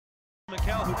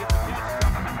McHale who gets the catch.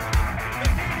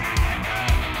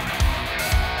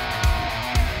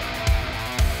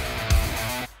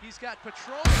 He's got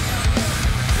patrol.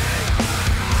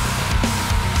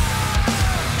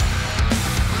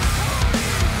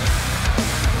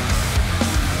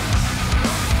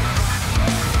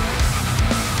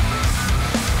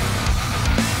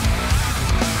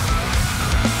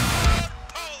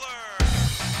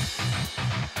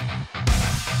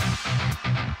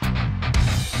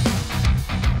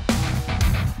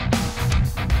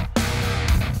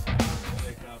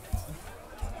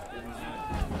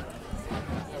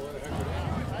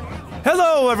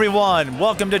 Hello everyone,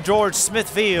 welcome to George Smith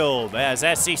Field as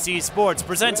SEC Sports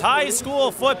presents high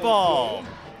school football.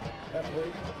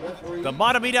 The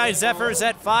Mahtomedi Zephyrs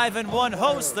at 5-1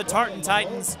 host the Tartan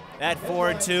Titans at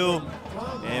 4-2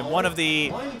 in one of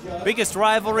the biggest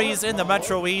rivalries in the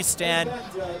Metro East and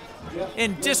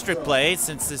in district play,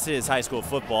 since this is high school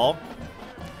football.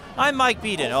 I'm Mike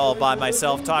Beaton, all by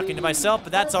myself, talking to myself,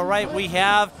 but that's all right. We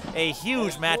have a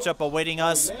huge matchup awaiting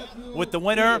us, with the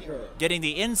winner getting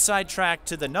the inside track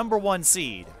to the #1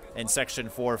 seed in Section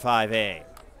 4-5A.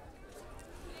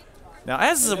 Now,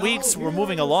 as the weeks were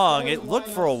moving along, it looked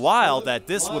for a while that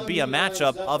this would be a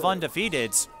matchup of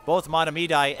undefeateds. Both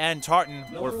Mahtomedi and Tartan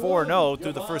were 4-0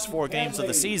 through the first 4 games of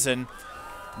the season.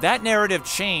 That narrative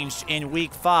changed in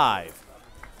Week 5.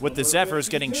 With the Zephyrs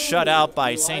getting shut out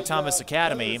by St. Thomas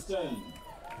Academy.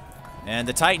 And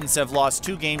the Titans have lost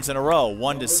 2 games in a row,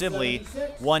 one to Sibley,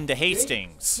 one to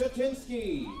Hastings,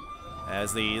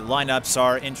 as the lineups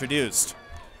are introduced.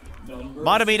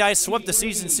 Mahtomedi swept the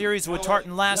season series with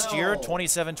Tartan last year,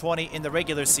 27-20 in the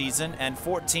regular season and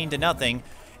 14-0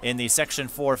 in the Section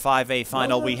 4-5A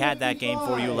final. We had that game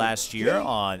for you last year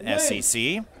on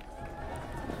SEC.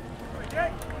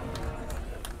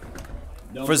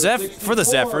 For the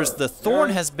Zephyrs, the thorn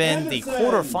has been the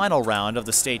quarterfinal round of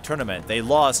the state tournament. They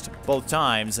lost both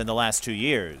times in the last 2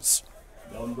 years.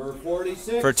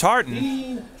 For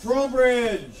Tartan,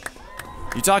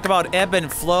 you talk about ebb and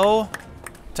flow,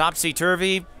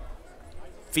 topsy-turvy,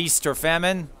 feast or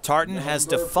famine. Tartan has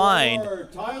defined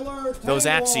those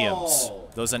axioms,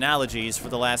 those analogies for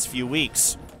the last few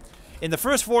weeks. In the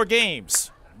first 4 games,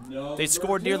 they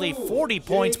scored nearly 40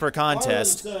 points per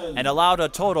contest and allowed a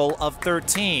total of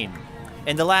 13.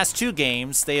 In the last 2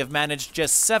 games, they have managed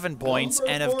just 7 points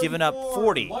and have given up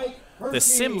 40. The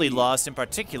Sibley loss in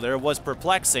particular was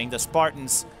perplexing. The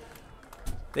Spartans,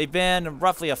 they've been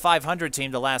roughly a 500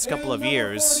 team the last couple of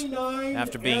years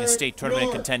after being state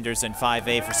tournament contenders in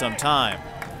 5A for some time.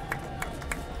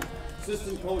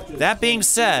 That being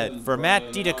said, for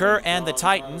Matt Dedeker and the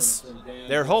Titans,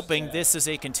 they're hoping this is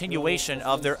a continuation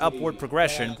of their upward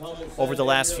progression over the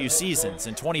last few seasons.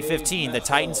 In 2015, the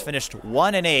Titans finished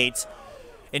 1-8.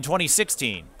 In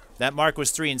 2016, that mark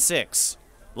was 3-6.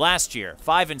 Last year,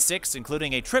 5-6,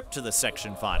 including a trip to the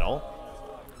section final.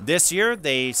 This year,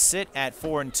 they sit at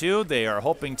 4-2. They are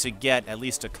hoping to get at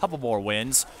least a couple more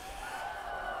wins.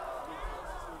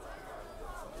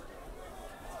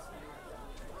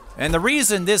 And the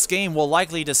reason this game will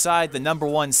likely decide the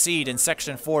 #1 seed in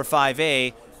Section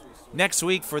 4-5A next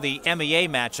week for the MEA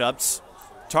matchups,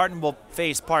 Tartan will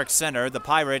face Park Center, the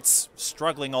Pirates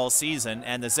struggling all season,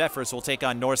 and the Zephyrs will take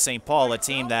on North St. Paul, a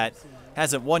team that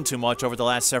hasn't won too much over the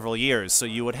last several years. So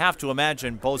you would have to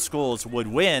imagine both schools would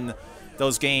win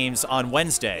those games on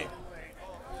Wednesday.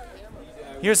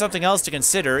 Here's something else to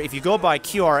consider. If you go by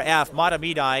QRF,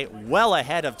 Mahtomedi well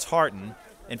ahead of Tartan.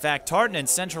 In fact, Tartan and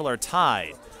Central are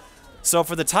tied. So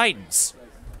for the Titans,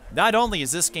 not only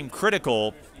is this game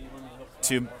critical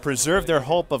to preserve their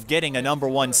hope of getting a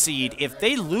 #1 seed, if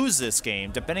they lose this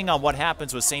game, depending on what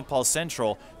happens with St. Paul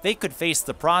Central, they could face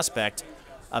the prospect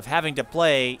of having to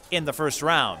play in the first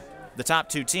round. The top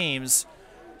 2 teams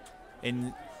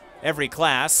in every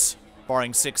class,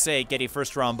 barring 6A, get a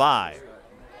first-round bye.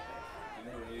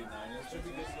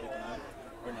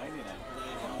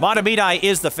 Mahtomedi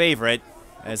is the favorite,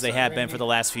 as they have been for the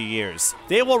last few years.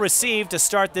 They will receive to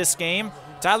start this game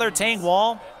Tyler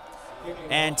Tangwall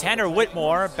and Tanner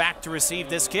Whitmore back to receive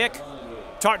this kick.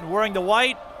 Tartan wearing the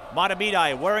white,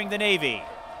 Mahtomedi wearing the navy.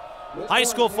 High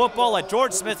school football at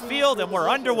George Smith Field, and we're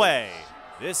underway.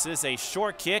 This is a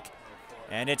short kick,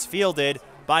 and it's fielded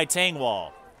by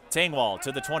Tangwall. Tangwall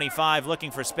to the 25,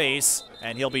 looking for space,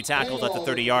 and he'll be tackled at the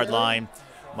 30-yard line.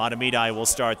 Mahtomedi will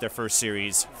start their first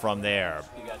series from there.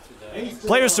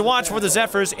 Players to watch for the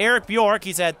Zephyrs: Eric Bjork.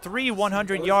 He's had 3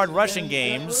 100-yard rushing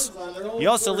games. He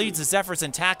also leads the Zephyrs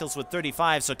in tackles with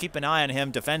 35, so keep an eye on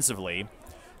him defensively.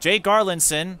 Jay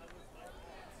Garlandson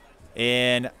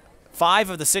in 5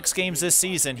 of the 6 games this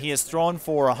season, he has thrown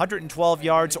for 112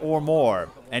 yards or more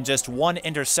and just 1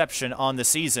 interception on the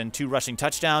season, 2 rushing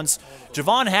touchdowns.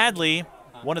 Javon Hadley,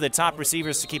 one of the top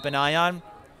receivers to keep an eye on,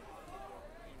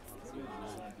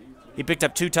 he picked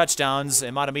up 2 touchdowns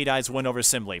in Mahtomedi's win over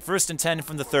Simbli. 1st and 10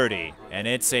 from the 30, and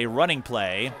it's a running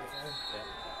play.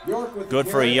 Good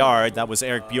for a yard. That was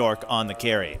Eric Bjork on the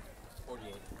carry.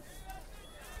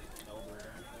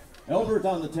 Elbert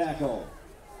on the tackle.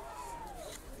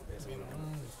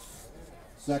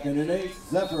 2nd and 8,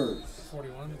 Zephyrs.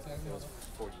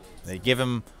 They give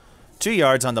him 2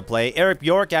 yards on the play. Eric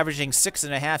Bjork averaging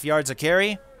 6.5 yards a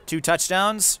carry, 2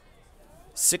 touchdowns,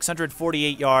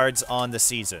 648 yards on the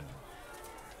season.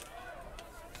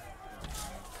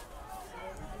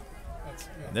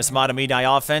 And this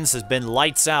Mahtomedi offense has been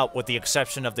lights out with the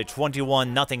exception of the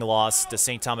 21-0 loss to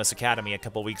St. Thomas Academy a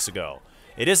couple weeks ago.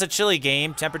 It is a chilly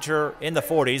game, temperature in the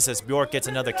 40s as Bjork gets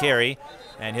another carry,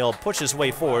 and he'll push his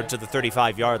way forward to the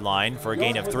 35-yard line for a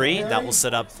gain of 3. That will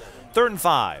set up 3rd and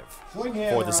 5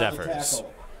 for the Zephyrs.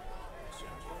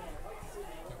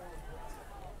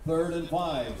 3rd and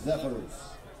 5, Zephyrs.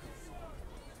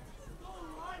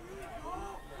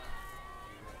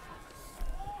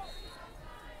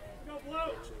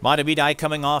 Mahtomedi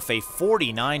coming off a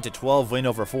 49-12 win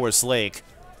over Forest Lake.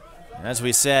 And as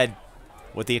we said,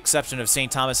 with the exception of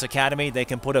St. Thomas Academy, they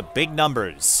can put up big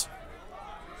numbers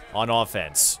on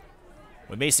offense.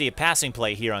 We may see a passing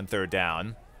play here on 3rd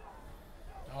down.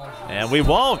 And we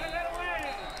won't.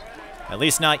 At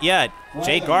least not yet.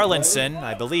 Jake Garlandson,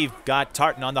 I believe, got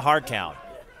Tartan on the hard count.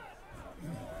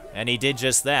 And he did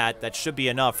just that. That should be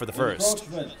enough for the first.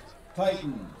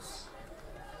 Titans.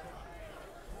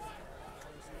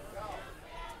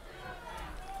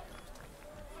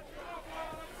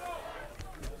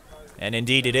 And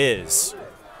indeed it is.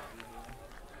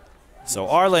 So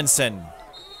Arlinson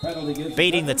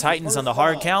baiting the Titans on the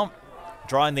hard count,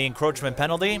 drawing the encroachment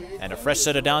penalty, and a fresh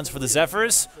set of downs for the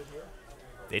Zephyrs.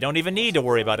 They don't even need to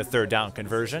worry about a 3rd down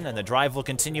conversion, and the drive will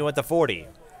continue at the 40.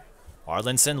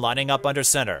 Arlinson lining up under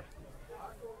center.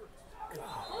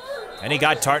 And he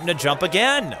got Tartan to jump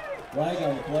again. Flag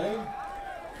on the play.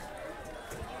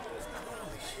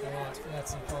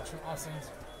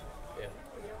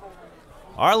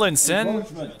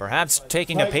 Arlinson perhaps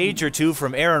taking a page or 2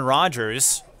 from Aaron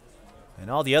Rodgers and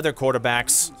all the other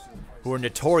quarterbacks who are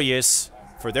notorious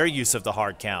for their use of the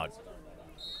hard count.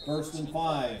 1st and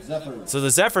 5, Zephyrs. So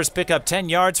the Zephyrs pick up 10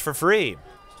 yards for free.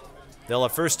 They'll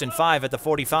have 1st and 5 at the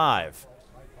 45.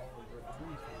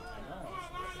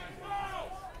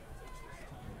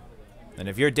 And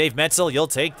if you're Dave Metzel, you'll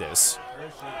take this.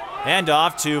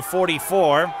 Handoff to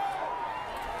 44.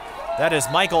 That is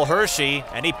Michael Hershey,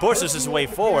 and he pushes his way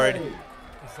forward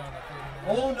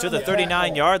to the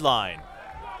 39-yard line.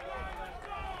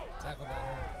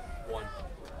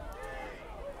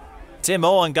 Tim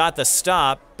Owen got the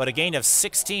stop, but a gain of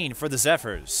 16 for the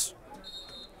Zephyrs.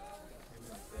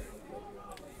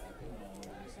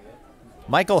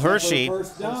 Michael Hershey,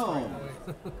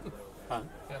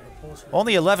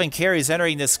 only 11 carries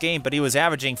entering this game, but he was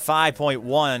averaging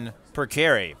 5.1 per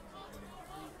carry.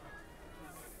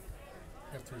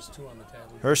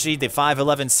 Hershey, the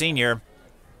 5'11 senior.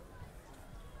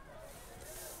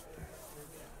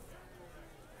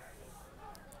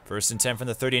 First and 10 from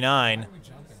the 39.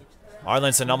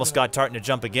 Arlinson almost got Tartan to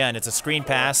jump again. It's a screen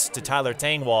pass to Tyler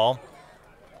Tangwall.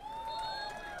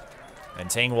 And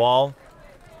Tangwall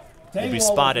will be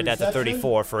spotted at the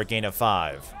 34 for a gain of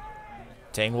 5.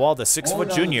 Tangwall, the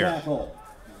 6-foot junior.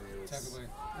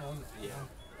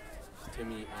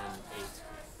 Timmy and 8.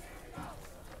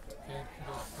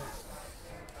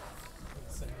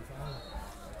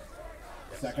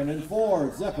 2nd and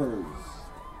 4, Zephyrs.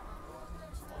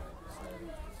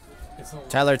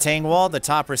 Tyler Tangwall, the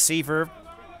top receiver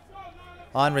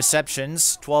on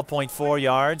receptions, 12.4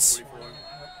 yards.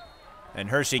 And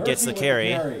Hershey gets the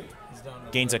carry,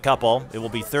 gains a couple. It will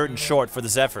be 3rd and short for the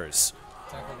Zephyrs.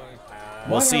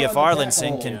 We'll see if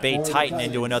Arlinson can bait Titan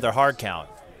into another hard count.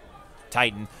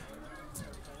 Titan.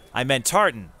 I meant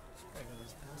Tartan.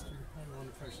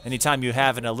 Anytime you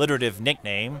have an alliterative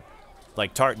nickname,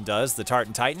 like Tartan does, the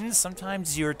Tartan Titans,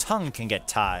 sometimes your tongue can get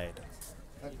tied.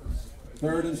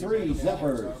 3rd and 3,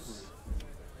 Zephyrs.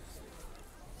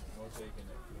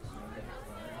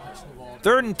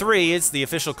 3rd and 3 is the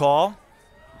official call.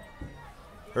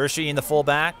 Hershey in the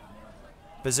fullback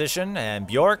position, and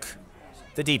Bjork,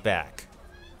 the deep back.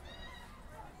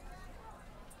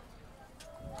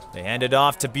 They hand it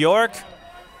off to Bjork.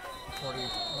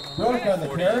 Bjork on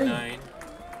the carry.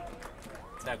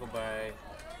 Tackled by...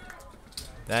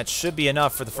 That should be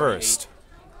enough for the first.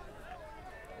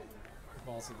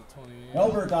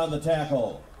 Elbert on the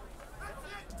tackle.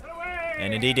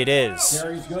 And indeed it is.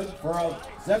 Carries good for a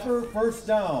Zephyr first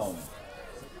down.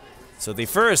 So the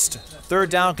first third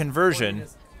down conversion,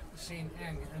 Nathan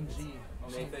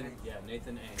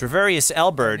Ang. Travarius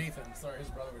Elbert Nathan, sorry, his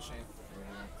brother was Shane.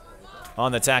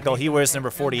 on the tackle. He wears number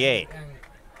 48.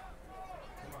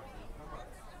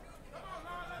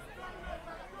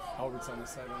 Albert's on the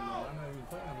side. I'm not even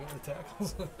playing. I'm getting the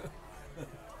tackles.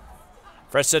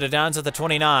 Fresh set of downs at the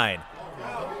 29.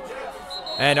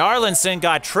 And Arlinson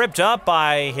got tripped up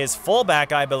by his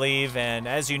fullback, I believe. And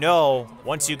as you know,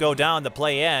 once you go down, the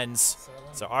play ends.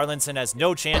 So Arlinson has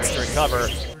no chance to recover.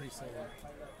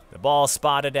 The ball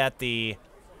spotted at the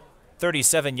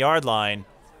 37-yard line.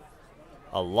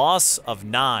 A loss of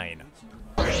 9.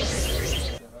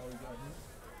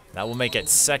 That will make it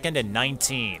 2nd and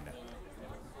 19.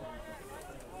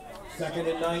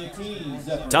 2nd and 19,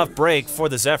 Zephyr. Tough break for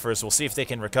the Zephyrs. We'll see if they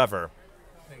can recover.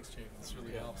 Thanks, Jake. This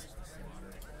really helps.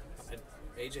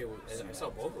 AJ, I saw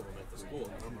both of them at the school.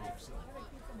 I don't know.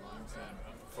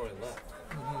 Before I left.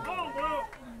 You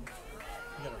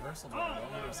got a rehearsal tomorrow,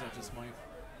 or is that just Mike?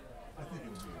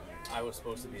 I was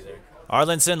supposed to be there.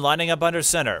 Arlinson lining up under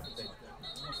center.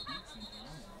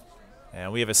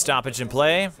 And we have a stoppage in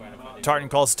play. Tartan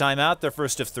calls timeout, their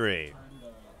first of 3.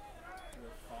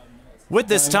 With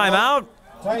this timeout,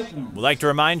 Titans. we'd like to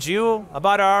remind you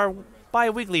about our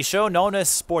bi-weekly show known as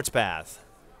Sports Path,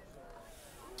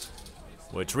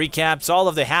 which recaps all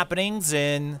of the happenings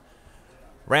in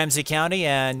Ramsey County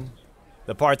and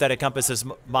the part that encompasses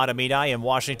Mahtomedi in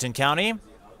Washington County.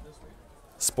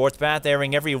 Sports Path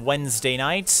airing every Wednesday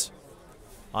night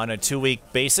on a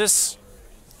 2-week basis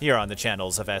here on the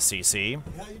channels of SCC.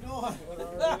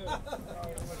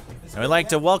 And we'd like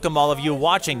to welcome all of you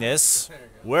watching this,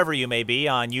 wherever you may be,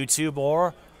 on YouTube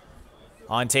or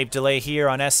on tape delay here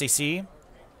on SCC.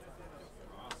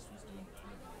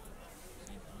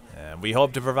 And we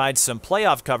hope to provide some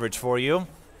playoff coverage for you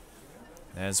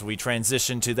as we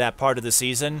transition to that part of the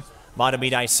season.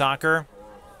 Mahtomedi Soccer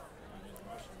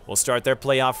will start their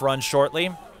playoff run shortly.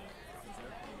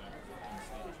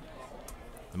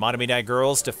 The Mahtomedi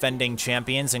girls defending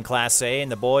champions in Class A,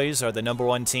 and the boys are the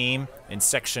 #1 team in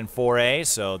Section 4A,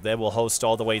 so they will host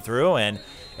all the way through. And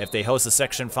if they host the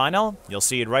section final, you'll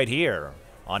see it right here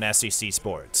on SEC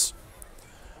Sports.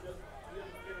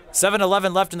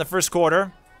 7:11 left in the first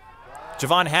quarter.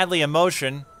 Javon Hadley in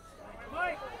motion.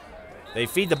 They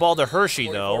feed the ball to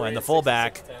Hershey, though, and the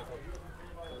fullback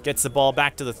gets the ball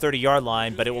back to the 30-yard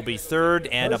line, but it will be 3rd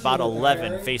and about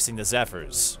 11 facing the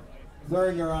Zephyrs.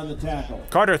 Thuringer on the tackle.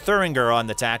 Carter Thuringer on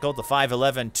the tackle, the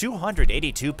 5'11",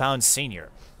 282-pound senior.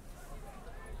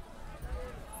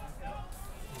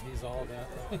 He's all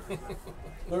that.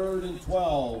 3rd and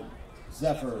 12,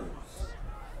 Zephyrs.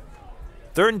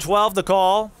 3rd and 12, the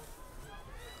call.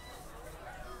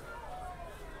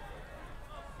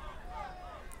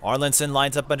 Arlinson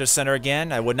lines up under center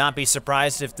again. I would not be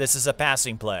surprised if this is a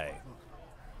passing play.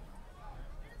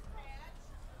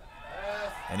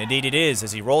 And indeed it is,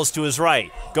 as he rolls to his right.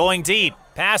 Going deep,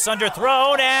 pass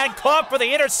underthrown, and caught for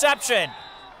the interception.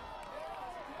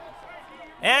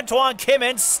 Antoine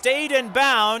Kimmons stayed in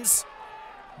bounds,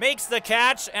 makes the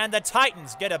catch, and the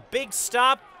Titans get a big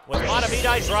stop with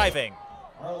Mahtomedi driving.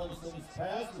 Arlinson's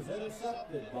pass was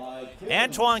intercepted by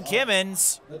Antoine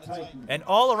Kimmons, the Titans. an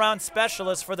all-around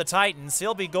specialist for the Titans.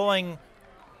 He'll be going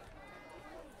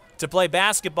to play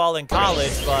basketball in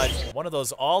college, but one of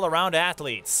those all-around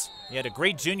athletes. He had a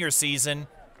great junior season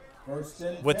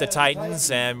with the Titans,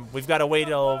 and we've got to wait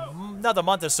another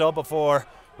month or so before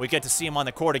we get to see him on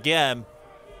the court again.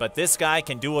 But this guy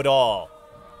can do it all,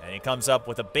 and he comes up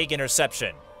with a big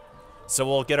interception. So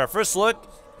we'll get our first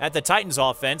look at the Titans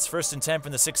offense, 1st and 10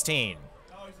 from the 16.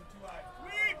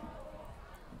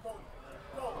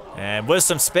 And with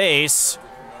some space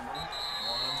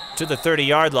to the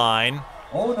 30-yard line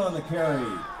Owen on the carry.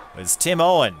 is Tim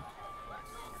Owen.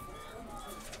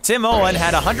 Tim Owen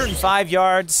had 105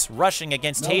 yards rushing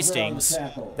against Hastings.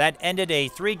 That ended a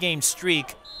 3-game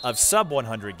streak of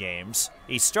sub-100 games.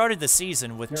 He started the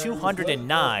season with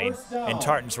 209 in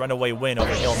Tartan's runaway win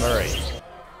over Hill Murray.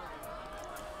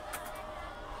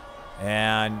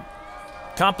 And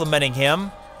complimenting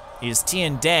him is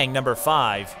Tien Dang, number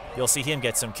 5. You'll see him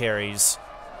get some carries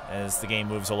as the game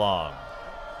moves along.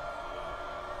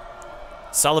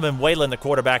 Solomon Whalen, the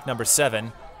quarterback, number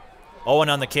 7. Owen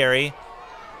on the carry.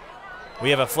 We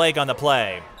have a flag on the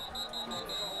play.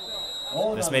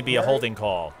 This may be a holding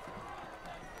call.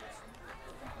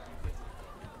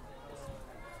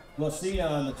 Lucia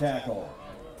on the tackle.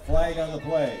 Flag on the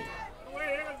play.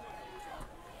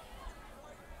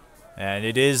 And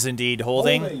it is indeed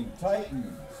holding.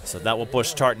 Titans. So that will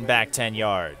push Tartan back 10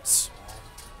 yards.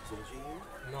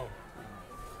 No.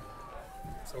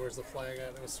 So where's the flag at?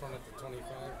 It was thrown at the 25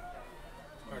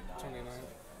 or 29.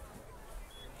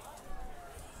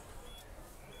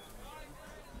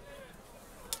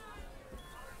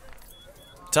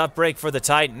 Tough break for the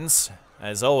Titans,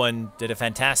 as Owen did a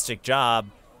fantastic job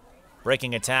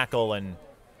breaking a tackle and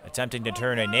attempting to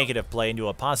turn a negative play into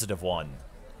a positive one.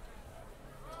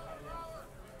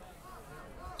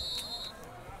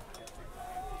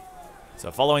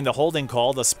 So following the holding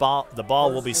call, the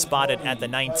ball will be spotted at the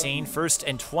 19, 1st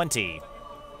and 20.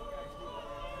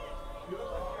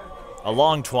 A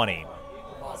long 20.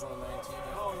 Ball's on the 19.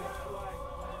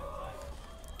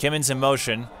 Kimmins in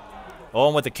motion.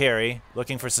 Owen with the carry,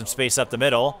 looking for some space up the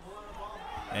middle.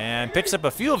 And picks up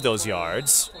a few of those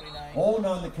yards. Owen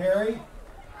on the carry.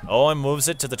 Owen moves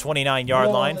it to the 29-yard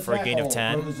Ball on line the for a gain of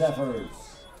tackle 10. for the Zephyrs.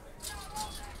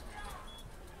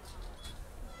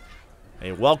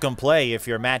 A welcome play if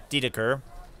you're Matt Dedeker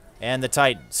and the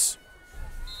Titans.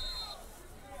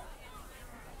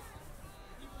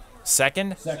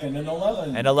 Second Second and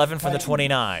 11. and 11 for the Titans.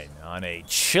 29 on a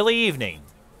chilly evening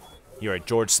here at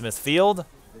George Smith Field,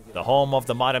 the home of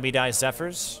the Mahtomedi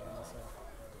Zephyrs.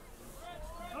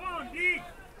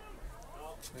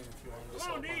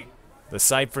 The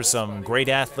site for some great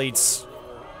athletes,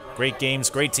 great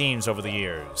games, great teams over the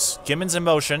years. Kimmins in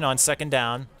motion on 2nd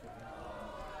down.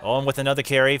 Owen with another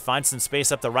carry, finds some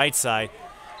space up the right side.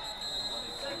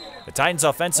 The Titans'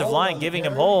 offensive line giving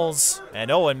him holes,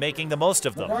 and Owen making the most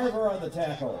of them. Carver on the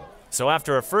tackle. So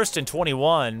after a 1st and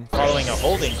 21, following a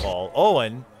holding call,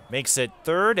 Owen makes it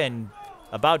 3rd and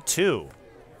about 2.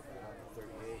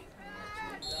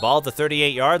 Ball at the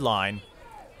 38-yard line.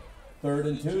 3rd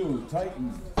and 2,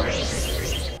 Titans. A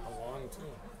long 2.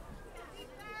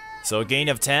 So a gain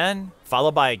of 10,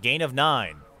 followed by a gain of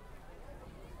 9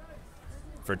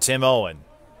 for Tim Owen.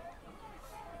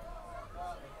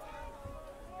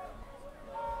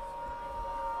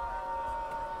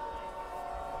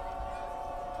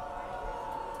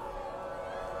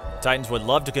 Titans would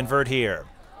love to convert here.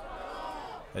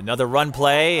 Another run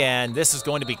play, and this is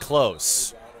going to be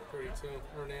close. 32,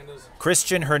 Hernandez.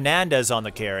 Christian Hernandez on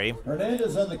the carry.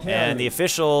 Hernandez on the carry. And the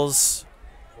officials,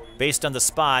 based on the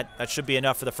spot, that should be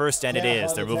enough for the first, and it Snap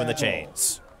is. on They're the moving the tackle.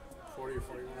 chains. 40 or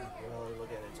 41.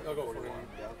 I'll go 41.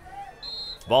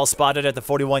 Ball spotted at the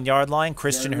 41-yard line.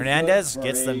 Christian Very Hernandez good for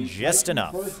gets them a just Titan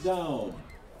enough. First down.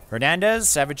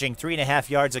 Hernandez averaging 3.5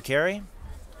 yards a carry.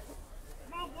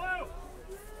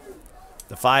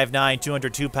 The 5'9",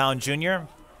 202-pound junior,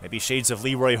 maybe shades of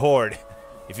Leroy Horde.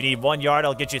 If you need 1 yard,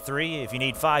 I'll get you 3. If you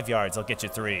need 5 yards, I'll get you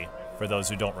 3, for those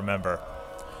who don't remember.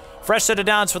 Fresh set of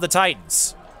downs for the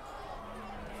Titans.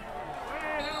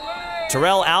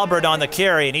 Terrell Albert on the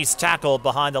carry, and he's tackled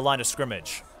behind the line of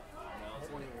scrimmage.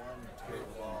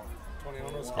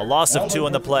 21 was A loss of 2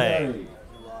 on the Albert with play. carry.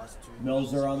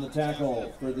 Milzer on the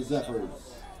tackle for the Zephyrs.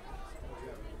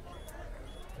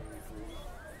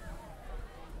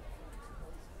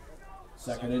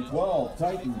 Second and 12,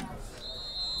 Titans.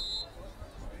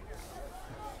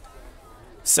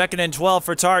 2nd and 12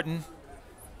 for Tartan.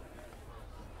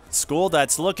 School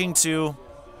that's looking to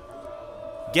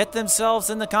get themselves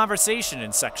in the conversation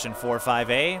in Section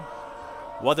 4-5A.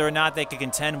 Whether or not they can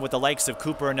contend with the likes of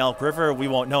Cooper and Elk River, we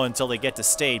won't know until they get to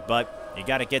state, but you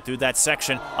got to get through that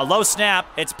section. A low snap.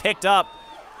 It's picked up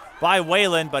by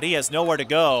Whalen, but he has nowhere to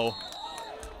go.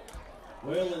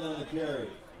 Whalen on the carry.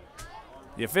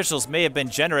 The officials may have been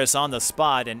generous on the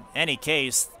spot. In any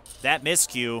case, that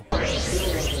miscue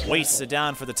wastes it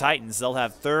down for the Titans. They'll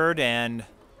have 3rd and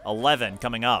 11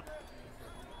 coming up,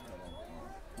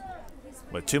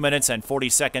 with 2 minutes and 40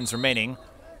 seconds remaining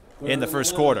in the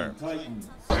first quarter. Titans.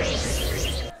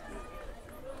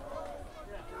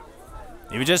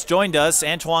 If you just joined us,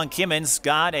 Antoine Kimmins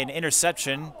got an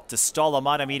interception to stall a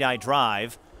Mahtomedi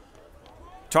drive.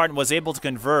 Tartan was able to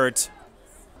convert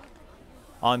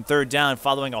on 3rd down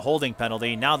following a holding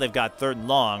penalty. Now they've got 3rd and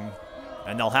long,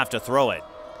 and they'll have to throw it.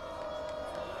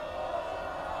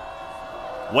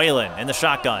 Whalen in the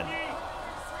shotgun.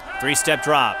 3-step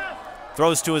drop.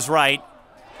 Throws to his right,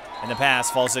 and the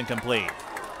pass falls incomplete.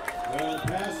 Whalen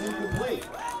pass incomplete.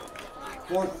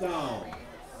 4th down.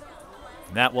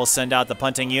 And that will send out the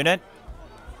punting unit.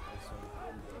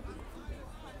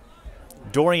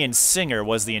 Dorian Singer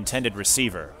was the intended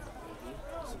receiver.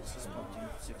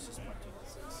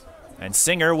 And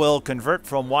Singer will convert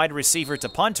from wide receiver to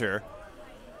punter.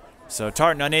 So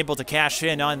Tartan unable to cash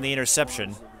in on the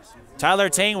interception. Tyler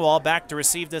Tangwall back to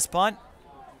receive this punt.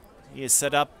 He is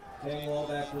set up Tangwall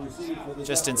back to receive for the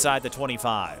just Zephyrs. inside the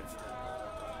 25.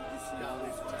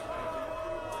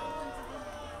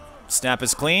 Snap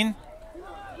is clean.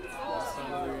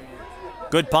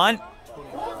 Good punt.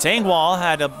 Tangwall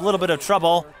had a little bit of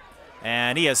trouble,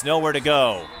 and he has nowhere to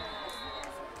go.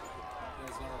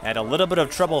 Had a little bit of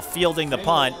trouble fielding the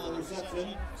punt.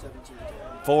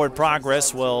 Forward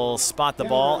Progress will spot the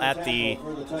ball at the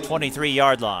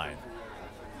 23-yard line.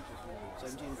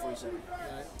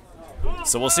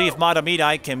 So we'll see if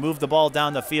Mahtomedi can move the ball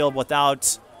down the field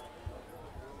without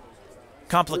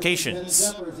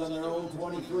complications.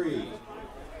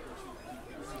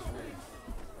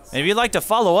 And if you'd like to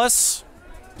follow us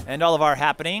and all of our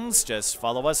happenings, just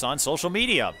follow us on social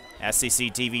media.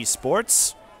 SEC TV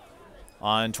Sports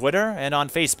on Twitter and on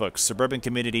Facebook, Suburban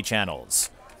Community Channels.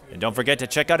 And don't forget to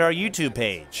check out our YouTube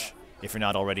page if you're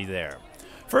not already there.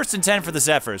 1st and 10 for the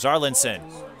Zephyrs. Arlinson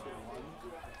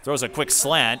throws a quick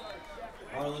slant.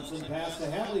 Arlinson pass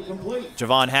to Hadley complete.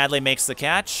 Javon Hadley makes the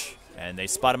catch, and they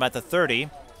spot him at the 30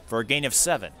 for a gain of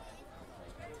 7.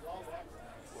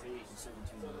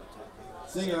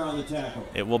 Singer on the tackle.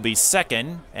 It will be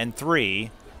 2nd and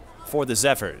 3 for the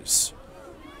Zephyrs.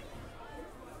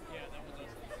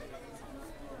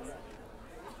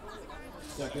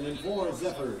 Second and 4,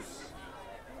 Zephyrs.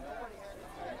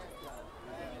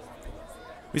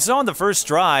 We saw in the first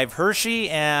drive, Hershey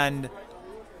and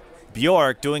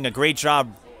Bjork doing a great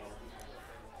job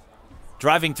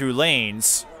driving through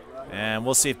lanes. And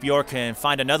we'll see if Bjork can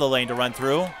find another lane to run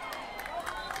through.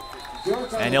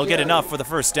 And he'll get enough for the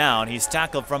first down. He's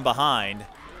tackled from behind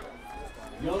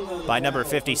by number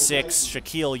 56,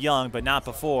 Shaquille Young, but not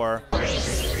before.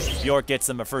 Bjork gets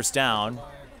them a first down.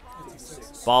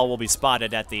 Ball will be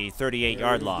spotted at the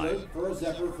 38-yard line. For a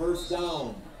Zephyr first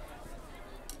down.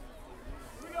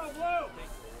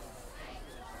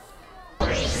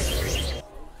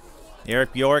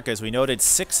 Eric Bjork, as we noted,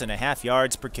 6.5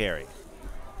 yards per carry.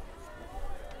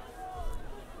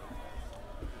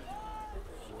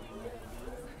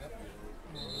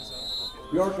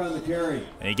 Bjork on the carry.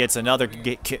 And he gets another.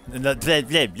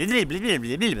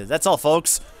 That's all,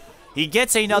 folks. He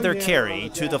gets another carry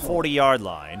to the 40-yard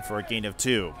line for a gain of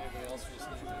 2.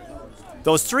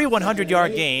 Those 3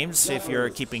 100-yard games, if you're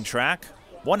keeping track,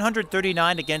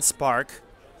 139 against Spark,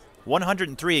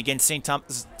 103 against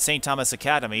St. Thomas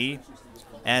Academy,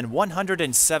 and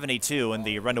 172 in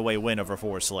the runaway win over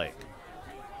Forest Lake.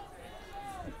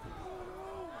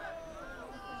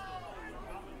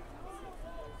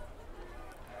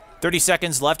 .30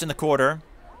 seconds left in the quarter.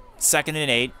 2nd and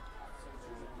 8.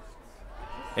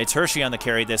 It's Hershey on the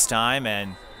carry this time,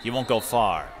 and he won't go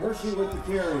far. Hershey with the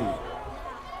carry.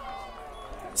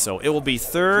 So it will be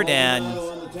 3rd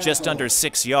and just under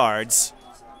 6 yards.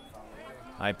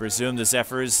 I presume the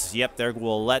Zephyrs, they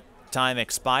will let time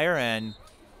expire, and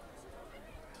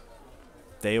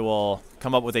they will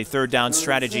come up with a 3rd down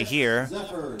strategy here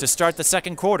to start the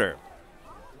second quarter.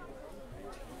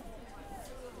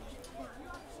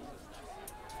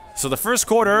 So the first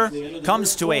quarter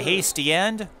comes to a hasty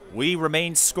end. We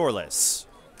remain scoreless.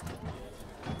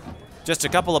 Just a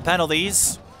couple of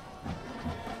penalties,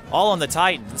 all on the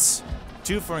Titans.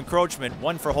 2 for encroachment,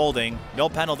 1 for holding. No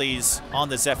penalties on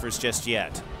the Zephyrs just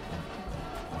yet.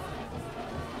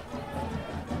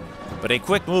 But a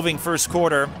quick moving first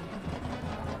quarter.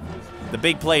 The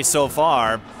big play so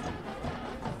far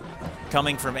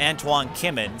coming from Antoine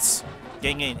Kimmins,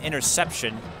 getting an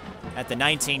interception at the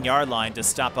 19-yard line to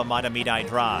stop a Mahtomedi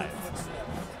drive.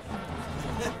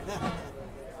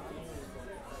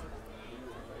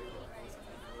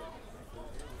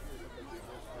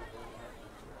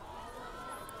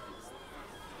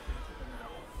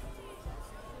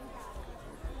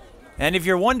 And if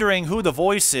you're wondering who the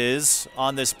voice is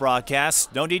on this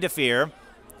broadcast, no need to fear.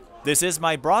 This is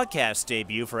my broadcast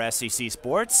debut for SEC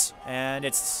Sports, and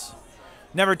it's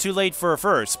never too late for a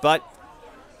first, but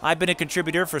I've been a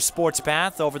contributor for Sports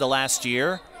Path over the last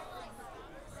year.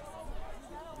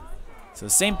 So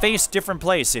same face, different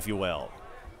place, if you will.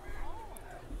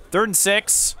 3rd and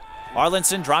 6.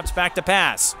 Arlinson drops back to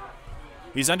pass.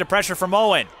 He's under pressure from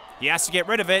Owen. He has to get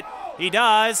rid of it. He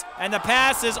does, and the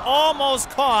pass is almost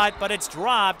caught, but it's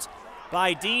dropped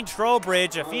by Dean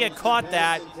Trowbridge. If he had caught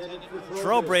that,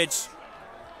 Trowbridge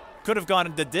could have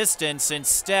gone the distance.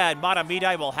 Instead,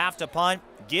 Mahtomedi will have to punt.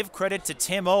 Give credit to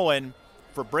Tim Owen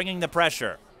for bringing the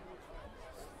pressure.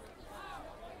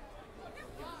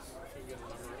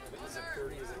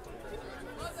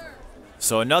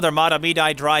 So another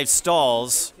Mahtomedi drive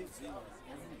stalls.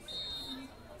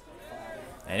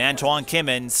 And Antoine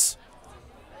Kimmins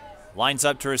lines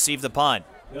up to receive the punt.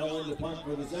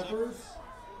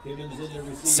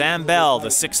 Sam Bell, the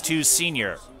 6'2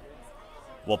 senior,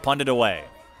 will punt it away.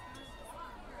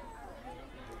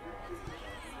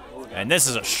 And this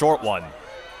is a short one.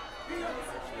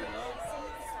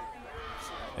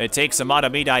 It takes a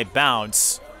Mahtomedi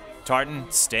bounce.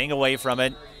 Tartan staying away from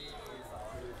it.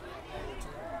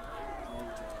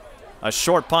 A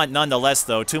short punt nonetheless,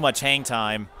 though. Too much hang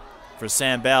time for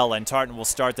Sam Bell, and Tartan will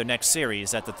start their next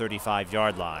series at the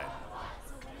 35-yard line.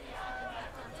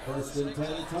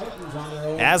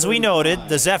 As we noted,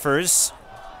 the Zephyrs,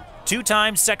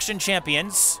 two-time section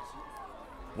champions,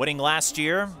 winning last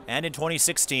year and in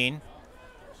 2016.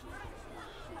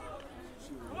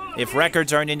 If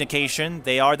records are an indication,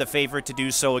 they are the favorite to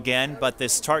do so again, but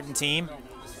this Tartan team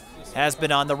has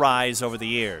been on the rise over the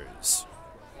years.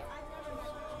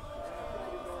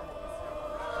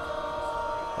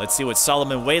 Let's see what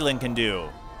Solomon Whalen can do.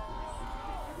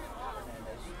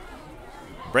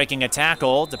 Breaking a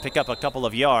tackle to pick up a couple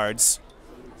of yards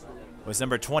was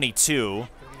number 22,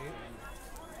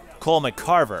 Cole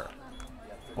McCarver,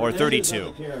 or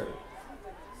 32.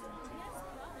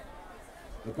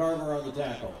 McCarver on the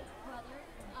tackle.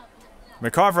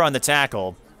 McCarver on the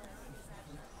tackle.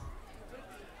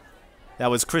 That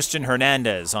was Christian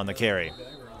Hernandez on the carry.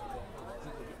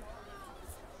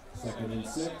 2nd and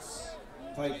 6,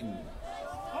 Titan.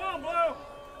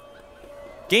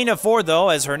 Gain of 4, though,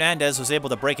 as Hernandez was able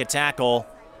to break a tackle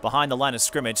behind the line of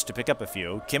scrimmage to pick up a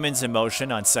few. Kimmons in motion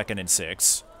on 2nd and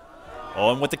 6.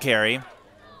 Owen with the carry.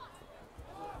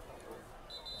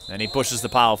 And he pushes the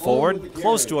pile forward,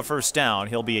 close to a first down.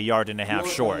 He'll be a yard and a half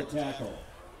short.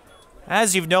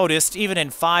 As you've noticed, even in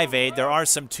 5A, there are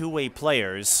some two-way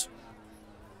players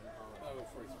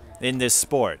in this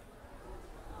sport.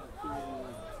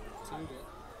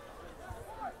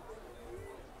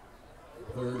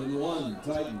 Third and 1,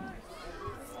 Titan.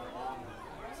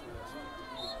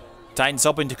 Titans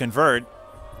hoping to convert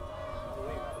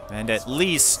and at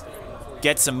least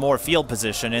get some more field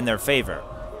position in their favor.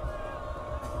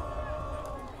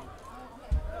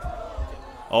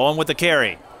 Owen with the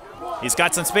carry. He's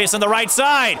got some space on the right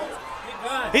side.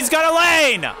 He's got a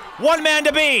lane. One man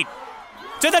to beat.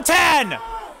 To the 10.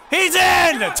 He's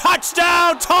in.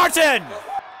 Touchdown, Tartan.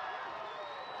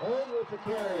 Owen with the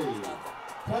carry.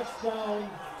 Touchdown,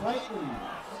 Titans.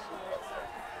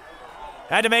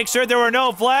 Had to make sure there were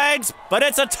no flags, but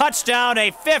it's a touchdown,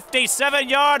 a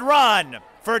 57-yard run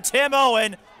for Tim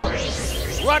Owen.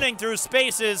 Running through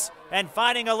spaces and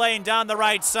finding a lane down the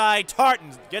right side.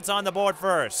 Tartan gets on the board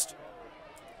first.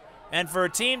 And for a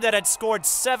team that had scored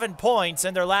 7 points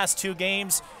in their last 2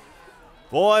 games,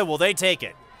 boy, will they take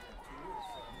it.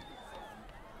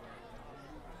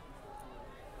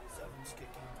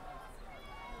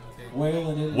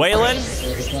 Whalen,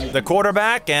 the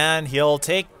quarterback, and he'll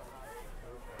take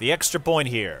the extra point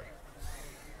here.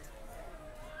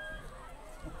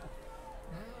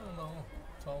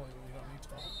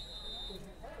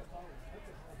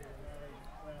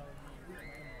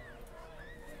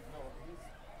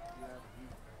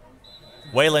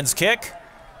 Whalen's kick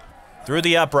through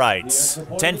the uprights.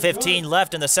 10:15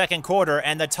 left in the second quarter,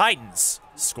 and the Titans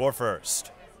score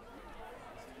first.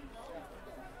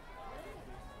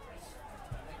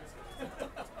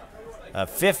 A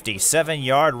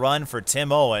 57-yard run for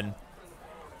Tim Owen.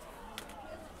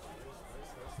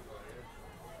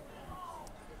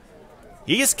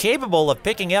 He's capable of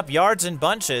picking up yards in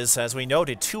bunches, as we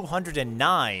noted,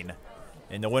 209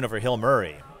 in the win over Hill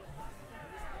Murray.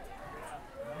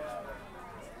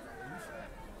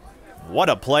 What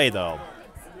a play, though.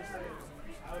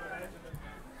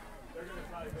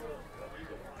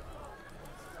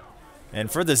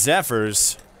 And for the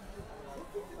Zephyrs,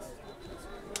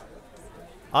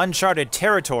 uncharted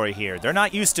territory here. They're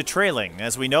not used to trailing.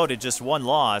 As we noted, just 1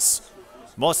 loss.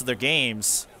 Most of their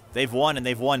games, they've won, and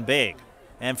they've won big.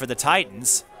 And for the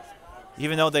Titans,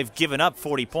 even though they've given up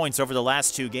 40 points over the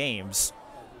last 2 games,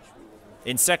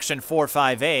 in Section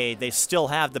 4-5A, they still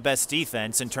have the best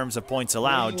defense in terms of points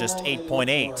allowed, just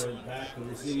 8.8.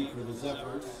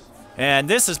 And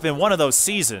this has been one of those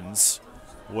seasons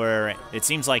where it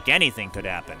seems like anything could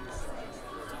happen.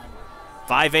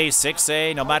 5A,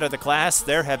 6A, no matter the class,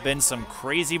 there have been some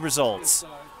crazy results.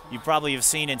 You probably have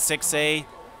seen in 6A,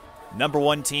 number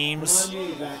 1 teams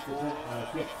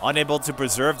unable to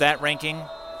preserve that ranking.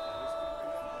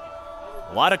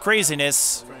 A lot of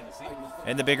craziness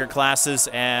in the bigger classes,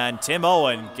 and Tim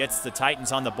Owen gets the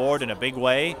Titans on the board in a big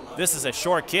way. This is a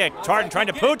short kick. Tartan trying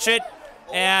to pooch it,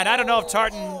 and I don't know if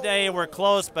Tartan, they were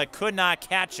close, but could not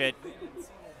catch it.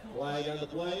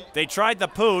 They tried the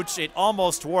pooch. It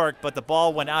almost worked, but the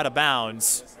ball went out of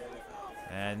bounds,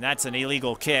 and that's an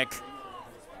illegal kick.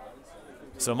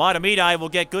 So Mahtomedi will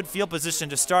get good field position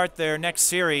to start their next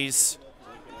series.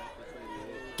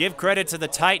 Give credit to the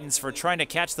Titans for trying to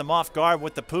catch them off guard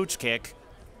with the pooch kick.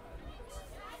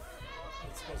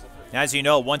 As you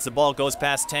know, once the ball goes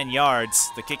past 10 yards,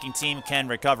 the kicking team can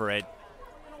recover it.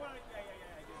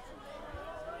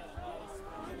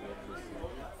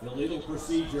 Illegal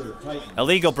procedure, Titan.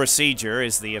 Illegal procedure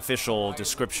is the official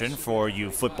description for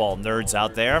you football nerds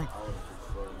out there.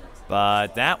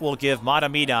 But that will give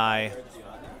Mahtomedi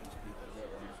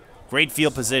great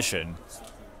field position.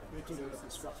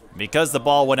 Because the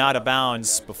ball went out of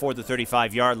bounds before the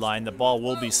 35-yard line, the ball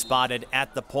will be spotted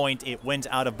at the point it went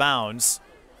out of bounds.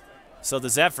 So the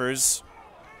Zephyrs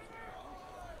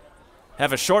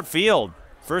have a short field.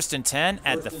 1st and 10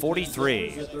 at the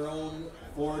 43. At their own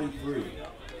 43.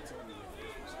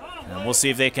 And we'll see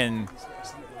if they can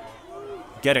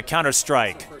get a counter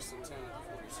strike.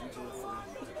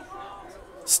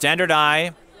 Standard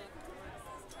eye.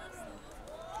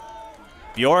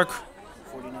 Bjork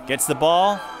gets the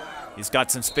ball. He's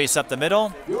got some space up the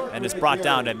middle and is brought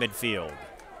down at midfield.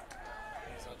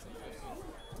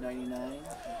 99.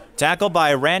 Tackled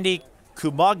by Randy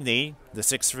Kumogny, the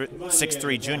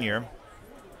 6'3" junior.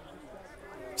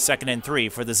 2nd and 3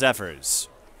 for the Zephyrs.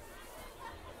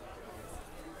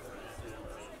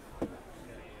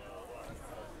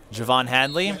 Javon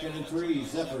Hadley 2nd and 3,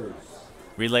 Zephyrs.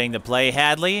 relaying the play.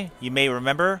 Hadley, you may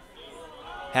remember,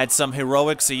 had some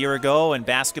heroics a year ago in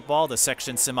basketball, the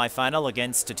section semifinal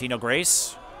against Totino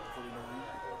Grace.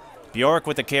 Bjork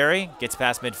with the carry, gets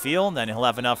past midfield, then he'll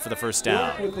have enough for the first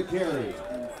down. Bjork with the carry.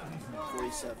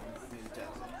 47.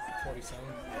 47.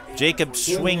 Jacob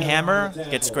Schwinghammer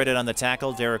gets credit on the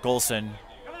tackle. Derek Olson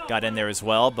got in there as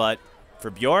well, but for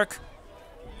Bjork,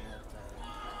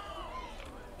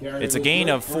 Carry it's a was gain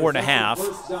good of for 4.5,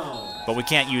 first down. but we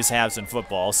can't use halves in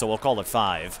football, so we'll call it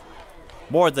 5.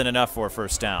 More than enough for a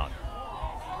first down.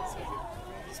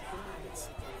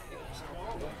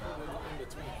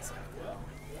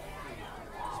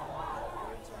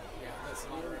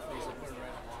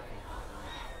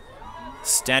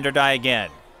 Standard eye again.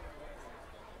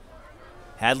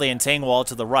 Hadley and Tangwall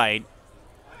to the right,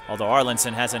 although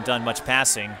Arlinson hasn't done much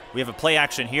passing. We have a play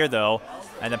action here, though,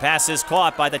 and the pass is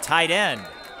caught by the tight end.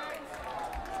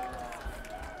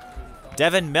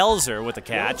 Devin Melzer with the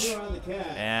catch,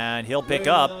 and he'll pick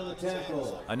up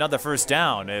another first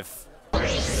down if the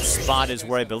spot is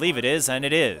where I believe it is, and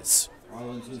it is.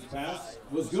 Arlinson's pass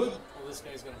was good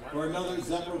for another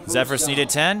Zephyr first Zephyrs down. needed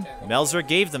 10. Melzer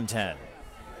gave them 10.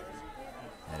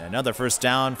 And another first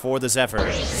down for the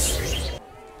Zephyrs.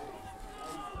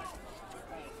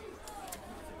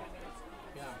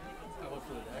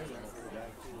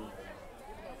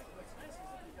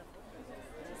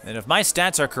 And if my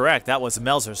stats are correct, that was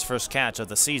Melzer's first catch of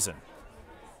the season.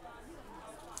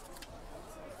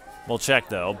 We'll check,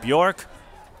 though. Bjork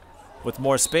with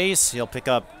more space. He'll pick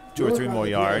up 2 or 3 more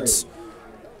yards.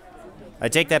 I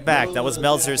take that back. That was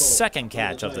Melzer's second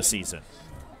catch of the season.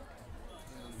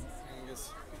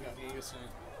 Angus, you got Angus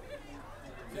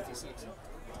 56.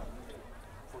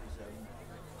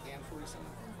 And 47.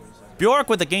 Bjork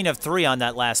with a gain of 3 on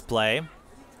that last play.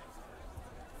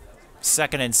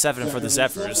 2nd and 7 for the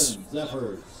Zephyrs,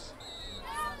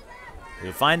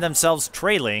 who find themselves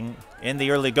trailing in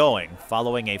the early going,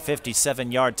 following a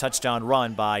 57-yard touchdown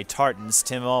run by Tartan's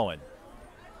Tim Owen.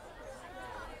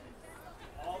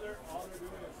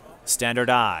 Standard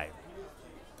eye.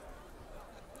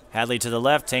 Hadley to the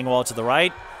left, Tangwall to the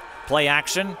right. Play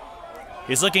action.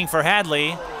 He's looking for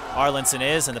Hadley. Arlinson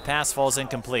is, and the pass falls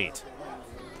incomplete.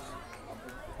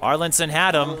 Arlinson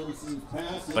had him,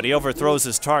 but he overthrows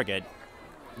his target,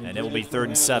 and it will be 3rd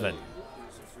and 7.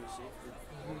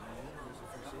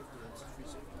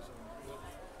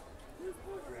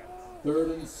 Third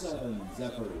and 7,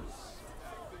 Zephyrs.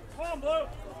 Come on, Blue.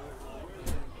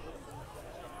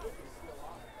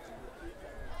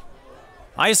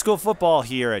 High school football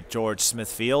here at George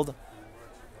Smith Field.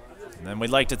 And then we'd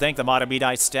like to thank the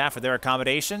Mahtomedi staff for their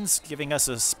accommodations, giving us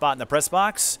a spot in the press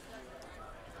box.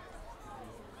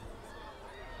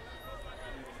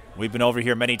 We've been over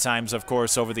here many times, of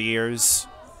course, over the years.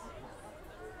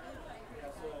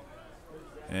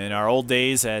 In our old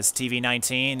days as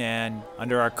TV19 and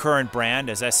under our current brand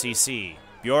as SCC.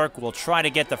 Bjork will try to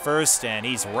get the first, and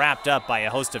he's wrapped up by a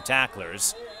host of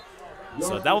tacklers.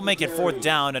 So that will make it 4th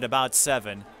down at about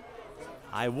 7.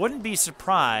 I wouldn't be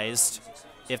surprised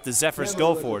if the Zephyrs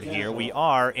go for it here. We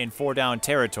are in 4-down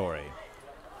territory.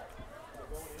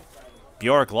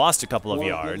 Bjork lost a couple of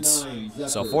yards,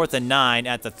 so 4th and 9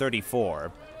 at the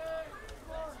 34.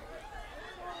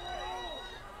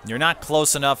 You're not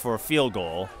close enough for a field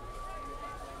goal,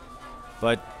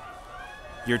 but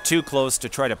you're too close to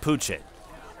try to pooch it.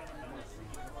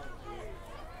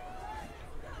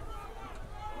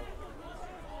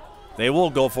 They will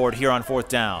go for it here on 4th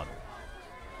down.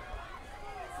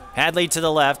 Hadley to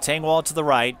the left, Tangwall to the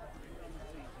right.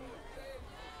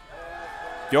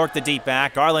 Bjork the deep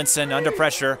back. Arlinson under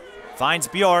pressure. Finds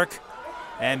Bjork.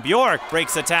 And Bjork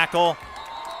breaks the tackle.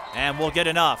 And will get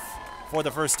enough for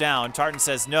the first down. Tartan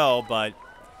says no, but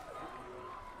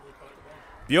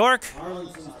Bjork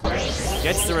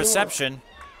gets the reception.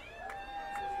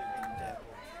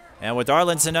 And with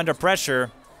Arlinson under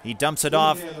pressure, he dumps it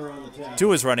off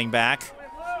to his running back.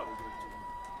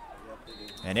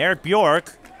 And Eric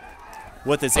Bjork,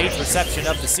 with his 8th reception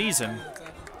of the season,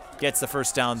 gets the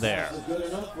first down there.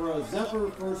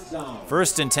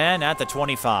 First and 10 at the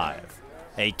 25.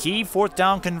 A key 4th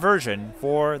down conversion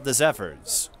for the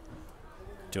Zephyrs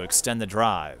to extend the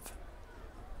drive.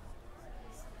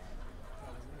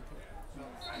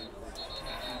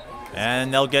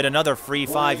 And they'll get another free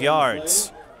 5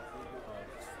 yards.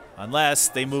 Unless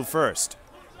they move first.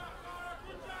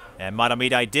 And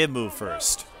Mahtomedi did move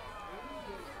first.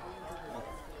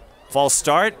 False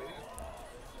start.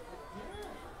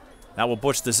 That will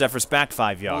push the Zephyrs back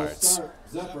 5 yards.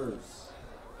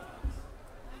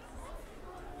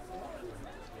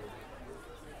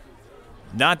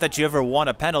 Not that you ever want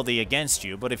a penalty against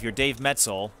you, but if you're Dave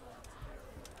Metzel,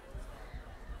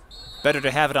 better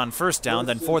to have it on first down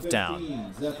than 4th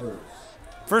down.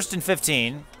 First and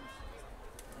 15.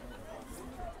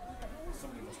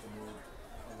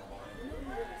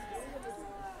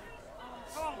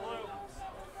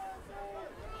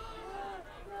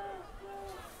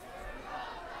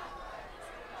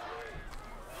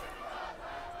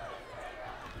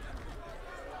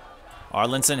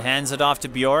 Arlinson hands it off to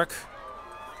Bjork.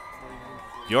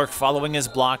 Bjork following his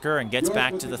blocker and gets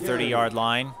back to the 30-yard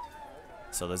line.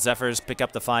 So the Zephyrs pick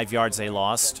up the 5 yards they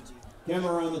lost.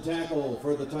 Camera on the tackle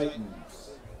for the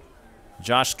Titans.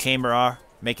 Josh Kammerer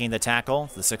making the tackle,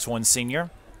 the 6'1 senior.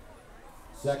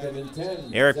 Second and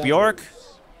 10. Eric Zephyrs. Bjork,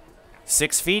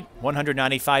 6 feet,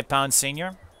 195-pound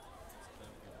senior.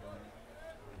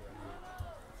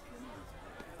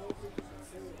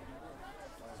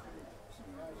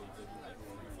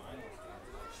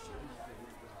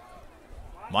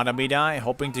 Mahtomedi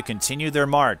hoping to continue their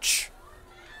march.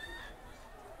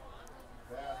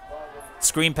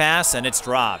 Screen pass, and it's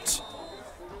dropped.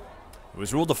 It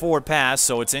was ruled a forward pass,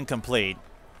 so it's incomplete.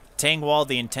 Tangwall,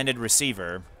 the intended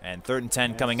receiver, and 3rd and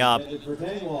 10 coming up.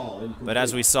 But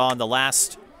as we saw in the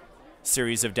last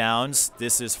series of downs,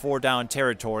 this is 4-down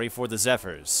territory for the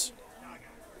Zephyrs.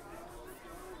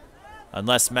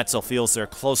 Unless Metzel feels they're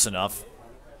close enough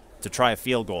to try a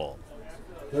field goal.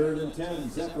 3rd and 10,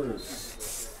 Zephyrs.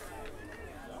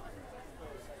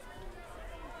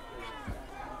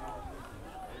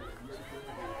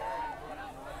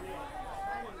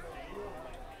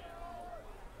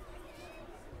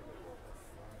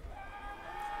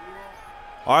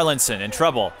 Arlinson in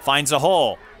trouble, finds a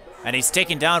hole, and he's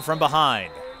taken down from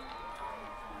behind.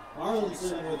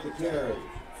 Arlinson with the carry.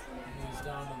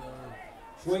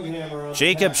 Schwinghammer on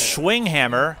Jacob the tackle.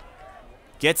 Schwinghammer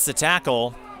gets the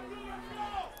tackle,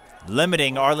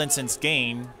 limiting Arlinson's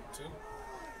gain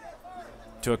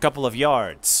to a couple of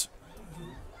yards.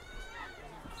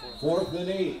 4th and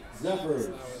 8,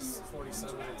 Zephyrs.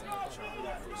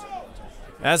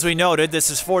 As we noted, this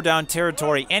is 4-down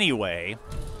territory anyway.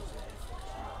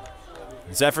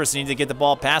 Zephyrs need to get the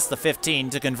ball past the 15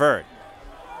 to convert.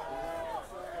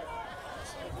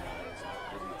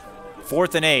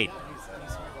 4th and 8.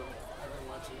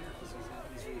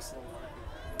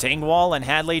 Tangwall and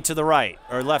Hadley to the right,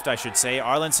 or left I should say.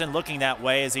 Arlinson looking that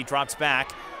way as he drops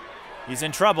back. He's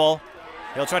in trouble.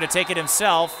 He'll try to take it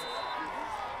himself.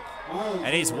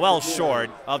 And he's well short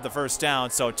of the first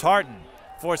down, so Tartan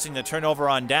forcing the turnover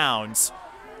on downs.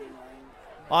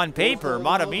 On paper,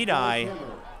 Mahtomedi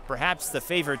perhaps the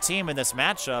favored team in this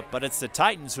matchup, but it's the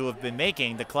Titans who have been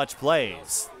making the clutch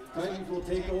plays. Titans will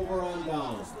take over on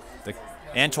down. The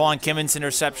Antoine Kimmons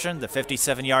interception, the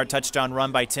 57-yard touchdown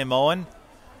run by Tim Owen.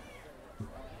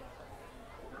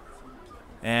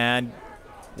 And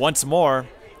once more,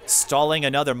 stalling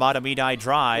another Mahtomedi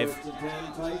drive 1st and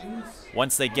 10, Titans.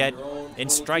 once they get in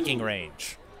striking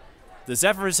range. The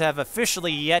Zephyrs have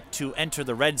officially yet to enter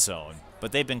the red zone,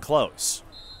 but they've been close.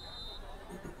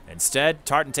 Instead,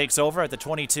 Tartan takes over at the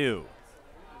 22.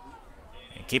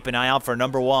 And keep an eye out for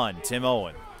number 1, Tim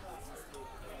Owen.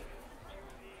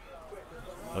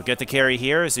 He'll get the carry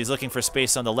here as he's looking for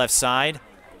space on the left side.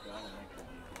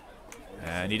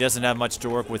 And he doesn't have much to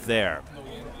work with there.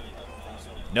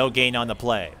 No gain on the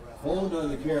play. Hold on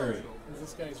the carry.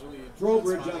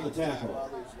 Trowbridge on the tackle.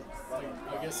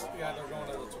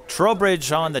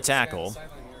 Trowbridge on the tackle.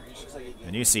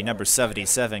 And you see number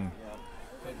 77,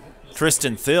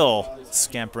 Tristan Thill,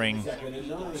 scampering 2nd and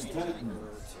 9,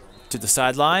 Titans. to the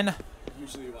sideline.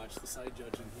 Usually you watch the side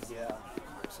judge and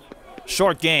he's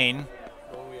Short gain.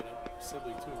 well, we had a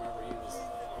Sibley too, remember he was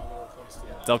all over the place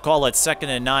too. They'll call it 2nd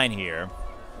and 9 here.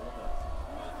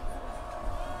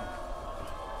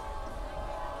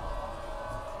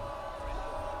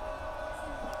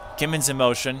 Kimmons in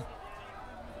motion.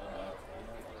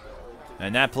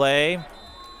 And that play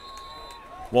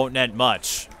won't net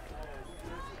much.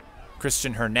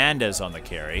 Christian Hernandez on the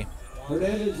carry.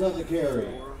 Hernandez on the carry.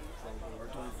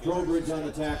 Trowbridge on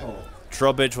the tackle.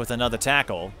 Trowbridge with another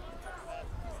tackle.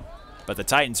 But the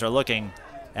Titans are looking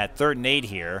at 3rd and 8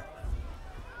 here.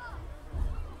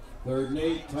 3rd and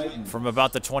 8, Titans. From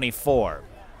about the 24.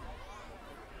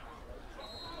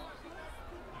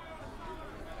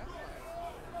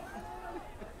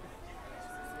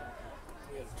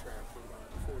 We had a trap for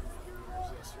about 45 years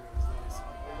yesterday. It was nice.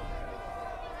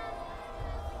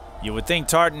 You would think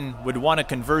Tartan would want a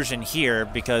conversion here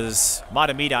because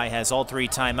Mahtomedi has all 3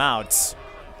 timeouts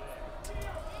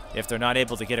if they're not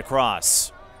able to get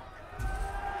across.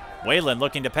 Whalen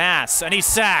looking to pass, and he's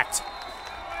sacked.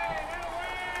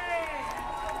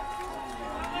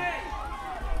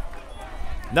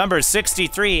 Number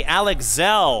 63, Alex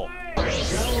Zell.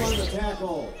 Zell on the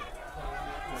tackle.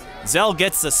 Zell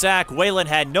gets the sack. Whalen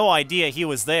had no idea he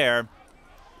was there.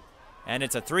 And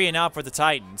it's a 3 and out for the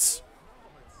Titans.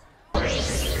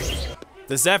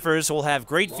 The Zephyrs will have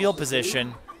great field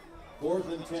position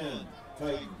 4th and 10,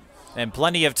 Titans. and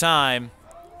plenty of time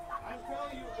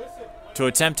to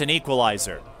attempt an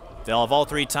equalizer. They'll have all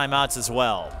 3 timeouts as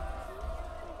well.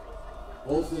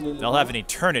 Olsen in the They'll have an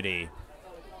eternity,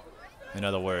 in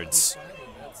other words.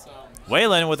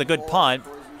 Whalen with a good punt.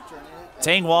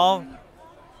 Tangwall,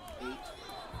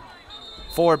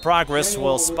 forward progress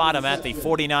will spot him at the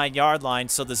 49-yard line.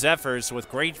 So the Zephyrs with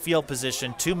great field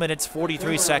position, 2 minutes,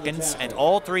 43 seconds, and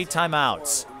all 3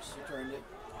 timeouts. Returned it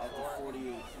at the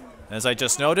 48. As I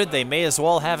just noted, they may as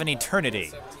well have an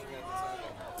eternity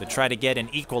to try to get an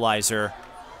equalizer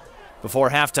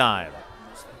before halftime.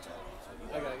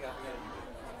 I got it.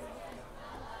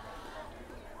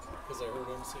 Because I heard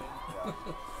him say it.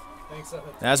 Thanks, Evan.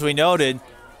 As we noted,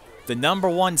 the number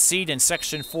 1 seed in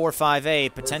Section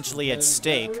 4-5A potentially at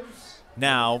stake.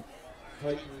 Now,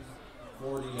 Titans,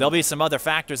 40. there'll be some other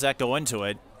factors that go into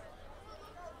it.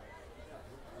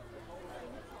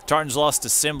 Tartan's loss to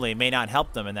Simley may not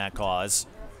help them in that cause,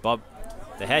 but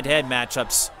the head-to-head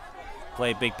matchups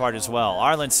play a big part as well.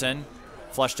 Arlinson,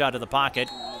 flushed out of the pocket,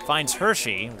 finds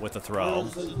Hershey with the throw.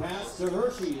 Arlinson pass to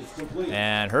Hershey is complete.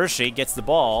 And Hershey gets the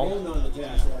ball Bowden on the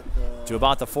tackle. to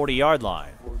about the 40-yard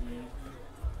line.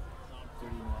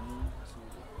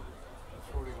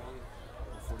 41.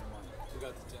 We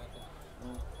got the tackle.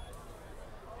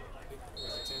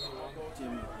 Was it Timmy one?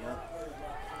 Timmy, yep.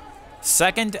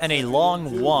 2nd and a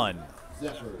long 1.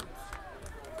 Zephyrs.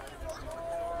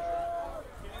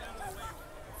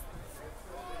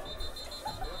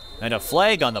 And a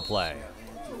flag on the play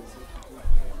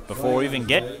before we even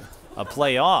get a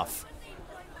play off.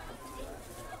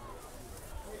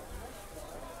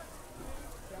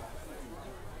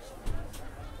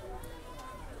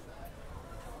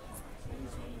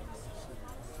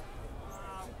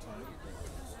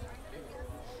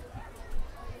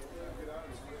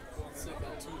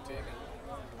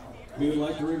 We would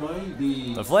like to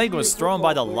remind The flag was thrown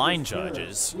by the line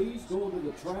judges. Please go to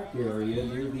the track area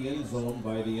near the end zone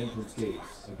by the entrance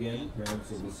gates. Again,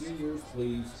 parents of the seniors,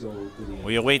 please go to the end.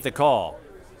 We await the call.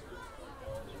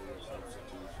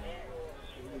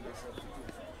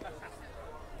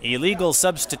 Illegal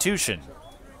substitution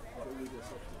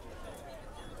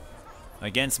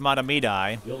against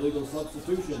Mahtomedi. Illegal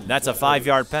substitution. That's a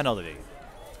 5-yard penalty.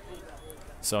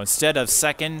 So instead of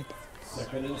 2nd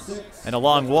 2nd and 6. and a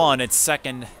long 1, it's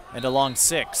 2nd and a long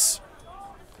 6.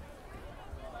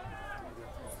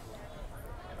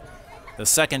 The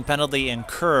 2nd penalty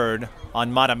incurred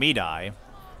on Mahtomedi.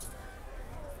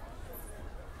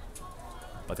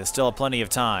 But there's still plenty of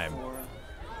time.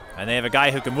 And they have a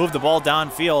guy who can move the ball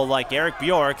downfield like Eric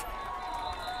Bjork.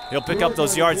 He'll pick up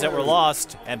those yards that were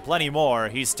lost and plenty more.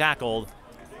 He's tackled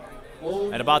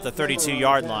at about the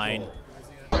 32-yard line.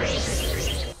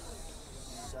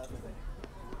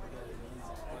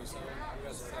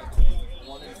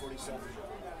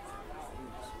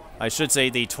 I should say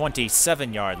the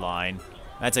 27-yard line.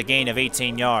 That's a gain of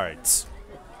 18 yards.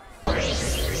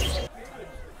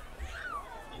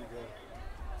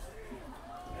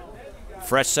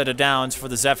 Fresh set of downs for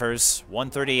the Zephyrs.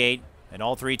 138 and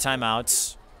all 3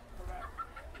 timeouts.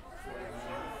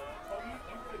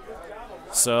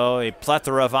 So a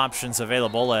plethora of options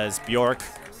available as Bjork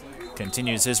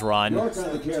continues his run. Bjork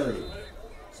on the carry.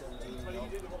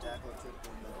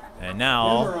 And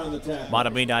now Hammer on the tackle.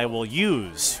 Mahtomedi will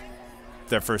use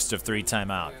their first of 3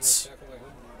 timeouts.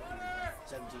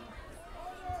 17.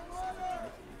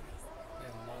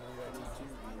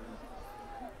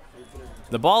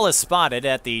 The ball is spotted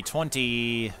at the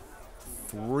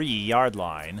 23-yard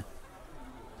line.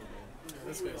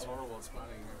 This guy's horrible at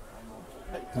spotting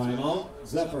here. Timeout,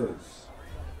 Zephyrs.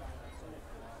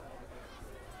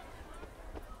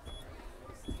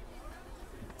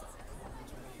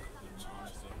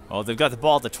 Oh, they've got the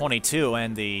ball at the 22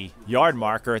 and the yard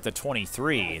marker at the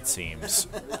 23, it seems.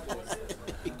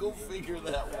 Go figure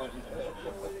that one.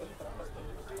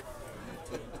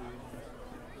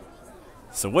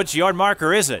 So which yard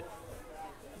marker is it?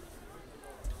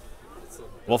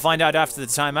 We'll find out after the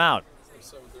timeout.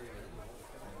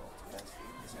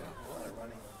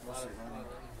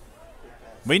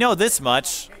 We know this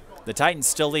much. The Titans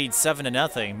still lead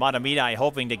 7-0. Mahtomedi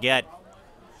hoping to get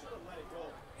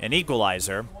an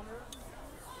equalizer.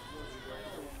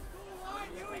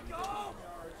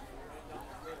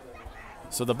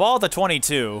 So the ball at the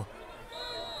 22,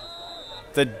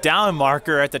 the down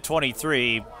marker at the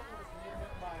 23,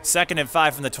 2nd and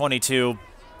 5 from the 22.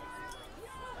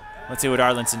 Let's see what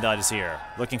Arlinson does here.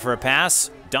 Looking for a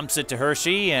pass, dumps it to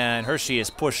Hershey, and Hershey is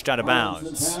pushed out of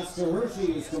bounds.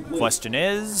 Question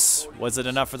is, was it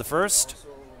enough for the first?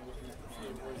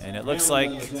 And it looks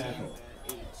like it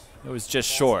was just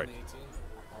short.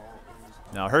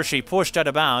 Now Hershey pushed out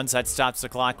of bounds. That stops the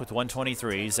clock with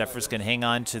 1:23. Zephyrs can hang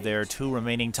on to their 2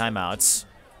 remaining timeouts.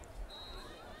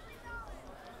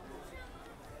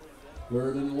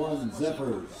 3rd and 1,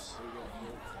 Zephyrs.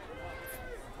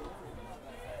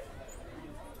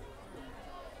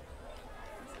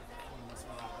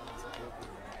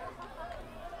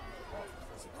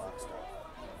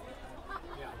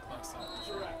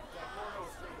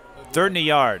 Third and a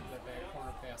yard.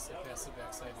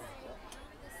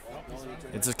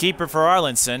 It's a keeper for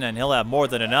Arlinson, and he'll have more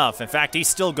than enough. In fact, he's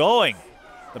still going.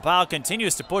 The pile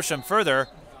continues to push him further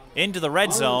into the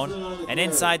red zone and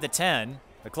inside the 10.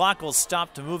 The clock will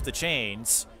stop to move the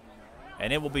chains,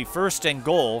 and it will be 1st and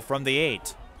goal from the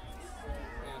 8.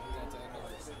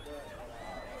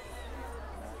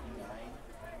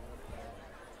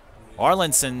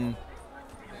 Arlinson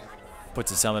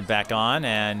puts his helmet back on,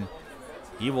 and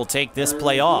he will take this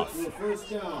play off.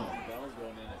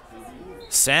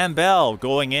 Sam Bell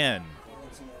going in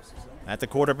at the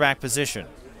quarterback position.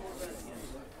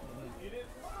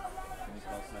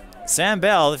 Sam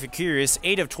Bell, if you're curious,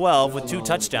 8 of 12 with 2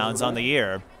 touchdowns on the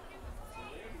year.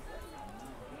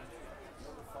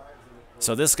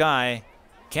 So this guy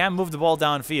can move the ball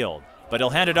downfield, but he'll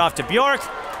hand it off to Bjork,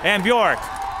 and Bjork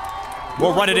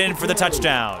will run it in for the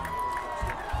touchdown.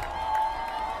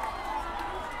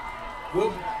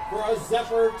 Good for a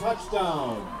Zephyr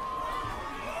touchdown.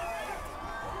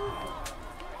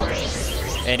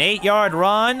 An 8-yard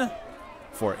run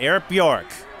for Eric Bjork.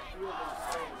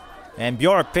 And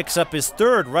Bjork picks up his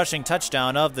 3rd rushing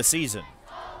touchdown of the season.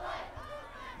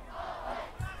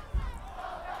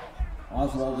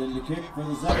 Oswald in the kick for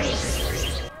the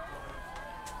Zephyrs.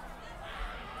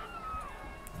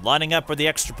 Lining up for the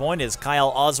extra point is Kyle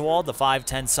Oswald, the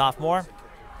 5'10 sophomore.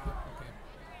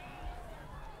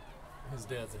 His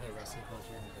dad's a head wrestling coach.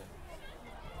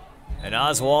 And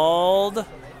Oswald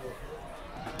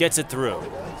gets it through.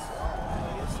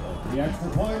 The extra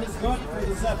point is good for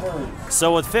the Zephyrs.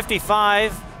 So with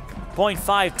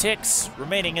 55.5 ticks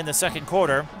remaining in the second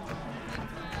quarter,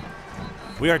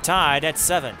 we are tied at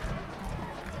 7.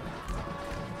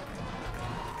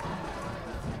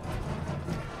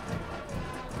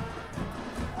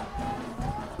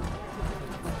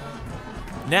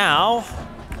 Now,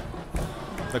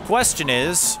 the question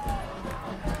is,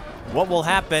 what will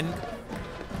happen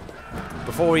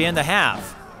before we end the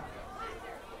half?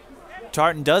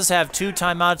 Tartan does have 2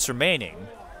 timeouts remaining.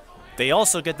 They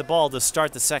also get the ball to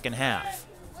start the second half.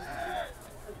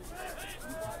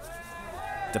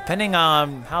 Depending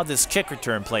on how this kick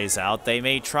return plays out, they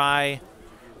may try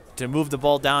to move the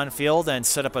ball downfield and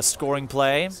set up a scoring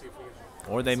play,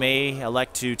 or they may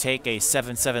elect to take a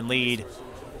 7-7 lead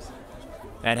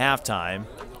at halftime.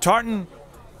 Tartan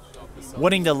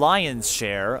winning the lion's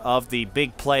share of the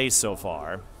big plays so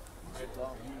far.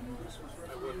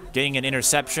 Getting an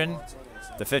interception,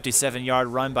 the 57-yard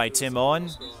run by Tim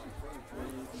Owen,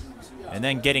 and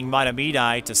then getting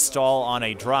Mahtomedi to stall on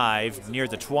a drive near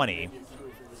the 20.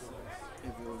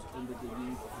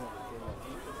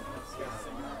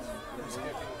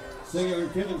 Singer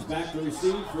and Kimmons back to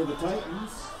receive for the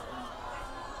Titans.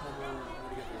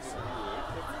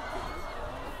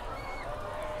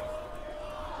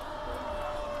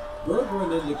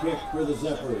 Bergeron in the kick for the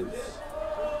Zephyrs.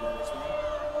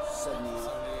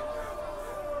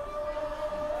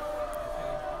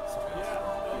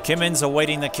 Kimmins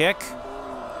awaiting the kick.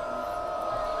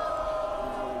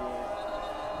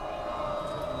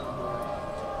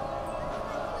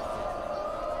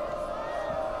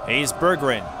 Hayes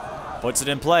Berggren puts it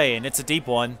in play, and it's a deep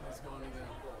one.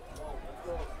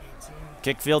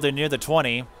 Kick fielded near the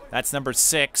 20. That's number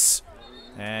 6,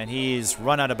 and he's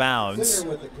run out of bounds.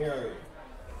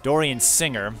 Dorian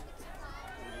Singer.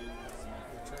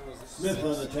 Smith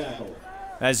on the tackle.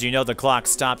 As you know, the clock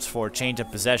stops for change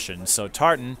of possession, so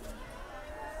Tartan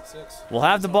will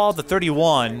have the ball at the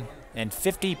 31 and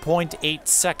 50.8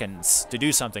 seconds to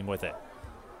do something with it.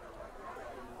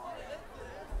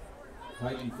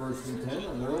 Titan first and 10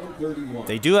 on their own 31.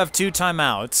 They do have 2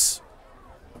 timeouts,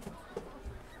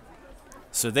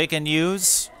 so they can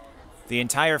use the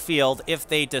entire field if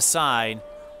they decide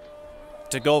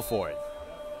to go for it.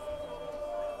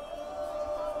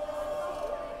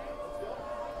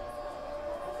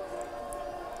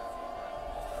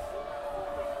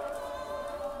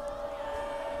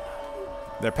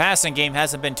 Their passing game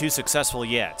hasn't been too successful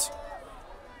yet.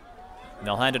 And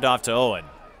they'll hand it off to Owen.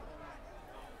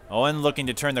 Owen looking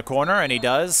to turn the corner, and he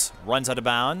does. Runs out of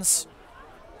bounds.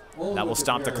 That will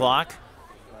stop the clock.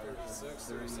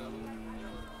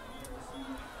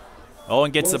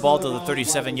 Owen gets the ball to the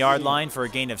 37-yard line for a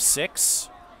gain of 6.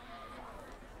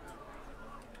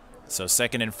 So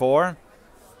 2nd and 4.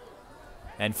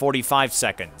 And 45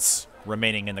 seconds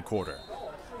remaining in the quarter.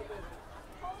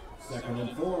 2nd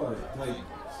and 4, Titans.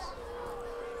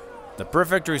 The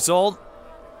perfect result,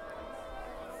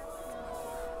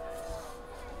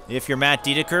 if you're Matt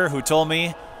Dedeker, who told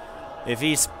me if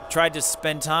he's tried to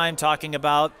spend time talking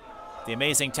about the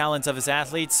amazing talents of his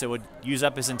athletes, it would use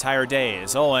up his entire day.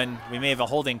 As Owen, we may have a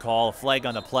holding call, a flag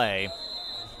on the play.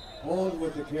 Owen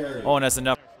with the carry. Owen has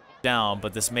enough down,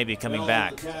 but this may be coming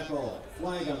back. Tackle.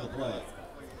 Flag on the play.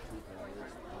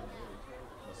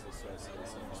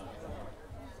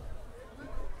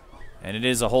 And it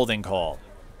is a holding call.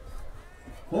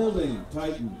 Holding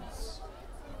Titans.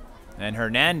 And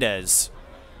Hernandez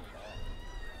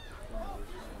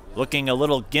looking a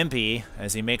little gimpy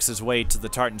as he makes his way to the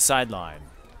Tartan sideline.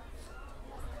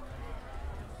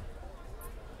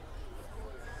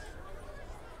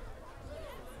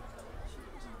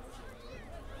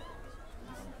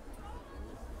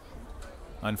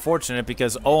 Unfortunate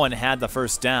because Owen had the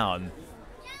first down.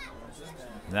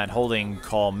 And that holding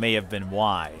call may have been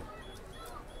why.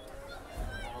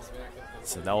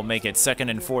 So that will make it 2nd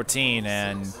and 14,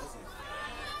 and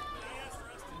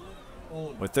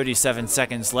with 37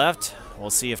 seconds left, we'll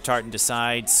see if Tartan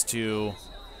decides to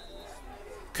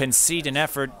concede an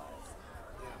effort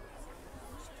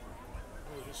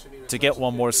to get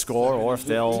one more score, or if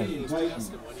they'll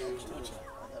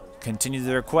continue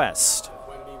their quest.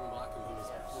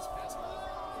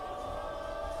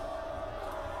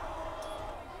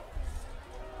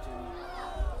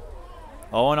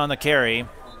 Owen on the carry.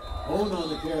 Owen on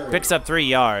the carry. Picks up 3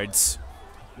 yards.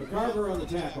 McCarver on the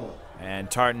tackle.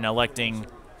 And Tartan electing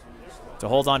to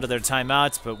hold on to their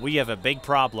timeouts, but we have a big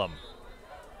problem.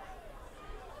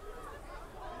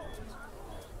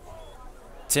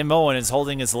 Tim Owen is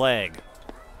holding his leg.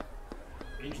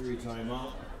 Injury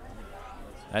timeout.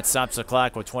 That stops the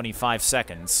clock with 25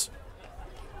 seconds.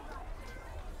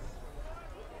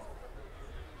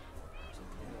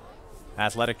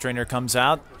 Athletic trainer comes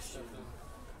out.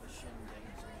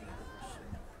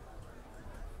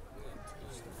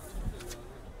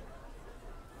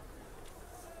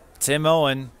 Tim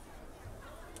Owen,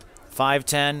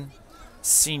 5'10",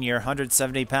 senior,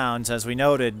 170 pounds. As we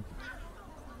noted,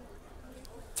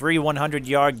 3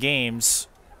 100-yard games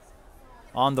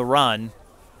on the run.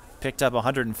 Picked up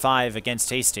 105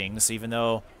 against Hastings, even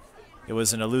though it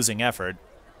was in a losing effort.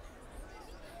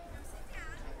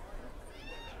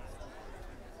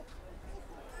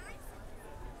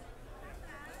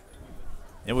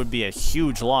 It would be a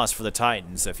huge loss for the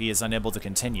Titans if he is unable to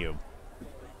continue.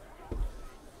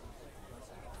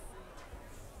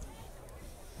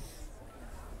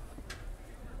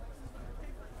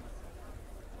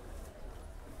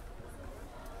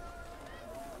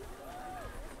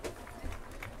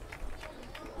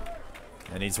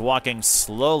 And he's walking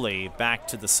slowly back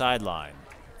to the sideline.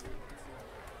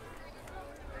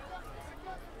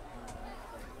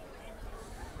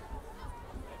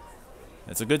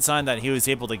 It's a good sign that he was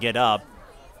able to get up.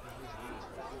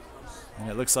 And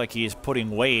it looks like he's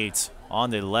putting weight on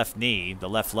the left knee, the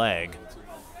left leg.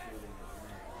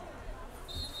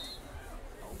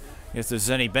 If there's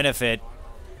any benefit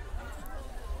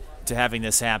to having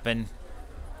this happen,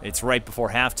 it's right before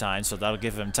halftime, so that'll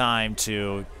give him time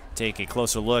to take a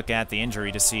closer look at the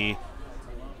injury to see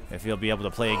if he'll be able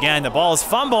to play again. The ball is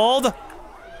fumbled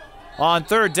on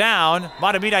third down.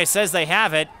 Mahtomedi says they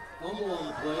have it. Fumble on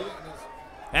the play.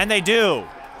 And they do.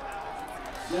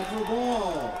 Zephyr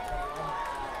ball.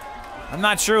 I'm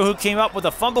not sure who came up with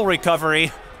a fumble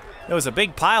recovery. There was a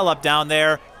big pileup down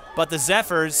there, but the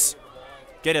Zephyrs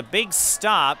get a big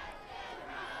stop.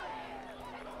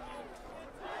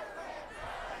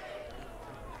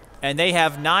 And they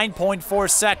have 9.4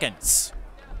 seconds.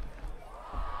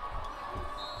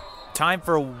 Time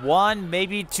for one,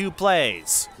 maybe two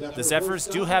plays. The Zephyrs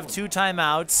do have 2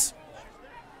 timeouts,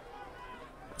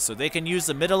 so they can use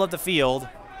the middle of the field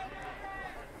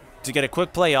to get a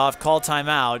quick play off, call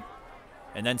timeout,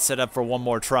 and then set up for one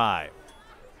more try.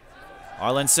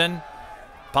 Arlinson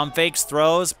pump fakes,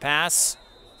 throws, pass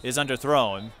is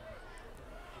underthrown.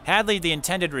 Hadley, the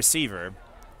intended receiver,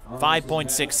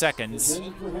 5.6 seconds.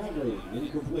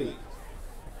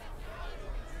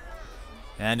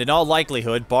 And in all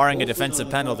likelihood, barring a defensive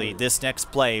penalty, this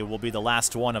next play will be the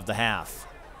last one of the half.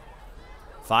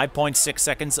 5.6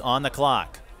 seconds on the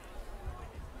clock.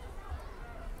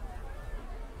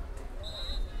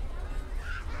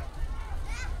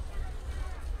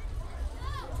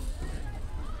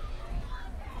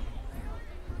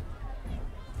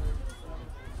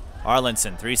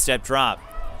 Arlinson, 3-step drop,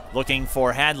 looking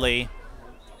for Hadley,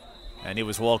 and he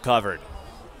was well covered.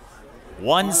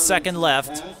 1 second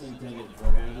left.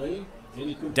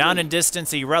 Down in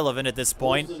distance, irrelevant at this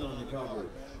point.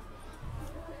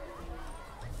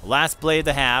 Last play of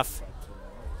the half,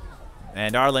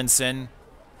 and Arlinson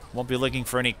won't be looking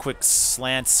for any quick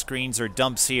slants, screens, or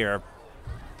dumps here.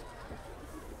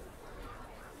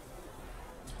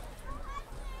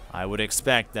 I would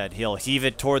expect that he'll heave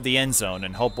it toward the end zone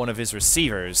and hope one of his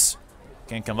receivers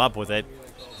can come up with it.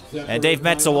 And Dave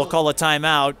Metzel will call a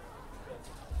timeout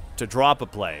to drop a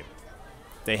play.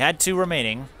 They had 2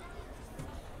 remaining.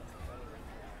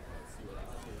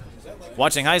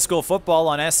 Watching high school football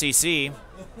on SEC,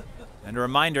 and a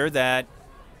reminder that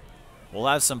we'll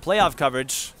have some playoff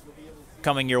coverage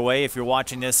coming your way if you're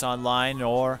watching this online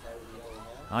or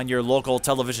on your local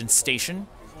television station.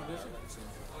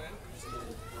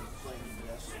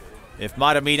 If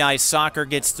Mahtomedi soccer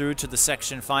gets through to the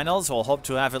section finals, we'll hope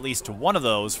to have at least one of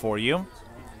those for you.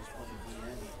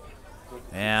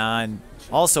 And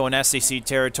also in SEC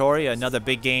territory, another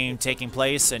big game taking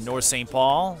place in North St.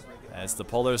 Paul as the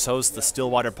Polars host the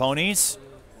Stillwater Ponies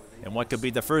in what could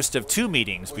be the first of 2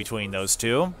 meetings between those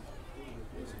two.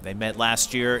 They met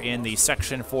last year in the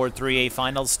Section 4 3A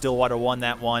finals. Stillwater won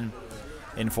that one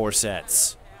in 4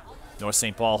 sets. North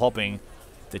St. Paul hoping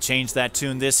to change that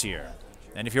tune this year.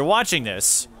 And if you're watching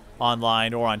this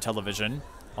online or on television,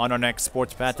 on our next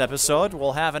Sports Path episode,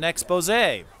 we'll have an expose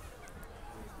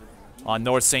on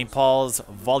North St. Paul's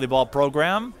volleyball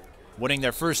program, winning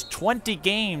their first 20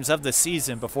 games of the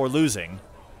season before losing,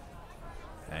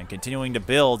 and continuing to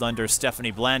build under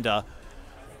Stephanie Blanda.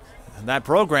 And that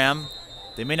program,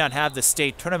 they may not have the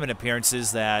state tournament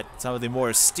appearances that some of the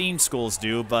more esteemed schools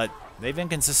do, but they've been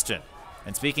consistent.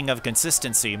 And speaking of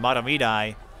consistency,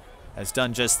 Mahtomedi has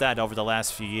done just that over the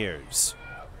last few years.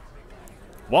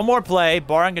 One more play,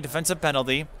 barring a defensive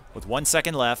penalty, with 1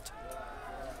 second left.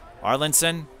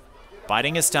 Arlinson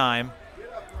biding his time.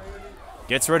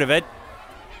 Gets rid of it.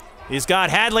 He's got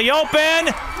Hadley open,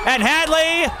 and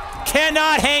Hadley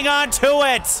cannot hang on to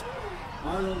it.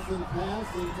 Arlinson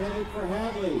pass intended for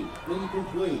Hadley.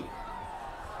 Incomplete.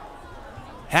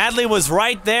 Hadley was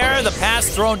right there, the pass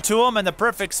thrown to him in the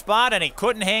perfect spot, and he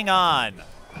couldn't hang on.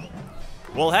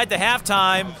 We'll head to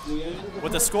halftime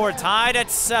with the score tied at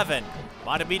 7.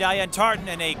 Mahtomedi and Tartan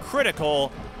in a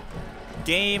critical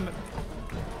game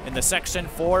in the Section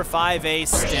 4 5A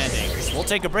standings. We'll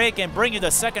take a break and bring you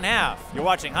the second half. You're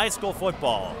watching high school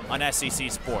football on SEC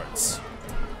Sports.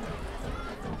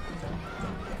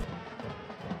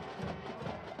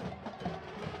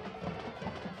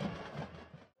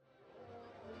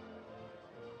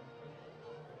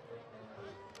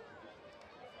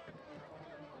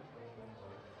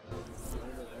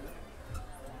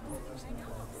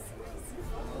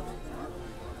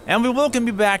 And we welcome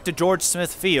you back to George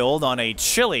Smith Field on a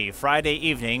chilly Friday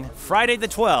evening, Friday the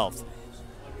 12th,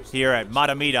 here at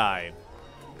Mahtomedi.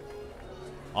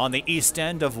 On the east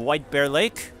end of White Bear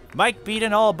Lake, Mike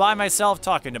Beaton all by myself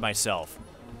talking to myself.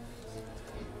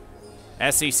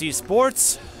 SEC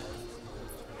Sports,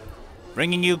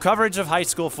 bringing you coverage of high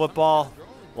school football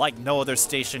like no other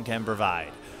station can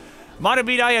provide.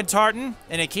 Mahtomedi and Tartan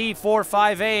in a key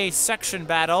 4-5A section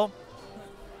battle.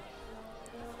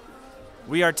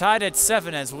 We are tied at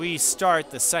 7 as we start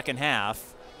the second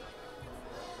half.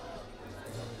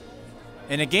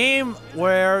 In a game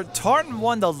where Tartan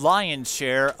won the lion's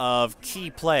share of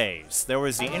key plays. There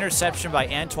was the interception by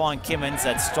Antoine Kimmins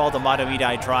that stalled the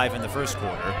Mahtomedi drive in the first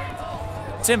quarter.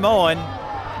 Tim Owen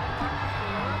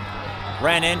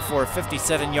ran in for a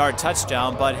 57-yard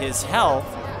touchdown, but his health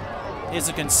is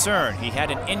a concern. He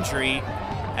had an injury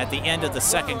at the end of the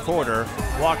second quarter,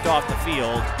 walked off the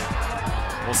field.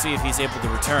 We'll see if he's able to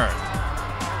return.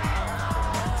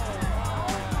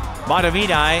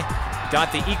 Mahtomedi got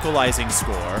the equalizing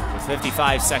score with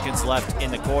 55 seconds left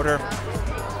in the quarter.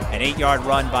 An 8-yard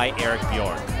run by Eric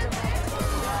Bjork.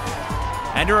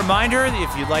 And a reminder,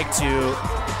 if you'd like to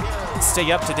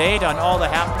stay up to date on all the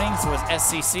happenings with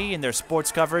SCC and their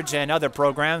sports coverage and other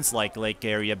programs like Lake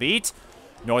Area Beat,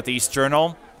 Northeast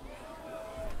Journal.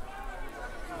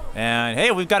 And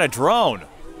hey, we've got a drone.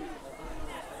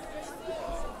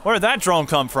 Where did that drone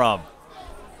come from?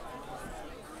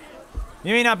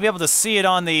 You may not be able to see it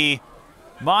on the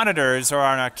monitors or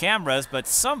on our cameras, but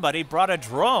somebody brought a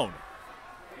drone.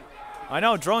 I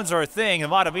know drones are a thing,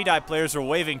 and Mahtomedi players are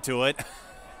waving to it.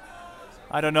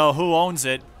 I don't know who owns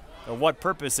it or what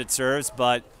purpose it serves,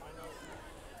 but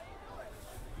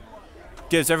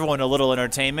gives everyone a little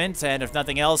entertainment, and if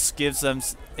nothing else, gives them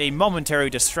a momentary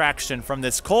distraction from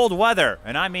this cold weather,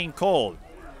 and I mean cold.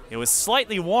 It was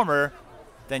slightly warmer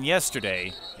than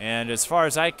yesterday, and as far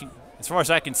as I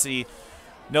can see,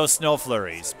 no snow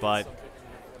flurries, but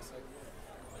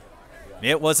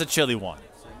it was a chilly one.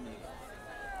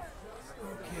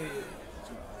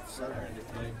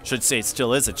 Should say it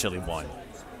still is a chilly one.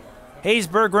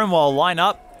 Haysburg-Rim will line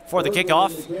up for the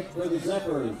kickoff.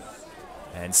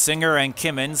 And Singer and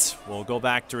Kimmins will go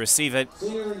back to receive it.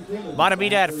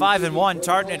 Mahtomedi at 5-1,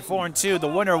 Tartan at 4-2. The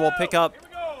winner will pick up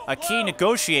a key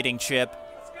negotiating chip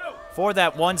for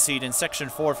that 1 seed in Section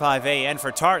 4-5A. And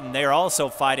for Tartan, they are also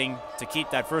fighting to keep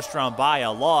that first round bye.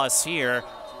 A loss here,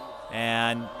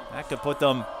 and that could put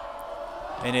them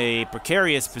in a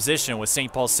precarious position with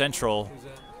St. Paul Central.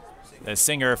 The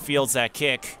Singer fields that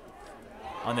kick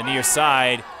on the near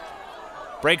side.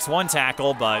 Breaks one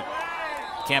tackle, but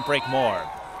can't break more.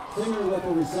 Singer with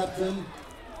a reception.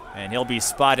 And he'll be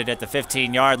spotted at the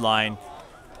 15-yard line.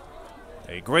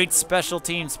 A great special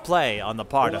teams play on the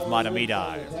part of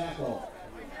Mahtomedi.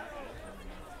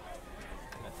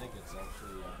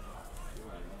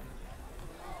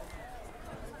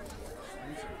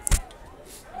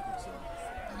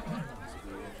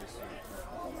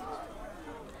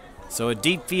 So a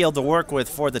deep field to work with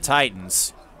for the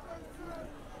Titans.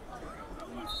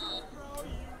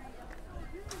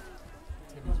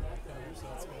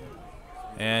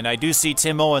 And I do see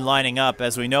Tim Owen lining up.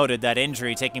 As we noted, that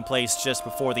injury taking place just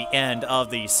before the end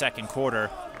of the second quarter.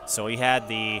 So he had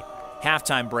the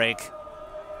halftime break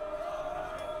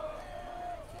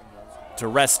to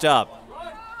rest up.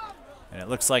 And it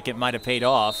looks like it might have paid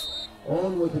off.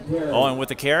 Owen with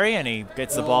the carry, and he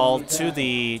gets the ball to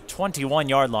the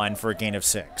 21-yard line for a gain of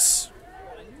 6.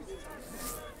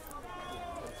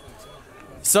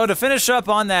 So to finish up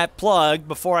on that plug,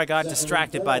 before I got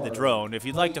distracted by the drone, if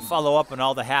you'd like to follow up on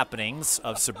all the happenings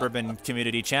of Suburban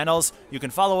Community Channels, you can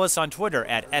follow us on Twitter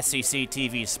at SCC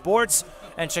TV Sports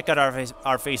and check out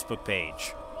our Facebook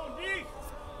page.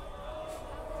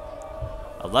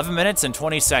 11 minutes and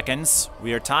 20 seconds.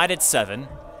 We are tied at 7.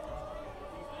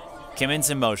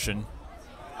 Kimmins in motion.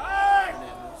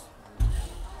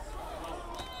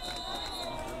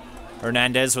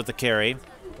 Hernandez with the carry.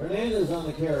 Hernandez on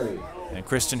the carry. And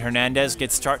Christian Hernandez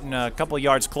gets Tartan a couple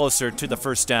yards closer to the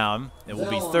first down. It will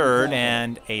be third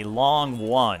and a long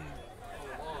one.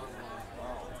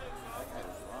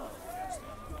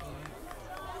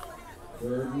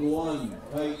 Third and 1,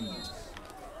 Titans.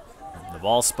 The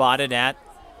ball spotted at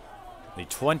the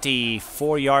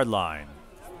 24-yard line.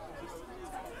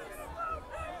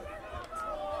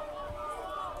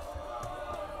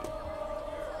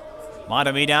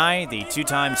 Mahtomedi, the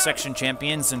two-time section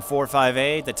champions in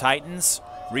 4-5A, the Titans,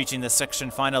 reaching the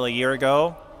section final a year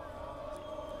ago.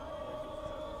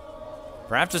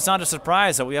 Perhaps it's not a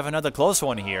surprise that we have another close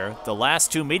one here. The last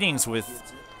two meetings with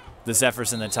the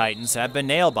Zephyrs and the Titans have been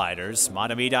nail-biters.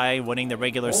 Mahtomedi winning the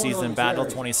regular season battle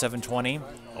 27-20.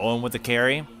 Owen with the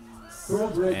carry.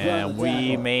 And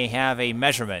we may have a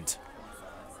measurement.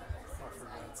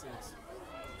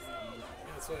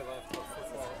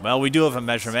 Well, we do have a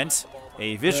measurement.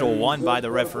 A visual one by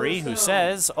the referee who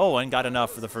says Owen got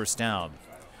enough for the first down.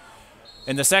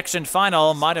 In the section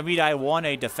final, Mahtomedi won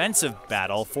a defensive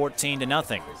battle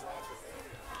 14-0.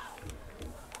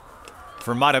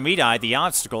 For Mahtomedi, the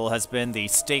obstacle has been the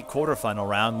state quarterfinal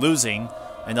round, losing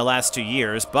in the last 2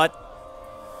 years, but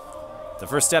the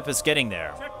first step is getting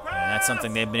there, and that's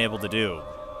something they've been able to do.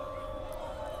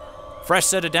 Fresh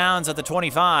set of downs at the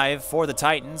 25 for the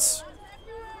Titans.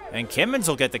 And Kimmons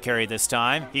will get the carry this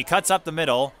time. He cuts up the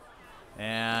middle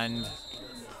and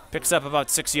picks up about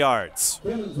 6 yards.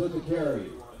 Kimmons with the carry.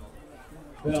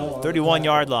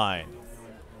 31-yard line.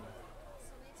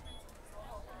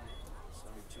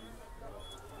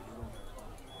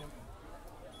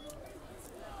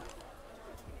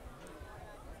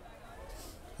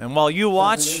 And while you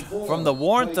watch from the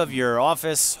warmth of your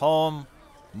office, home,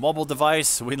 mobile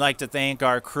device, we'd like to thank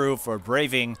our crew for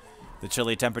braving the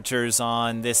chilly temperatures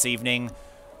on this evening.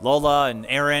 Lola and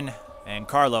Aaron and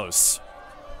Carlos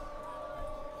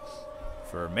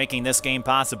for making this game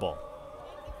possible.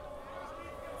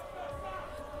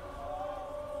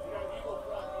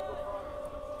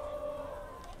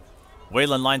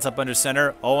 Whalen lines up under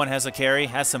center. Owen has a carry,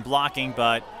 has some blocking,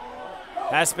 but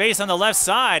has space on the left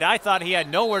side. I thought he had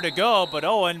nowhere to go, but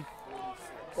Owen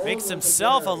makes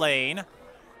himself a lane.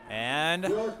 And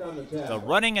the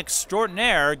running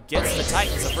extraordinaire gets the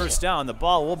Titans a first down. The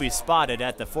ball will be spotted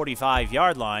at the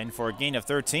 45-yard line for a gain of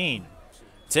 13.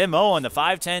 Tim Owen, the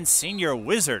 5'10 senior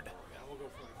wizard.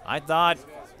 I thought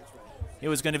he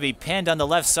was going to be pinned on the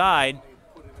left side.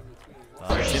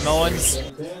 Tim Owen's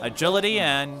agility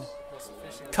and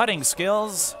cutting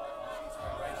skills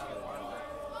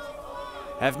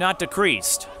have not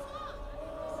decreased.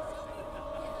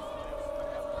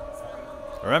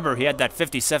 Remember, he had that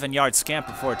 57-yard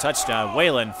scamper before a touchdown.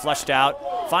 Whalen flushed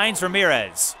out, finds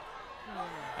Ramirez.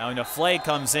 Now when a flag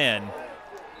comes in,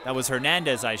 that was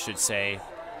Hernandez, I should say,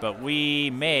 but we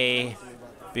may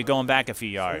be going back a few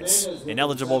yards.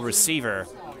 Ineligible receiver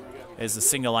is the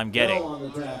signal I'm getting.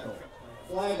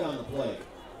 Flag on the play.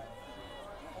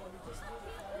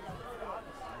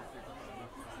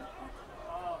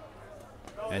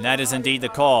 And that is indeed the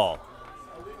call.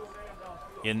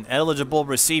 Ineligible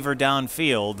receiver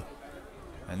downfield,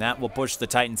 and that will push the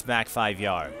Titans back 5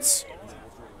 yards.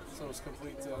 So it's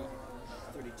complete. 32.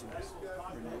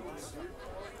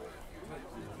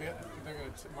 They're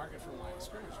going to mark it from line of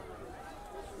scrimmage.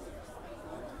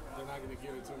 They're not going to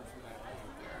give it to him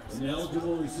from that.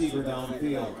 Ineligible receiver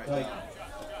downfield. Titans.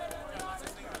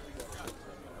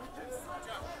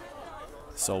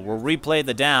 So we'll replay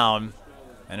the down,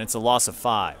 and it's a loss of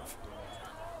 5.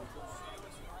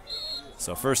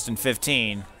 So 1st and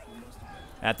 15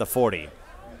 at the 40.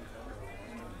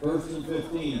 1st and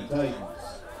 15, Titans.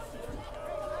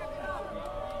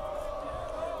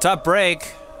 Tough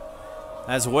break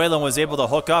as Whalen was able to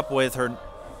hook up with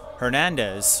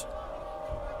Hernandez.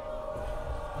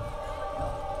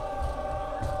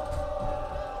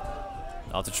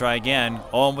 Out to try again.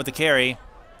 Owen with the carry.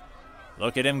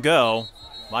 Look at him go.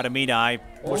 Mahtomedi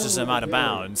pushes him out of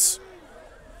bounds.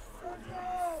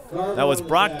 That was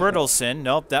Brock Bertelsen.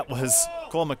 Nope, that was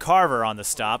Cole McCarver on the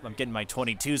stop. I'm getting my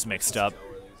 22s mixed up.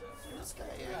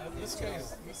 This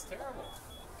guy's he's terrible.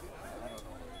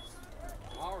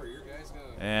 Maurer, your guy's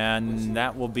gonna. And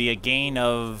that will be a gain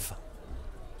of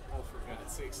Oh, for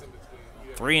God's sakes, in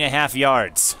between. 3.5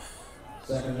 yards.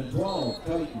 2nd and 12,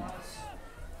 Titans.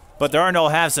 But there are no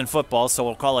halves in football, so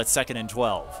we'll call it 2nd and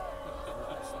 12.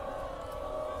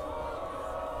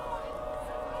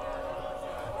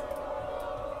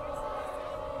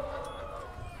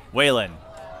 Whalen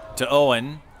to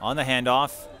Owen on the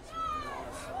handoff.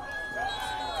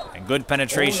 And good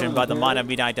penetration by the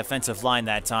Mahtomedi defensive line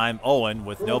that time. Owen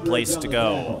with no place to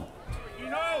go.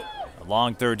 A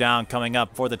long 3rd down coming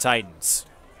up for the Titans.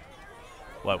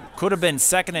 What could have been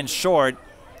 2nd and short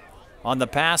on the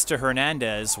pass to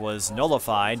Hernandez was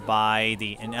nullified by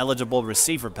the ineligible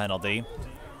receiver penalty.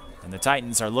 And the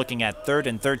Titans are looking at 3rd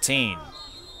and 13,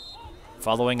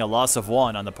 following a loss of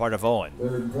 1 on the part of Owen.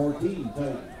 3rd and 14,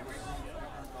 Titans.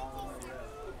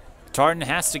 Tartan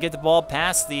has to get the ball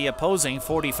past the opposing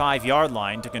 45-yard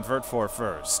line to convert for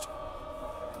first.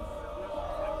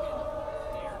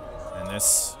 And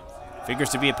this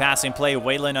figures to be a passing play.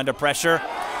 Whalen under pressure.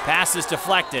 Pass is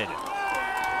deflected.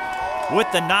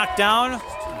 With the knockdown,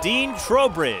 Dean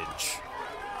Trowbridge.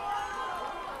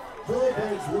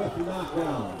 Trowbridge with the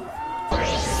knockdown.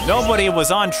 Nobody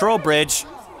was on Trowbridge.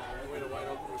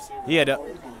 He had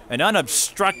an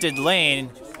unobstructed lane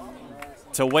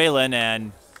to Whalen,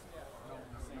 and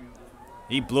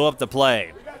he blew up the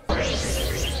play.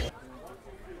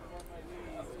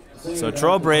 So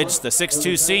Trowbridge, the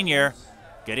 6'2 senior,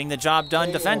 getting the job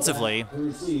done defensively.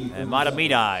 And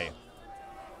Mahtomedi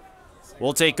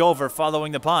will take over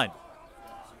following the punt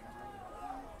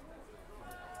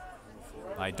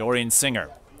by Dorian Singer.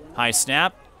 High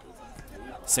snap.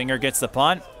 Singer gets the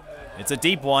punt. It's a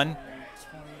deep one.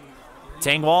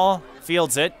 Tangwall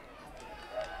fields it.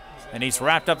 And he's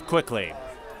wrapped up quickly.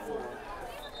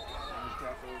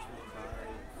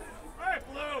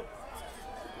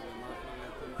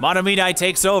 Mahtomedi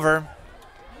takes over.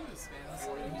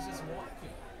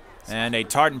 And a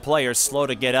Tartan player slow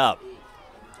to get up.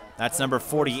 That's number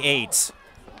 48.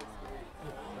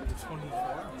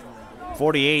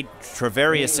 48,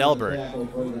 Travarius Elbert.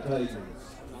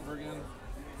 Number again,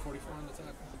 44 on the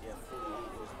top. Yeah,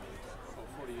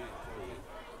 48.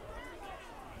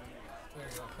 There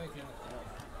you go. Thank you.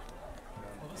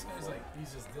 Well, this guy's like,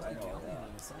 he's just dilly-dallying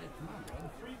on the side.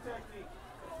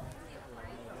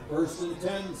 First and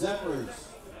 10, Zephyrs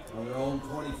on their own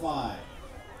 25.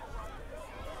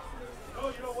 No,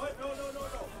 you know what? No. It's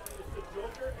the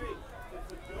Joker. Hey, it's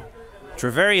the Joker.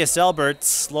 Travarius Elbert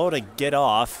slow to get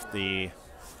off, the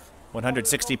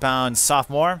 160-pound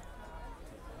sophomore.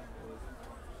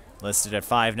 Listed at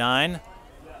 5'9".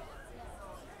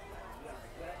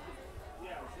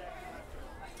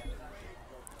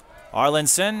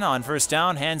 Arlinson on first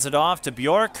down hands it off to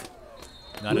Bjork.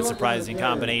 Not a surprising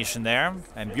combination there.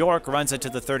 And Bjork runs it to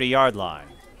the 30-yard line.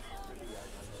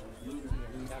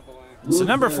 So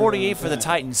number 48 for the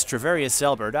Titans, Travarius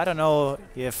Elbert. I don't know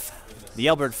if the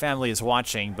Elbert family is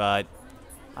watching, but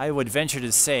I would venture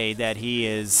to say that he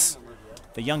is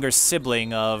the younger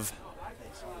sibling of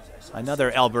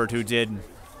another Elbert who did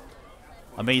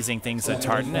amazing things at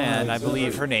Tartan, and I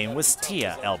believe her name was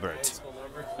Tia Elbert,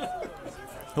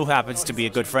 who happens to be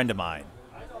a good friend of mine.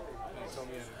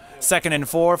 2nd and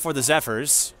 4 for the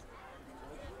Zephyrs.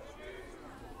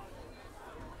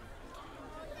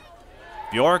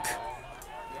 Bjork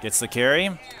gets the carry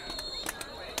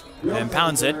and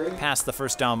pounds it past the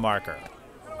first down marker.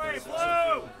 Hey,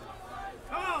 Blue!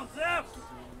 Come on, Zep!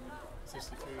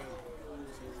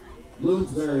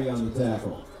 Bloomsbury on the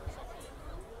tackle.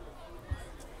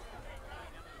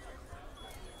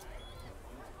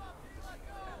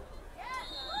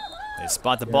 They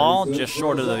spot the ball just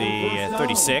short of the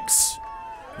 36,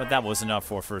 but that was enough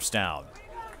for first down.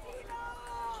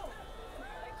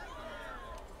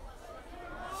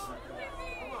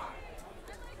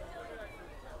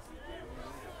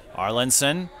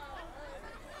 Arlinson.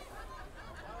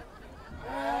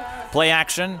 Play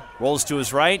action, rolls to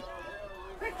his right.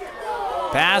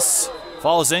 Pass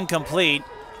falls incomplete.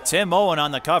 Tim Owen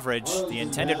on the coverage. The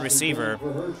intended receiver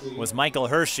was Michael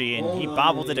Hershey, and he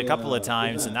bobbled it a couple of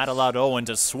times, and that allowed Owen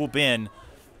to swoop in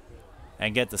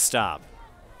and get the stop.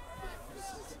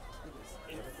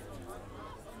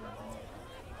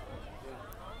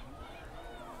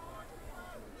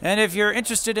 And if you're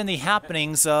interested in the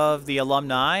happenings of the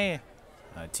alumni,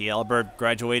 T. Elbert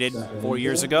graduated 4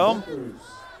 years ago.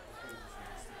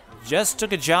 Just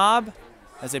took a job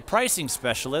as a pricing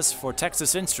specialist for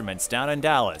Texas Instruments down in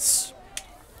Dallas.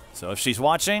 So if she's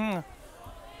watching,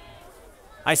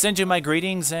 I send you my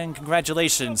greetings and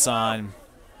congratulations on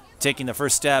taking the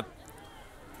first step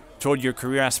toward your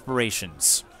career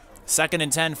aspirations. 2nd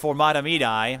and 10 for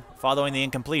Mahtomedi following the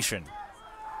incompletion.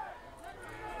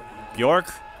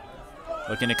 Bjork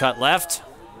looking to cut left,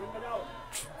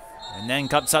 and then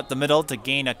cuts up the middle to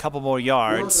gain a couple more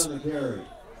yards.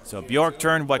 So Bjork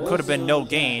turned what could have been no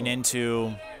gain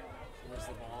into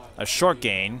a short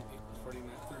gain,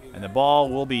 and the ball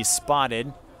will be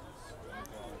spotted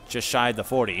just shy of the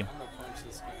 40.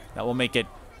 That will make it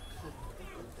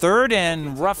 3rd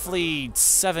and roughly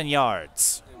 7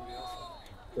 yards.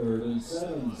 3rd and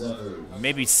 7, Zephyrs.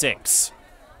 Maybe 6.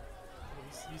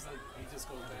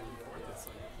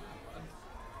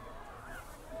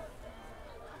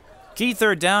 Key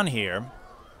 3rd down here.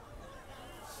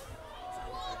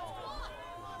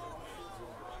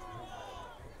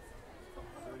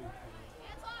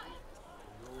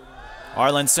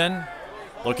 Arlinson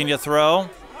looking to throw,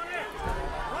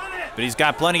 but he's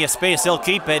got plenty of space. He'll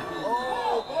keep it.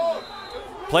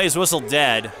 Plays whistle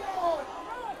dead.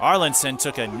 Arlinson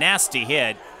took a nasty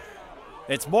hit.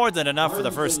 It's more than enough for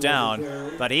the first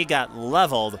down, but he got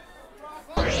leveled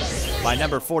by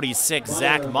number 46,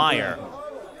 Zach Meyer.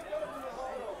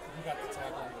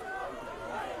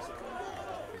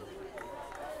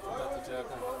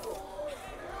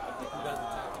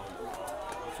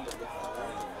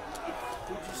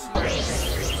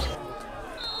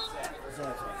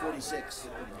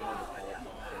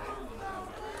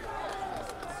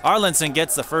 Arlinson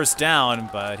gets the first down,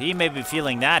 but he may be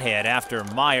feeling that hit after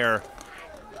Meyer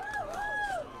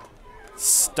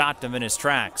stopped him in his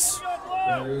tracks.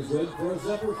 Very good for a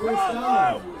Zephyr first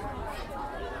down.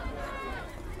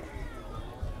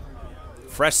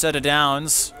 Fresh set of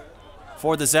downs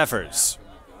for the Zephyrs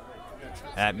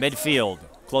at midfield,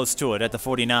 close to it at the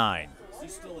 49.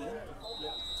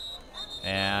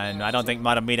 And I don't think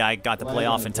Mahtomedi got the play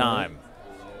off in time.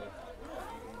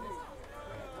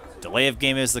 Delay of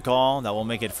game is the call. That will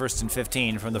make it 1st and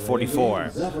 15 from the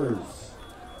 44.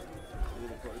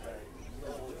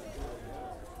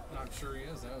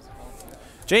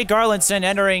 Jake Garlandson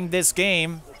entering this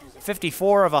game,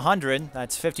 54 of 100.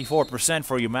 That's 54%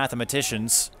 for you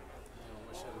mathematicians.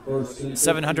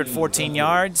 714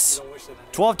 yards,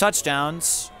 12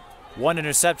 touchdowns, 1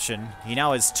 interception. He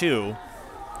now has 2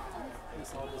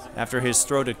 after his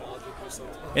throw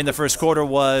in the first quarter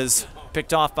was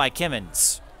picked off by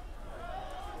Kimmons.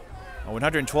 A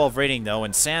 112 rating, though,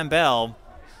 and Sam Bell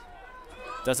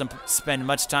doesn't spend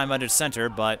much time under center,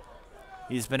 but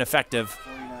he's been effective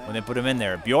when they put him in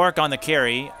there. Bjork on the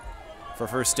carry for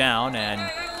first down, and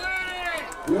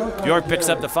Bjork picks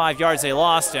up the 5 yards they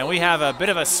lost, and we have a bit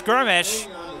of a skirmish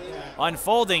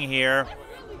unfolding here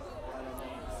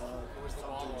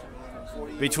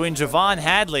between Javon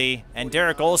Hadley and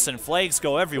Derek Olson. Flags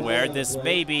go everywhere. This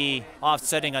may be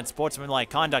offsetting unsportsmanlike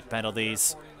conduct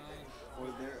penalties. There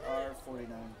are 49.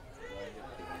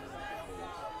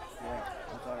 Yeah,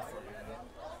 there are 49.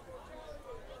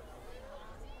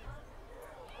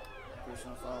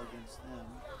 Personal foul against them.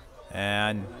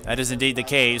 And that is indeed the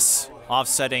case,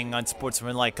 offsetting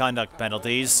unsportsmanlike conduct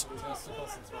penalties.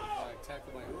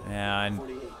 And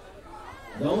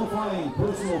nullifying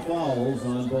personal fouls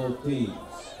on both teams.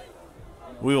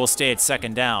 we will stay at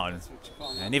second down.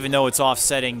 And even though it's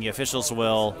offsetting, the officials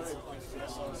will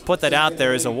put that out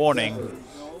there as a warning.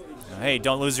 Hey,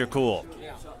 don't lose your cool.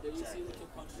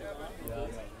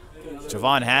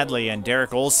 Javon Hadley and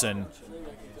Derek Olson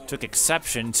took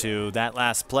exception to that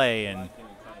last play and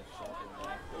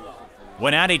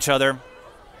went at each other.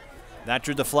 That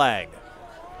drew the flag.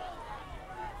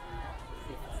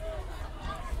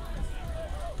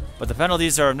 But the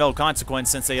penalties are of no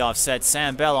consequence since they offset.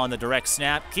 Sam Bell on the direct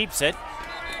snap keeps it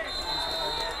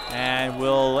and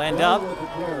will end up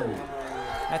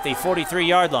at the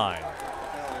 43-yard line.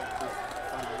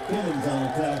 Kimmons on the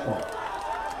tackle.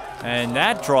 And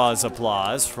that draws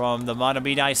applause from the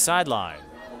Mahtomedi sideline.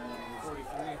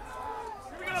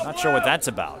 Not sure what that's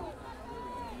about.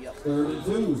 3rd and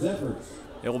 2, Zephyrs.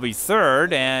 It will be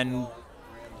 3rd and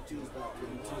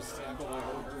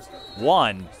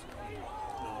 1.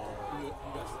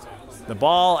 The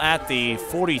ball at the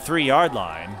 43-yard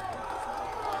line.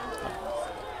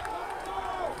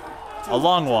 A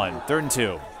long one, 3rd and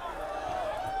 2.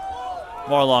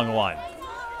 More long one.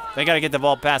 They got to get the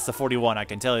ball past the 41, I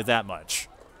can tell you that much.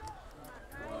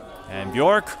 And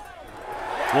Bjork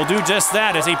will do just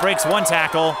that as he breaks one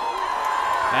tackle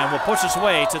and will push his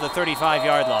way to the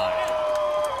 35-yard line.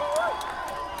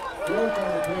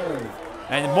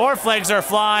 And more flags are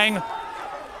flying.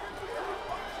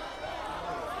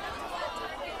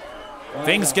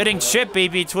 Things getting chippy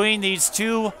between these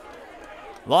two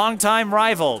longtime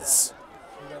rivals.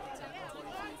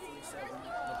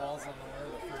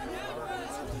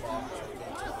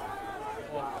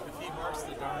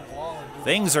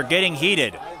 Things are getting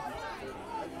heated.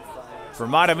 For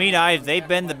Mahtomedi, they've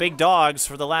been the big dogs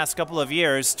for the last couple of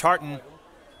years. Tartan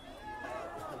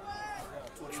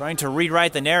trying to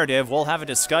rewrite the narrative. We'll have a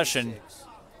discussion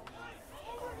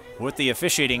with the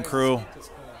officiating crew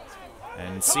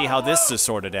and see how this is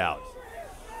sorted out.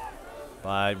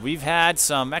 But we've had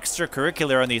some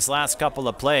extracurricular in these last couple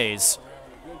of plays.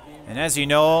 And as you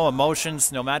know,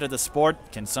 emotions, no matter the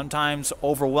sport, can sometimes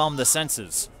overwhelm the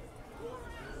senses.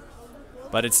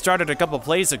 But it started a couple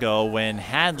plays ago when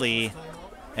Hadley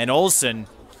and Olson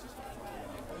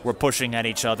were pushing at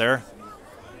each other.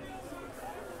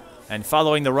 And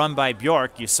following the run by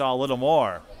Bjork, you saw a little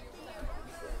more.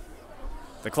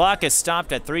 The clock is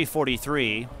stopped at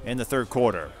 3:43 in the 3rd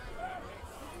quarter.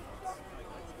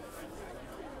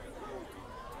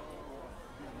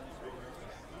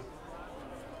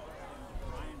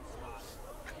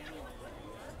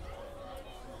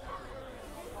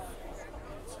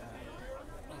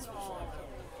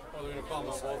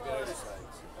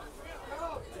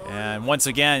 And once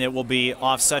again, it will be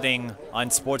offsetting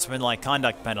unsportsmanlike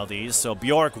conduct penalties. So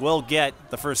Bjork will get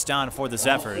the first down for the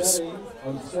Zephyrs. Offsetting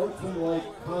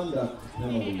unsportsmanlike conduct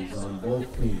penalties on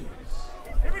both teams.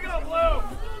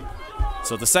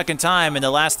 So the second time in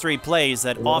the last 3 plays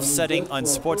that offsetting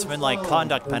unsportsmanlike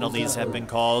conduct penalties have been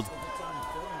called.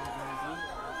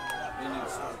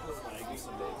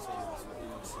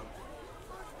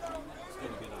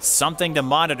 Something to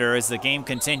monitor as the game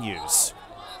continues.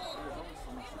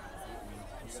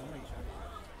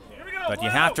 But you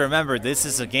have to remember, this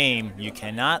is a game. You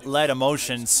cannot let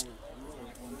emotions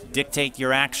dictate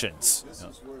your actions.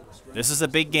 This is a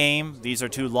big game. These are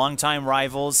two longtime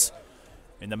rivals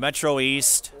in the Metro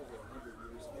East.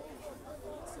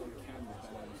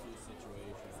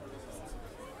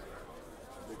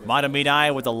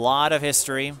 Mahtomedi with a lot of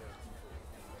history.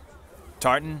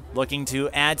 Tartan looking to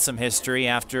add some history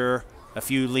after a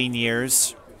few lean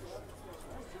years.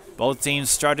 Both teams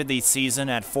started the season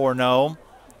at 4-0,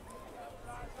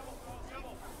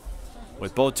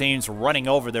 with both teams running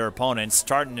over their opponents,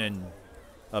 starting in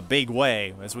a big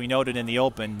way, as we noted in the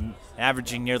open,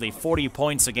 averaging nearly 40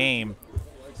 points a game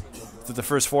through the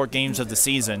first 4 games of the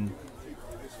season.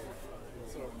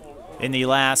 In the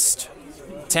last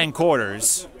 10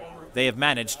 quarters, they have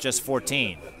managed just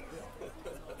 14.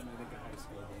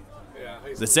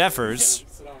 The Zephyrs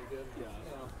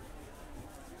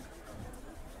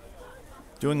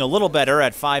doing a little better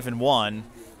at 5-1,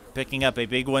 picking up a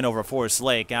big win over Forest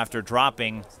Lake after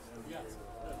dropping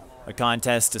a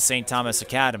contest to St. Thomas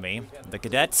Academy. The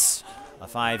Cadets, a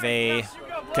 5A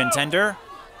contender.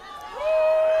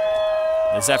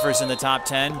 The Zephyrs in the top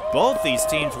 10. Both these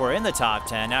teams were in the top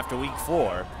 10 after week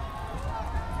 4.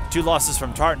 2 losses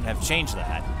from Tartan have changed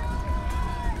that.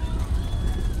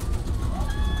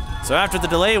 So after the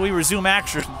delay, we resume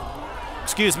action.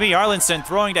 Excuse me, Arlinson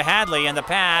throwing to Hadley, and the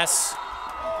pass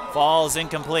falls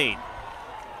incomplete.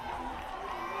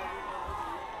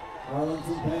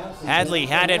 Hadley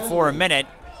had it for a minute,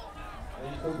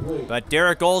 but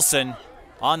Derek Olson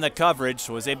on the coverage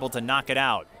was able to knock it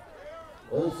out.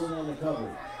 Olson on the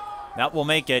coverage. That will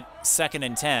make it 2nd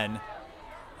and 10,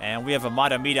 and we have a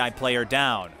Mahtomedi player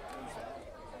down.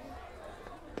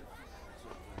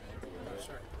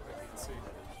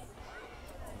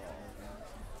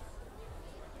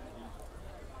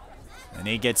 And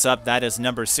he gets up, that is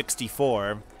number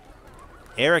 64,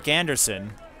 Eric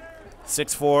Anderson,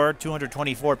 6'4",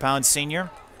 224-pound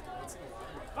senior.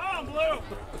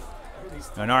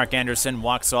 And Eric Anderson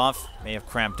walks off, may have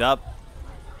cramped up.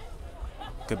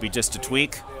 Could be just a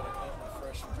tweak,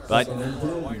 but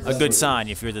a good sign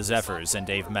if you're the Zephyrs and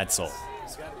Dave Metzel.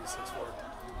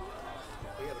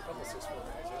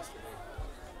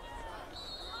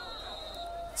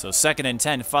 So 2nd and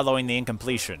 10 following the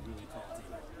incompletion.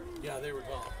 Yeah, they were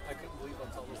gone. I couldn't believe how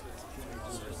tall this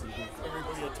is.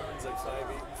 Everybody turns like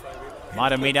 5'8",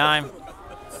 5'8". Mahtomedi,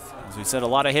 as we said, a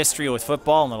lot of history with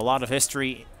football and a lot of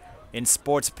history in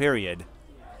sports, period.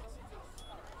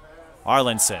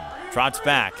 Arlinson drops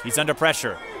back. He's under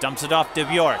pressure. Dumps it off to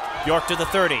Bjork. Bjork to the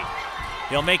 30.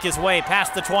 He'll make his way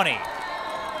past the 20.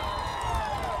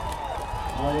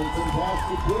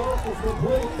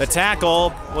 The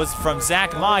tackle was from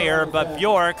Zach Meyer, but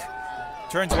Bjork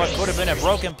turns what could have been a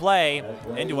broken play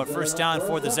into a first down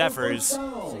for the Zephyrs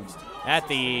at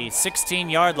the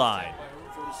 16-yard line.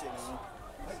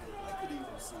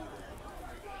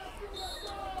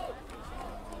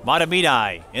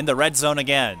 Mahtomedi in the red zone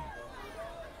again.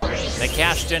 They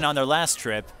cashed in on their last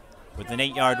trip with an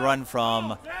 8-yard run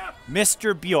from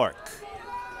Mr. Bjork.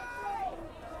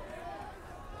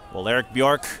 Will Eric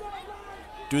Bjork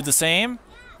do the same?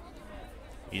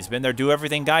 He's been their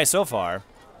do-everything guy so far.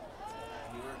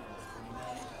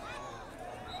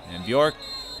 And Bjork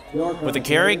with a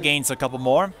carry gains a couple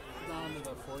more.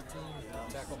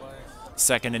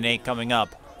 2nd and 8 coming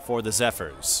up for the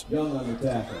Zephyrs. Young on the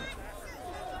tackle.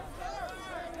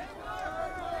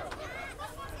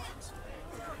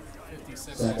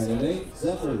 2nd and 8,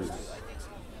 Zephyrs.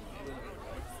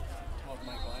 Well,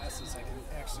 my glasses, I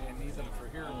need them for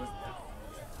here.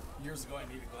 Years ago, I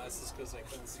needed glasses because I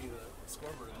couldn't see the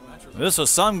scoreboard in the Metro. This was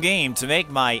some game to make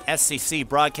my SCC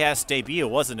broadcast debut,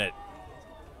 wasn't it?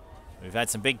 We've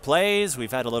had some big plays.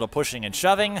 We've had a little pushing and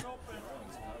shoving.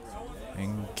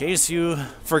 In case you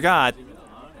forgot,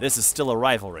 this is still a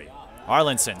rivalry.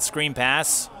 Arlinson, screen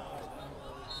pass.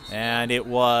 And it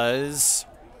was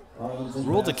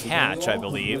ruled a catch, I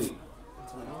believe.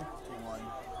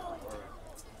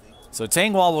 So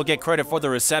Tangwall will get credit for the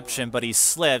reception, but he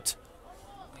slipped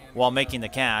while making the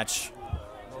catch.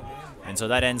 And so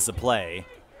that ends the play.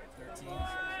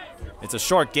 It's a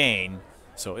short gain,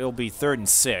 so it'll be 3rd and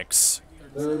 6.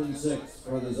 3rd and 6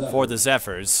 for the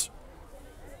Zephyrs.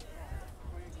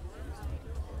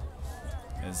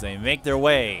 As they make their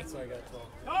way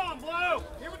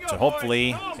to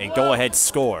hopefully a go-ahead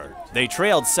score. They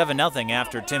trailed 7-0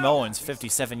 after Tim Owens'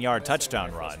 57-yard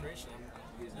touchdown run.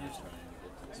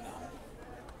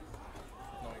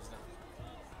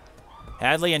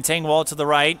 Hadley and Tangwall to the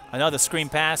right. Another screen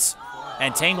pass,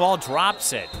 and Tangwall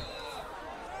drops it.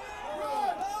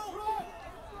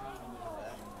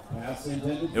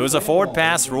 It was a forward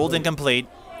pass, ruled incomplete.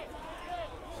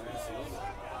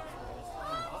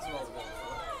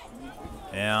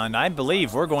 And I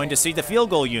believe we're going to see the field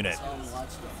goal unit.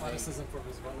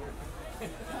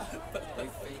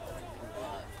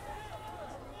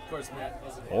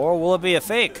 Or will it be a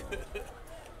fake?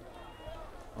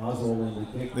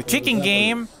 The kicking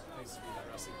game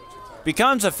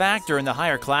becomes a factor in the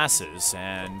higher classes,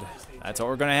 and that's what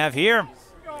we're going to have here.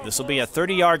 This will be a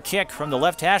 30-yard kick from the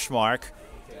left hash mark.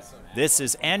 This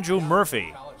is Andrew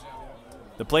Murphy,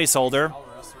 the placeholder.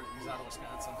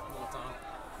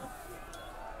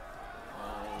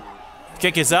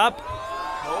 Kick is up.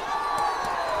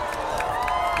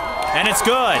 And it's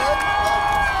good.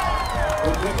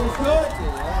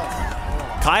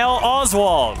 Kyle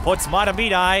Oswald puts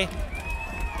Mahtomedi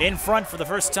in front for the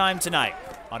first time tonight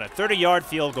on a 30-yard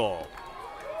field goal.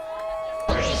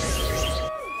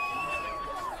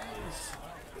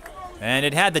 And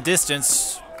it had the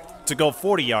distance to go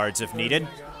 40 yards if needed.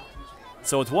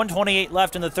 So with 1:28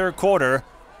 left in the third quarter,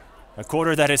 a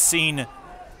quarter that has seen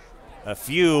a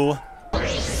few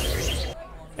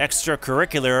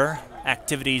extracurricular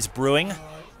activities brewing,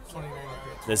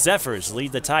 the Zephyrs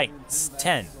lead the Titans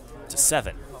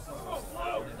 10-7.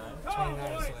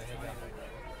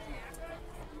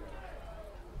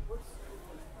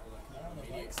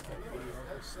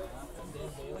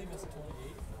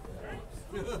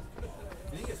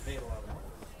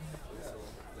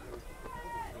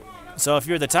 So if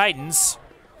you're the Titans,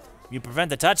 you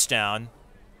prevent the touchdown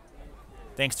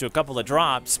thanks to a couple of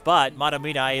drops, but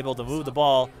Mahtomedi able to move the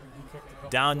ball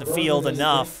down the field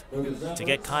enough to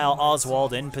get Kyle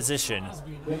Oswald in position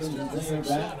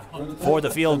for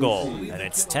the field goal. And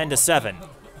it's 10-7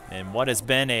 in what has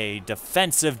been a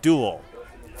defensive duel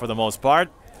for the most part,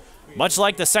 much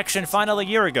like the section final a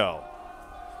year ago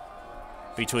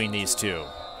between these two.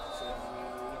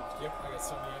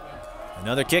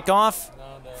 Another kickoff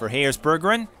for Hayers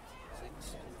Bergeron.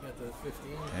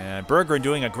 And Bergeron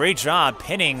doing a great job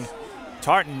pinning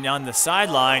Tartan on the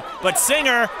sideline. But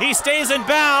Singer, he stays in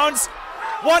bounds.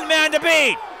 One man to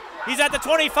beat. He's at the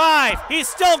 25. He's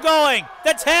still going.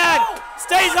 The 10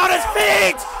 stays on his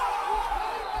feet.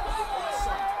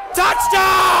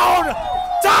 Touchdown!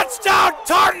 Touchdown,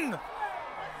 Tartan!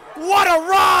 What a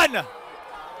run!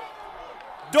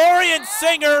 Dorian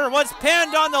Singer was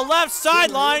pinned on the left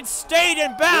sideline, stayed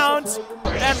in bounds,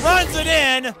 and runs it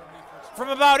in from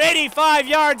about 85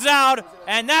 yards out,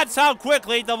 and that's how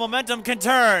quickly the momentum can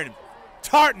turn.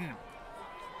 Tartan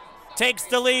takes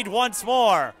the lead once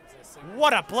more.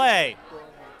 What a play.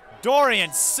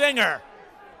 Dorian Singer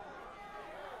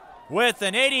with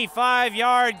an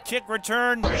 85-yard kick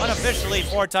return, unofficially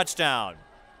for a touchdown.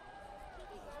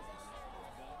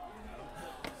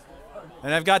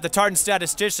 And I've got the Tartan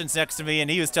statisticians next to me, and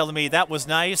he was telling me that was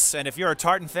nice, and if you're a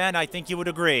Tartan fan, I think you would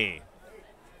agree.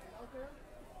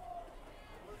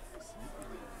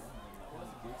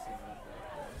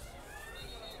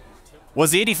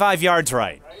 Was the 85 yards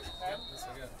right?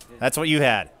 That's what you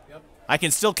had. I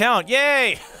can still count.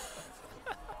 Yay!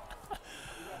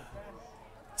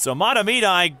 So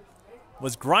Mahtomedi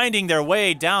was grinding their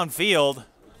way downfield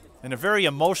in a very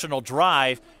emotional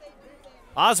drive.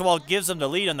 Oswald gives them the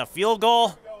lead on the field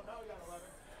goal.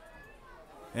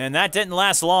 And that didn't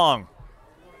last long.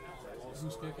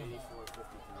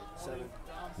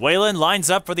 Whalen lines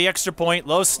up for the extra point,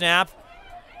 low snap,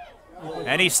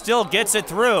 and he still gets it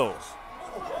through.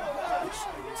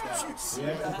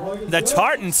 The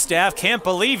Tartan staff can't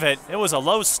believe it. It was a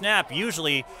low snap.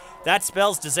 Usually that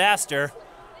spells disaster.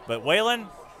 But Whalen,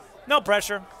 no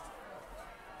pressure.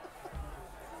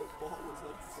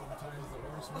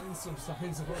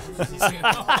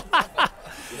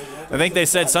 I think they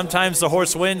said sometimes the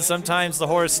horse wins, sometimes the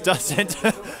horse doesn't.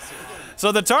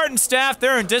 So the Tartan staff,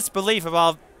 they're in disbelief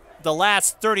about the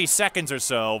last 30 seconds or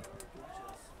so.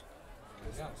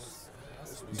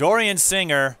 Dorian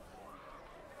Singer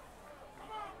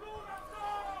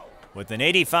with an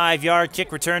 85-yard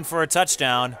kick return for a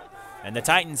touchdown, and the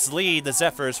Titans lead the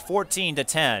Zephyrs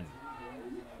 14-10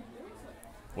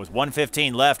 with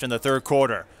 1:15 left in the third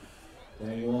quarter.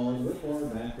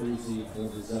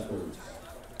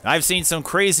 I've seen some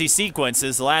crazy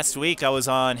sequences. Last week I was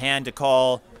on hand to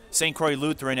call St. Croix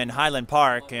Lutheran in Highland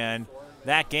Park, and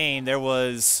that game there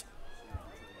was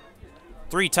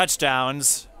 3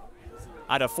 touchdowns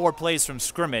out of 4 plays from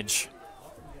scrimmage.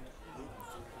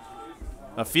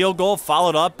 A field goal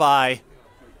followed up by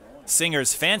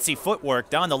Singer's fancy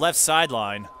footwork down the left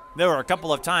sideline. There were a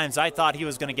couple of times I thought he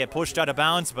was going to get pushed out of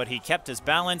bounds, but he kept his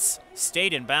balance,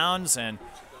 stayed in bounds, and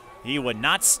he would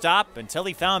not stop until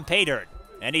he found pay dirt.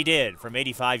 And he did from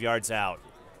 85 yards out.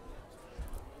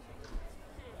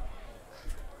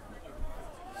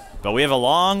 But we have a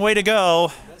long way to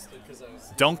go.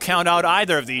 Don't count out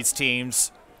either of these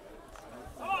teams.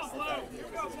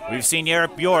 We've seen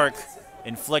Eric Bjork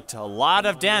inflict a lot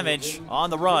of damage on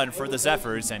the run for the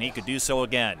Zephyrs, and he could do so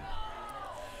again.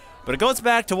 But it goes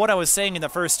back to what I was saying in the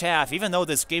first half. Even though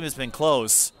this game has been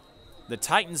close, the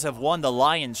Titans have won the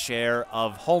lion's share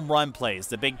of home run plays,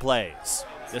 the big plays.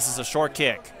 This is a short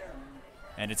kick.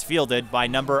 and it's fielded by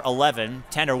number 11,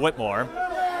 Tanner Whitmore.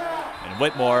 And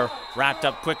Whitmore wrapped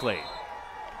up quickly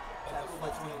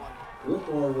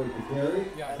Whitmore with the carry.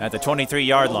 at the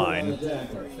 23-yard line. 15,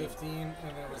 and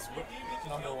it was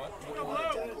number what?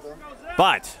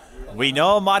 But we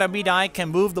know Mahtomedi can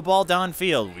move the ball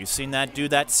downfield. We've seen that do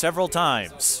that several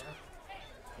times.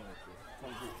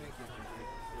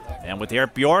 And with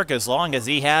Eric Bjork, as long as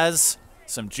he has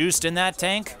some juice in that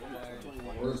tank,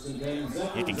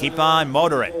 he can keep on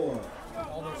motoring.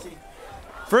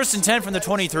 1st and 10 from the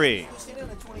 23. You said on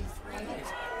the 23.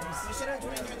 You said on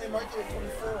 23 they marked it at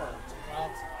 24.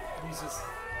 Well, he's just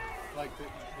like the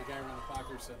guy around the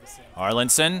Packer said the same.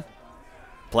 Arlinson,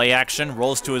 play action,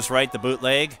 rolls to his right, the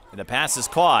bootleg, and the pass is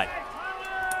caught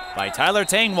by Tyler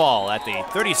Tangwall at the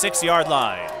 36-yard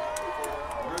line.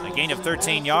 A gain of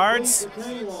 13 yards.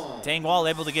 Tangwall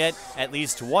able to get at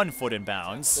least 1 foot in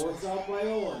bounds.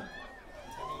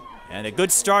 And a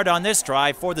good start on this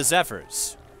drive for the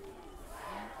Zephyrs.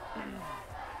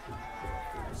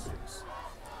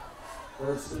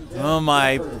 Oh,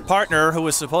 my partner, who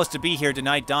was supposed to be here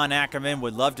tonight, Don Ackerman,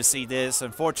 would love to see this.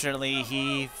 Unfortunately,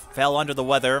 he fell under the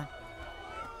weather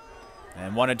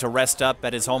and wanted to rest up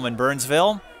at his home in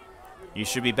Burnsville. He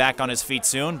should be back on his feet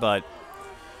soon, but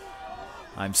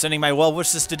I'm sending my well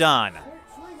wishes to Don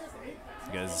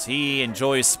because he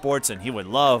enjoys sports and he would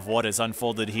love what has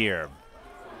unfolded here.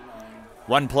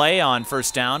 1 play on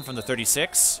 1st down from the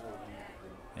 36,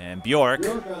 and Bjork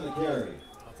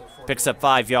picks up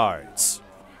 5 yards.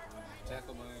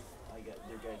 Tackle by I got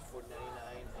their guys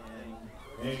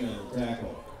 499 and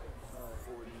Tackle.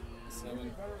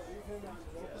 47.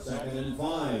 2nd and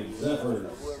 5,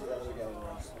 Zephyrs. Whoever the other guy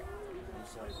was. I'm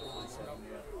sorry, 47.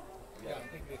 yeah, I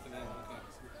think they can end.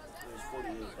 It was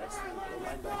 48. That's the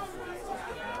linebacker 48 was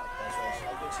getting up. That's right.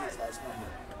 I couldn't see his last number.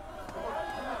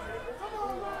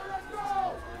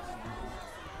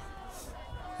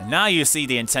 And now you see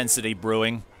the intensity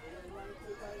brewing.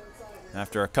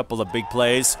 After a couple of big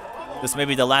plays, this may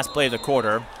be the last play of the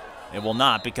quarter. It will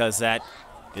not, because that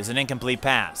is an incomplete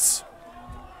pass.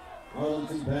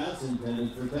 Arlington pass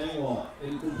intended for Tangwall.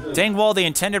 Incomplete. Tangwall, the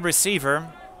intended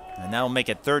receiver, and that will make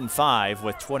it 3rd and 5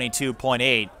 with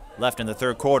 22.8 left in the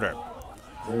 3rd quarter.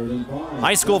 3rd and 5.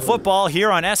 High school football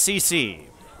here on SCC.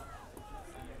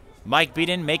 Mike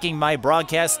Beaton making my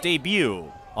broadcast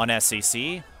debut on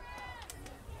SCC.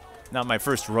 Not my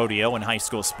first rodeo in high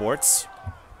school sports,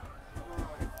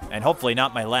 and hopefully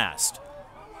not my last.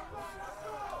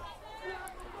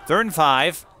 3rd and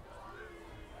 5.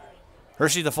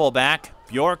 Hershey the fullback,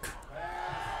 Bjork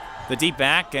the deep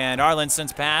back, and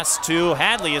Arlinson's pass to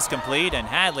Hadley is complete, and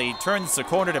Hadley turns the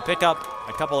corner to pick up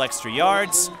a couple extra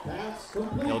yards.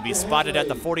 He'll be spotted at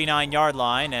the 49-yard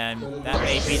line, and that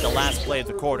may be the last play of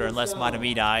the quarter unless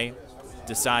Mahtomedi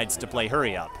decides to play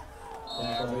hurry up.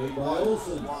 And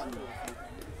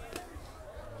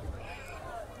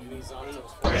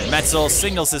Metzel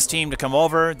signals his team to come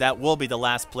over. That will be the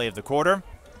last play of the quarter.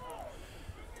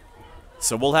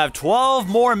 So we'll have 12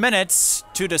 more minutes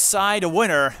to decide a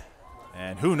winner,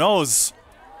 and who knows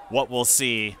what we'll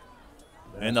see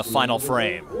in the final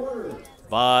frame.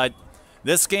 But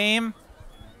this game,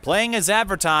 playing as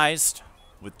advertised,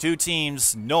 with 2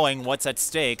 teams knowing what's at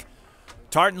stake.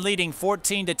 Tartan leading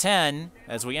 14-10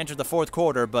 as we enter the 4th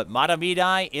quarter, but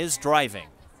Mahtomedi is driving.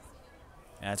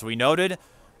 As we noted,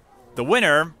 the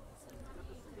winner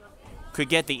could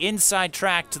get the inside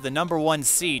track to the number 1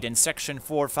 seed in Section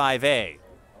 4-5A.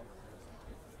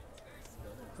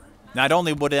 Not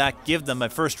only would that give them a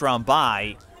first-round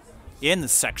bye in the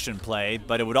section play,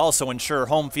 but it would also ensure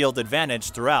home field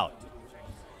advantage throughout.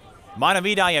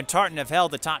 Mahtomedi and Tartan have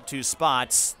held the top 2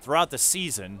 spots throughout the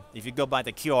season, if you go by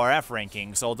the QRF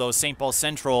rankings, although St. Paul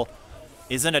Central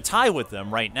is in a tie with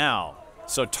them right now.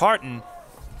 So Tartan,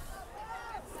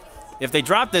 if they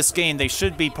drop this game, they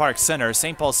should be Park Center.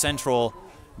 St. Paul Central,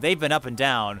 they've been up and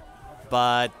down,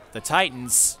 but the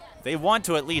Titans, they want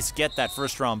to at least get that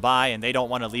first-round bye, and they don't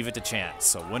want to leave it to chance.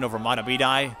 So win over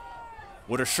Mahtomedi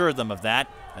would assure them of that.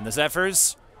 And the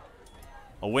Zephyrs,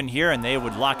 a win here, and they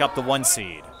would lock up the 1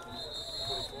 seed.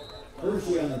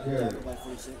 Hershey on the carry.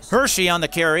 Hershey on the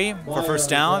carry for first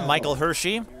down. Michael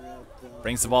Hershey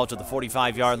brings the ball to the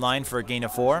 45-yard line for a gain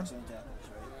of 4.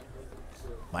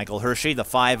 Michael Hershey, the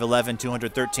 5'11",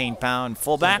 213-pound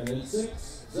fullback,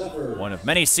 one of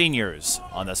many seniors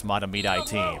on this Mahtomedi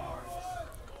team.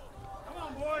 Come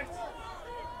on, boys.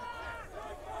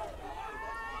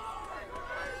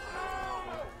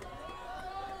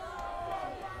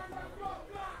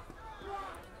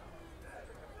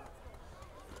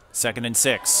 Second and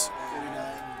 6.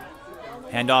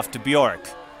 Hand off to Bjork.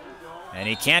 And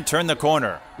he can't turn the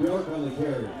corner. Bjork on the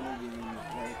carry.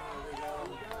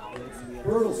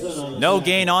 Wilson on the No tackle.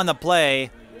 gain on the play.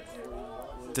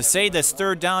 To say this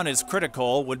third down is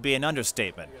critical would be an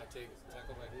understatement.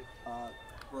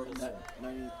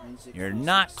 You're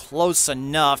not close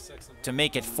enough to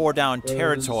make it 4-down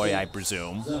territory, I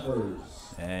presume. Zephyrs.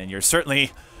 And you're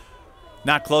certainly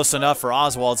not close enough for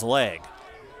Oswald's leg.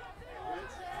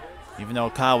 Even though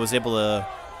Kyle was able to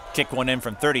kick one in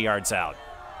from 30 yards out.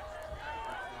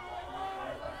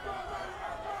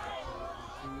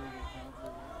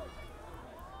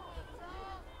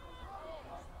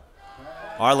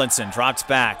 Arlinson drops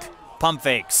back, pump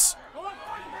fakes.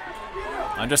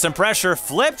 Under some pressure,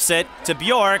 flips it to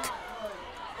Bjork,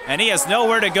 and he has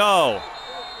nowhere to go.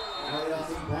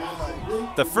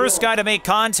 The first guy to make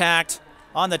contact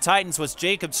on the Titans was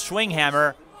Jacob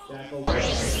Schwinghammer,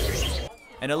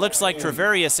 and it looks like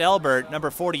Travarius Elbert, number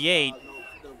 48,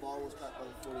 The ball was caught by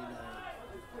the 49.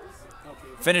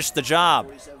 finished the job.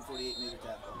 47-48 made the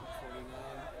tackle.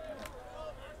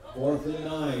 4th and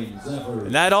 9, Zephyrs.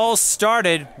 And that all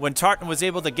started when Tartan was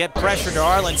able to get pressure to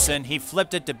Arlinson. He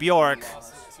flipped it to Bjork.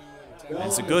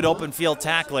 It's a good open field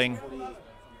tackling.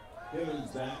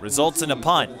 Results in a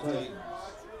punt.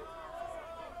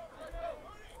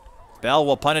 Bell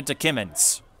will punt it to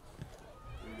Kimmins.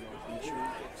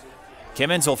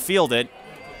 Kimmins will field it,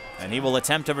 and he will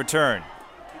attempt to return.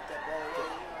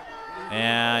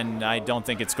 And I don't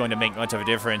think it's going to make much of a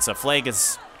difference. A flag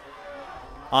is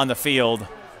on the field.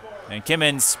 And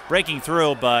Kimmins breaking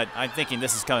through, but I'm thinking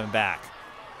this is coming back.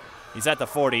 He's at the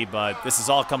 40, but this is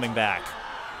all coming back.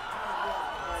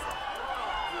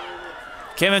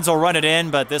 Kimmins will run it in,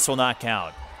 but this will not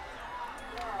count.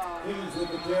 Kimmins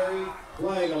with the carry.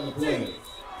 Flag on the play.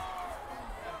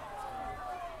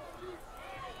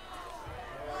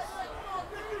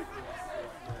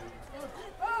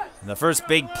 And the first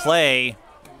big play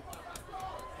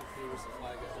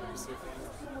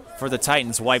for the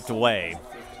Titans wiped away.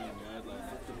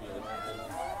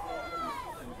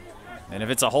 And if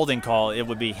it's a holding call, it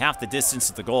would be half the distance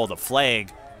to the goal. The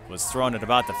flag was thrown at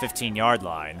about the 15-yard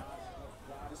line.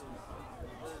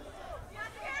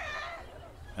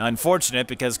 Unfortunate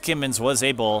because Kimmins was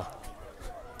able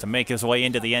to make his way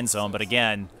into the end zone, but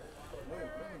again,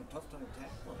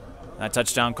 that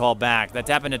touchdown call back. That's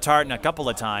happened to Tartan a couple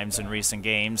of times in recent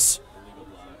games.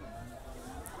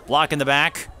 Block in the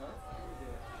back.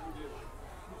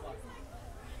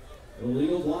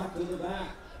 Illegal block in the back.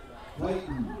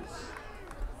 Titans.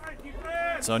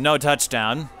 So no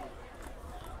touchdown.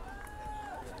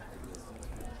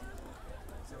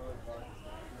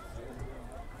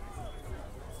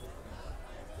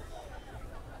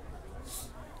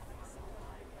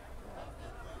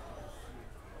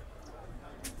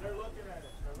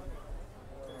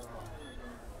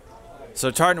 So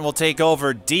Tartan will take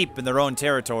over deep in their own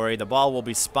territory. The ball will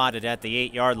be spotted at the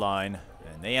 8-yard line,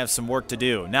 and they have some work to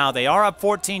do. Now they are up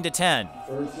 14-10.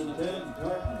 1st and 10,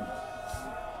 Tartan.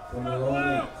 From their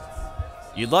own 8.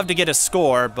 You'd love to get a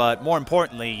score, but more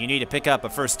importantly, you need to pick up a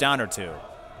first down or two.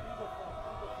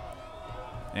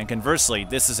 And conversely,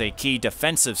 this is a key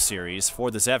defensive series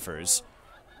for the Zephyrs.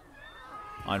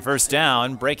 On first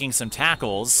down, breaking some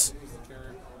tackles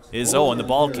is Owen, the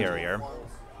ball carrier,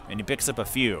 and he picks up a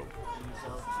few.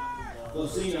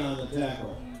 Lucina on the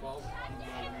tackle.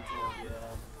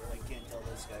 I can't tell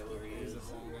this guy where he is.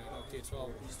 Okay,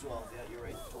 12. He's 12. Yeah, you're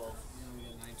right. 12.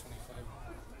 925.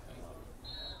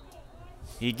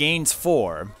 He gains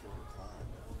 4.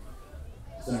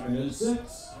 2nd and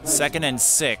 6. 2nd and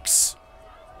 6.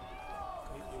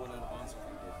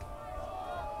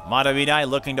 Mahtomedi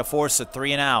looking to force a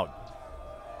 3 and out.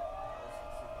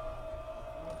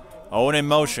 Owen in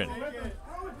motion.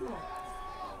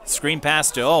 Screen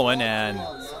pass to Owen, and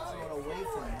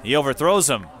he overthrows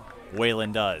him.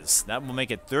 Whalen does. That will make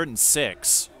it 3rd and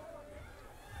 6.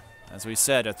 As we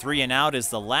said, a 3 and out is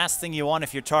the last thing you want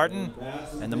if you're Tartan,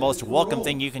 and the most welcome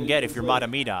thing you can get if you're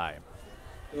Mahtomedi.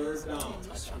 3rd down.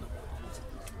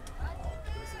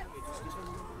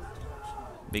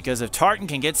 Because if Tartan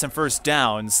can get some first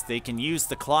downs, they can use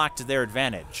the clock to their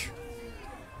advantage.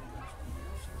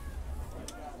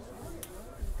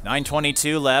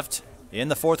 9:22 left in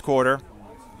the 4th quarter.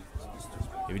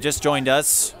 If you just joined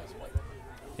us,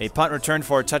 a punt return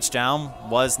for a touchdown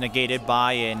was negated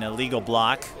by an illegal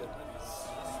block.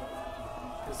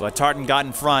 But Tartan got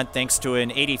in front thanks to an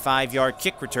 85-yard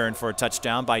kick return for a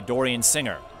touchdown by Dorian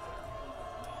Singer.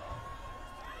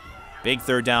 Big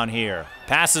 3rd down here.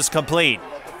 Pass is complete.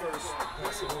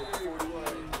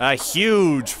 A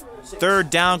huge 3rd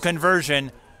down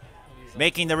conversion,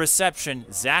 making the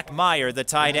reception Zach Meyer, the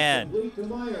tight end. Complete to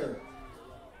Meyer.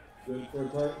 Good for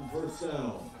Tartan, first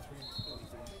down.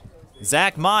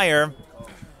 Zach Meyer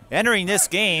entering this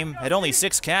game had only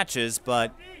 6 catches,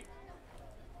 but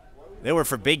they were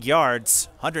for big yards,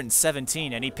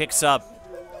 117, and he picks up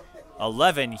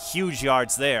 11 huge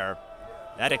yards there.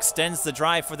 That extends the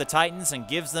drive for the Titans and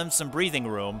gives them some breathing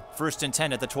room. 1st and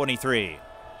 10 at the 23.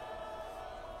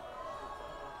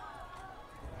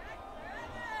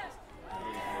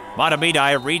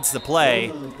 Mahtomedi reads the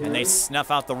play, and they snuff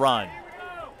out the run.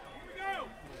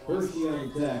 First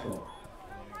down tackle.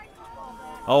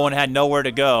 Owen had nowhere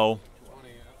to go,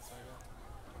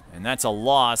 and that's a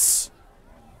loss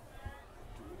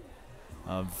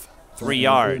of 3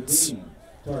 yards.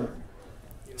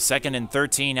 2nd and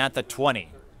 13 at the 20.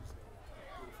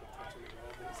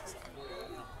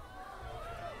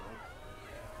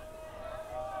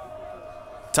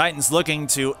 Titans looking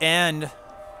to end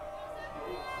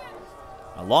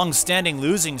a long-standing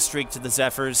losing streak to the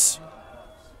Zephyrs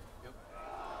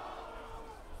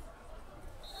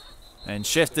and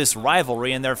shift this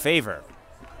rivalry in their favor.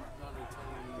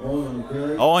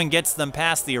 Owen gets them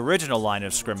past the original line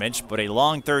of scrimmage, but a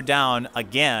long 3rd down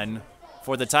again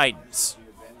for the Titans.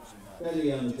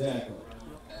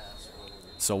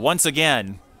 So once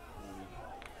again,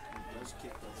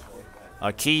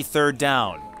 a key 3rd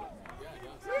down.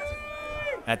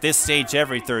 At this stage,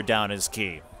 every 3rd down is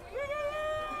key.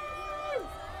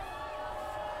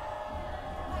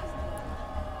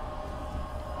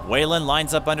 Whalen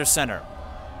lines up under center.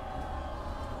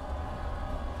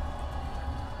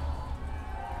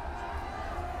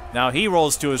 Now he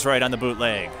rolls to his right on the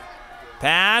bootleg.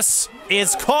 Pass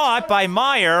is caught by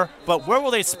Meyer, but where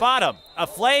will they spot him? A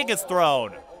flag is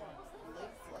thrown.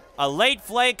 A late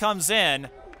flag comes in.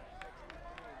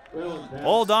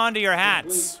 Hold on to your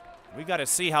hats. We got to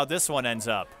see how this one ends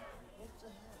up.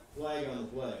 Flag on the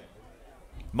play.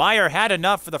 Meyer had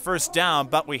enough for the 1st down,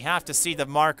 but we have to see the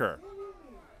marker.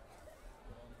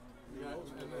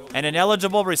 And an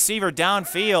eligible receiver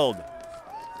downfield.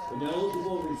 An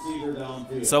eligible receiver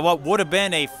downfield. So what would have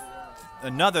been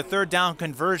another 3rd down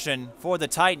conversion for the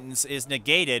Titans is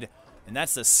negated, and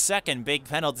that's the 2nd big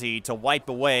penalty to wipe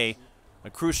away a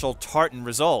crucial Tartan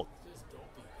result.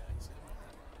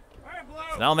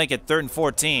 So that'll make it 3rd and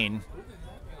 14.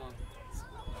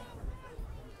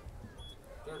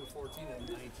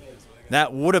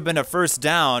 That would have been a 1st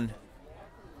down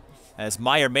as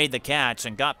Meyer made the catch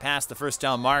and got past the 1st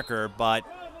down marker, but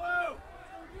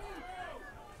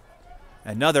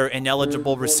another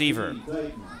ineligible receiver.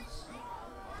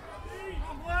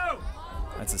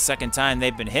 That's the 2nd time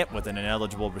they've been hit with an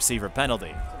ineligible receiver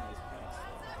penalty.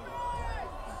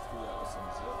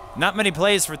 Not many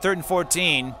plays for 3rd and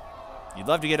 14. You'd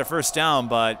love to get a 1st down,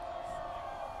 but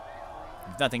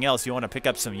if nothing else, you want to pick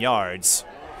up some yards.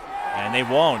 And they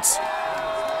won't.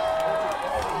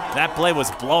 That play was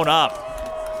blown up.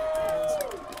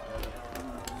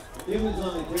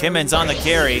 Kimmons on the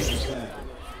carry.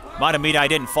 Mahtomedi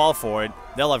didn't fall for it.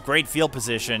 They'll have great field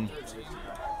position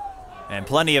and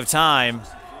plenty of time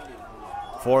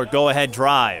for a go-ahead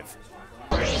drive.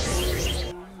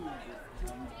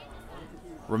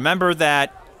 Remember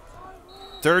that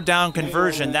 3rd down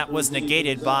conversion that was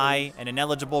negated by an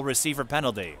ineligible receiver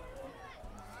penalty.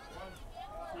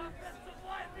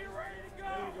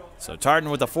 So Tartan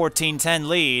with a 14-10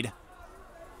 lead.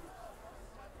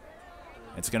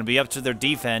 It's going to be up to their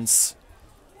defense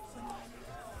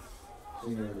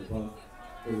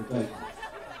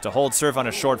to hold serve on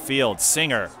a short field.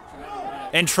 Singer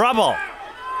in trouble.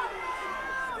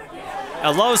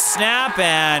 A low snap,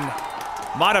 and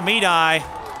Mahtomedi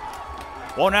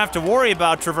won't have to worry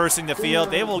about traversing the field.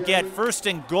 They will get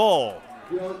 1st and goal.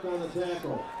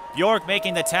 York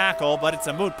making the tackle, but it's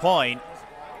a moot point.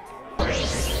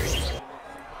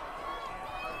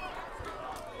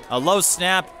 A low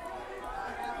snap,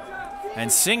 and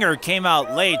Singer came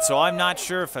out late, so I'm not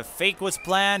sure if a fake was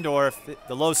planned or if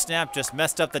the low snap just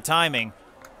messed up the timing.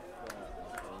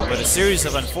 But a series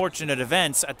of unfortunate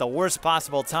events at the worst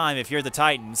possible time if you're the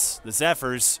Titans. The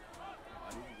Zephyrs,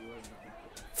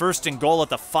 1st and goal at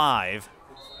the 5.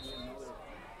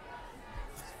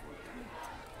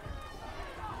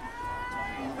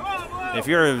 If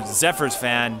you're a Zephyrs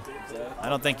fan, I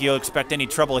don't think you'll expect any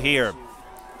trouble here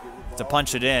to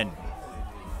punch it in.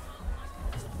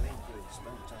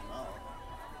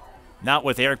 Not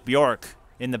with Eric Bjork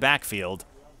in the backfield.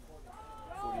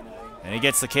 And he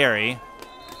gets the carry.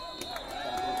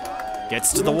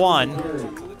 Gets to the 1.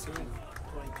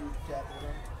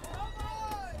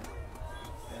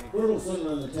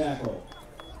 Bertelson on the tackle.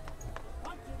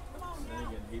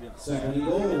 2nd and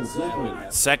goal,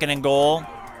 Zephyrs. 2nd and goal.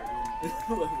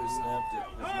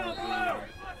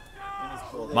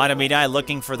 Mahtomedi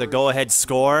looking for the go-ahead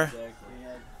score.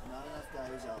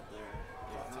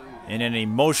 in an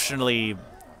emotionally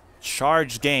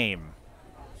charged game.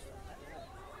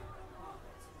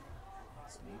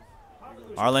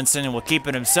 Arlinson will keep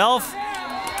it himself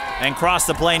and cross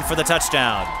the plane for the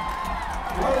touchdown.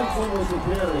 Arlinson was the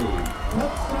carry.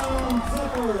 Touchdown,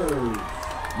 Zephyrs.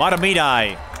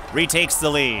 Mahtomedi retakes the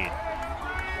lead.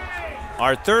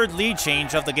 Our third lead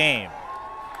change of the game.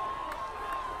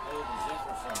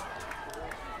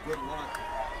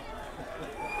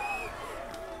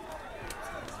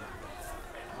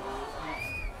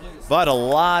 But a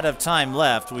lot of time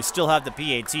left. We still have the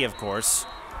PAT, of course,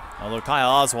 although Kyle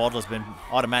Oswald has been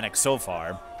automatic so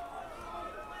far.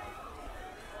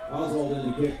 Oswald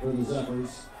in the kick for the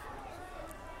Zephyrs.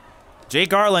 Jake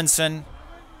Arlinson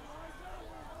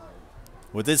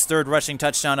with his third rushing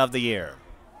touchdown of the year.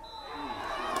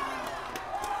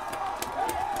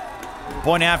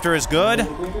 Point after is good.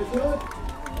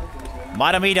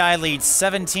 Mahtomedi leads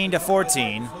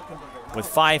 17-14 with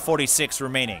 5:46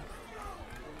 remaining.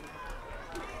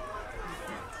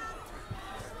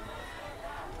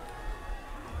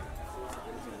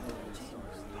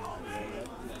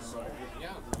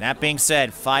 That being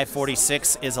said,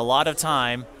 5:46 is a lot of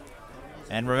time.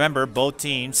 And remember, both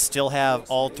teams still have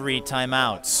all 3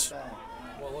 timeouts.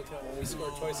 Well, look at when we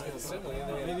scored twice against Simley, and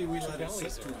then maybe we should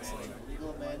penalties there. We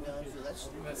go man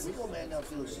downfield. We go man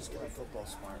downfield. It's just kind of football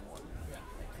smart one.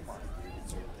 Come on, you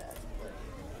deserve that.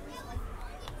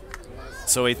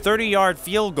 So a 30-yard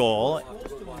field goal,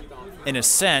 in a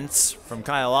sense, from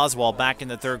Kyle Oswald back in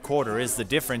the third quarter is the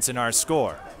difference in our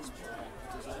score.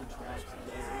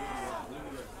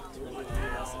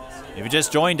 If you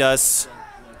just joined us,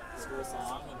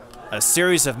 a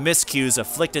series of miscues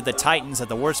afflicted the Titans at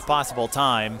the worst possible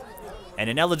time, and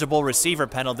an eligible receiver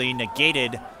penalty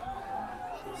negated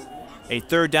a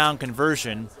third down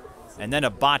conversion, and then a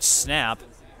botched snap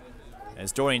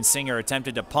as Dorian Singer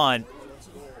attempted to punt,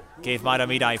 gave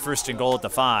Mahtomedi first and goal at the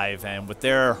 5, and with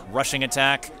their rushing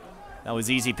attack, that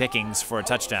was easy pickings for a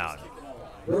touchdown.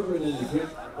 Bergman in the kick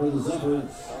for the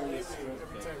Zephyrs.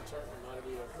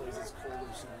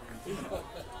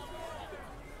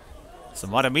 So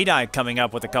Mahtomedi coming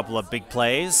up with a couple of big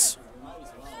plays.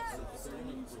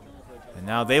 And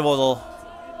now they will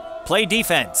play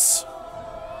defense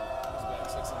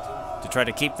to try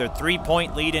to keep their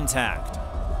 3-point lead intact.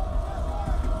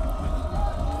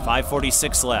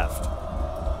 5:46 left.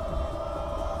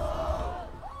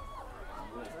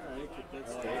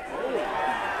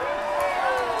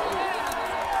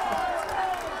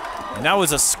 And that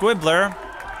was a squibbler,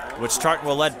 which Tartan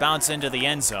will let bounce into the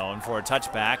end zone for a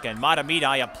touchback, and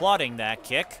Mahtomedi applauding that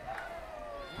kick.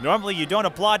 Normally you don't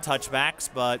applaud touchbacks,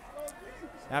 but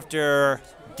after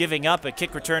giving up a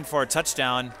kick return for a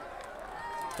touchdown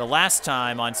the last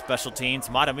time on special teams,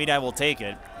 Mahtomedi will take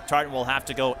it. Tartan will have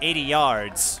to go 80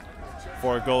 yards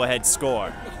for a go-ahead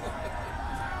score.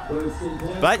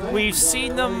 But we've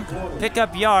seen them pick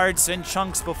up yards in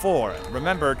chunks before.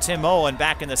 Remember, Tim Owen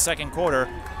back in the second quarter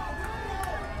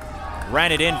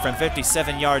ran it in from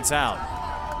 57 yards out.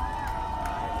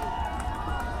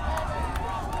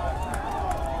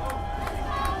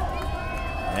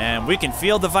 And we can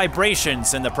feel the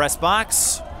vibrations in the press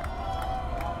box.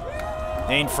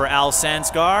 Named for Al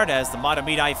Sansgaard as the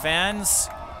Mahtomedi fans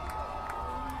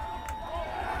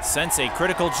sense a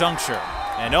critical juncture.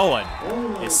 And Owen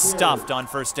is stuffed on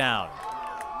first down.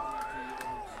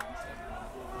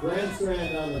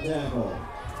 Grandstrand on the tackle.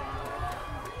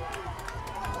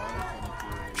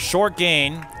 Short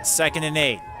gain, 2nd and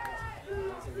 8.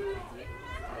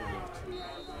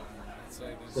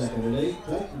 2nd and 8,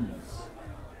 Titans.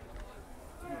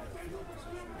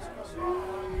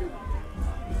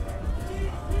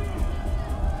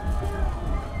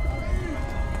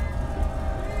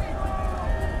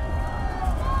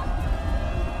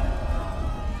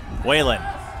 Whalen.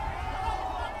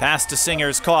 Pass to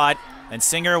Singer's caught, and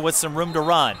Singer with some room to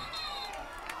run.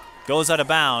 Goes out of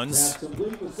bounds. Pass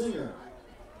complete to Singer.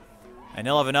 And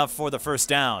he'll have enough for the first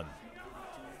down.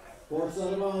 Forced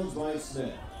out of bounds by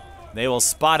Smith. They will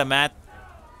spot him at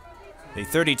the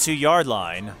 32-yard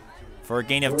line for a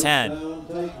gain of 10. Down,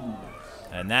 Titans.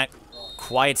 And that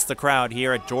quiets the crowd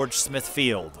here at George Smith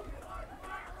Field.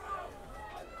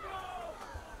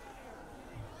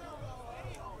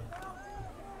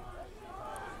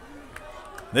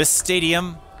 This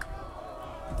stadium,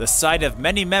 the site of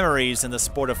many memories in the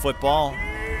sport of football,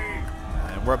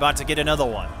 and we're about to get another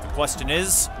one. The question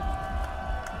is,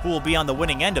 who will be on the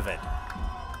winning end of it?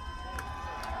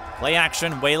 Play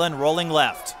action, Whalen rolling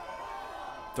left.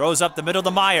 Throws up the middle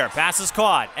to Meyer, pass is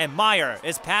caught, and Meyer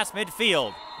is past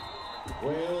midfield.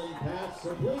 Whalen pass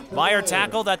complete to Meyer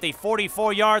tackled at the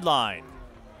 44-yard line.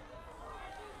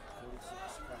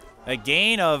 A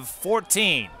gain of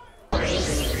 14.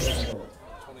 24.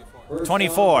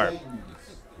 24.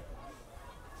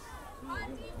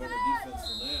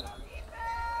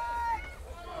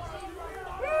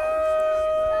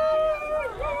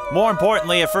 More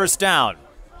importantly, a first down.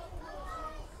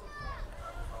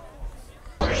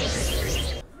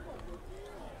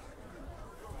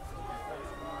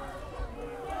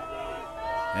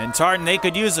 And Tartan, they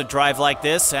could use a drive like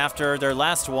this after their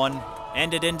last one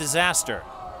ended in disaster.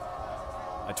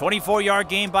 A 24-yard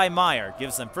gain by Meyer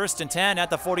gives them 1st and 10 at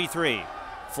the 43.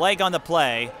 Flag on the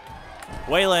play.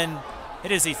 Whalen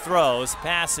hit as he throws.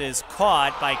 Pass is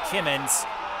caught by Kimmins.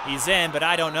 He's in, but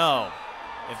I don't know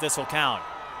if this will count.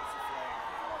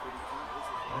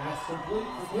 Pass complete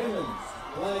for Kimmins.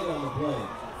 Flag on the play.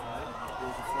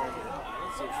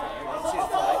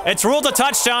 It's ruled a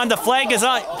touchdown. The flag is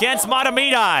against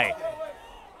Mahtomedi.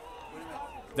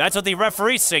 That's what the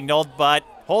referee signaled, but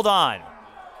hold on.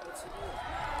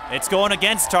 It's going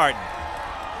against Tartan.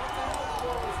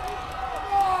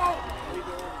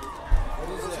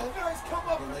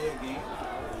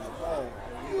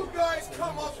 You guys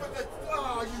come up with it.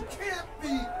 Oh, you can't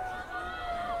be.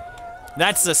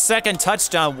 That's the 2nd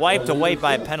touchdown wiped away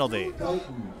by a penalty.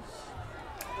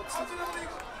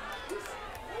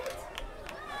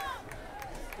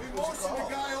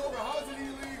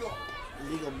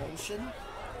 Illegal motion?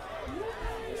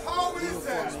 How is Illegal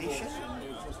that? formation?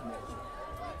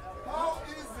 How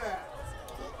is that?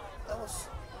 That was...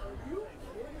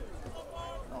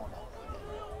 No.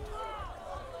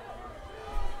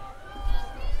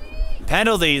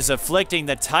 Penalties afflicting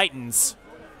the Titans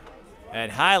at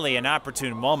highly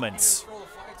inopportune moments.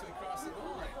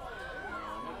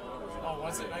 Oh,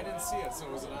 was it? I didn't see it, so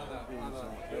was it on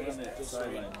the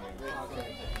sideline?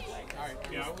 Okay. All right.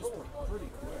 Yeah, it was pretty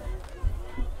quick.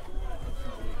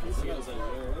 I was like,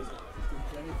 where is it?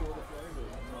 Can you throw the flag or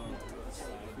no?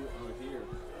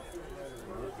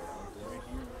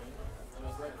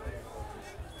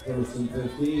 First and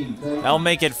 15. That'll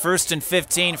make it 1st and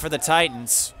 15 for the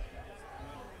Titans.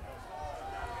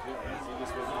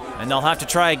 And they'll have to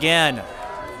try again.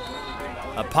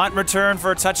 A punt return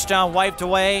for a touchdown wiped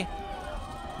away.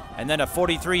 And then a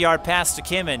 43-yard pass to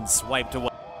Kimmins wiped away.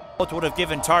 Both would have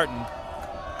given Tartan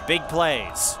big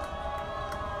plays.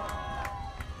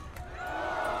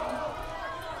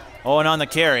 Owen on the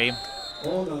carry.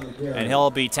 And he'll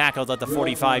be tackled at the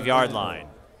 45-yard line.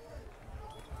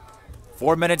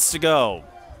 4 minutes to go.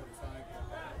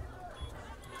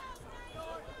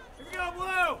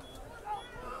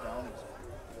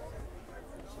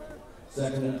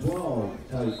 Second and 12,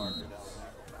 Titans.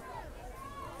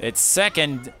 It's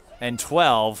 2nd and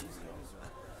 12.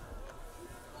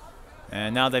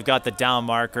 And now they've got the down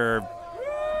marker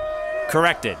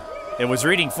corrected. It was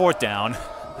reading 4th down.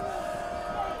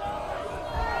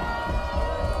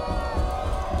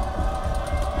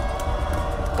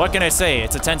 What can I say?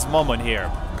 It's a tense moment here.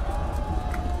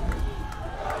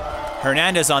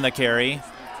 Hernandez on the carry.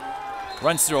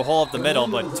 Runs through a hole up the middle,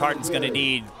 but Tartan's going to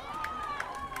need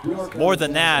more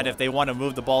than that if they want to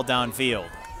move the ball downfield.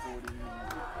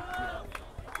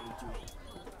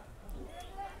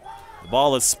 The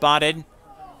ball is spotted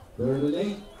 3rd and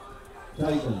 8,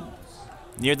 Titans.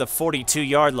 near the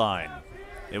 42-yard line.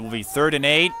 It will be 3rd and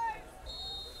 8.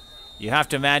 You have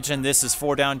to imagine this is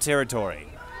 4-down territory.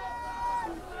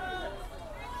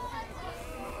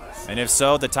 And if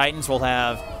so, the Titans will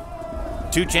have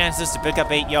 2 chances to pick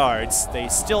up 8 yards. They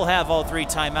still have all 3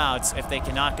 timeouts if they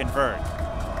cannot convert.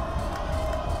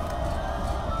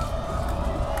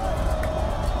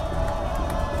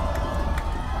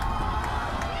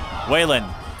 Whalen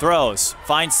throws,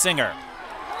 finds Singer.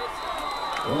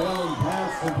 Whalen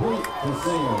pass complete to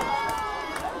Singer.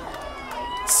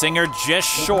 Singer just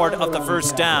short of the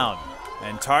 1st down.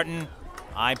 And Tartan,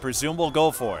 I presume, will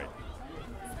go for it.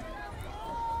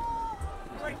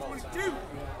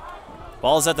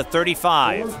 Ball's at the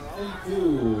 35.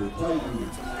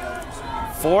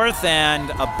 4th and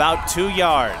about 2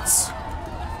 yards.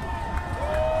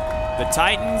 The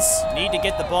Titans need to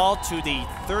get the ball to the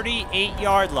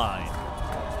 38-yard line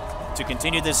to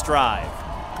continue this drive,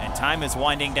 and time is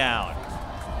winding down.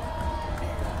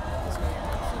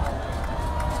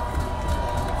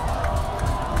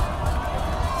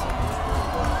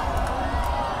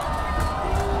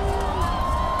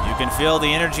 You can feel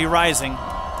the energy rising.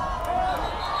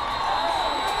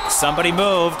 Somebody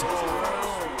moved,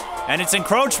 and it's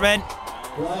encroachment.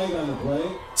 Flag on the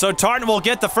play. So Tartan will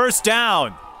get the 1st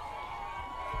down.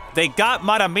 They got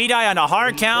Mahtomedi on a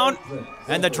hard count,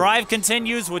 and the drive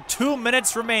continues with 2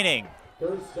 minutes remaining.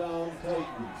 1st down, Titans.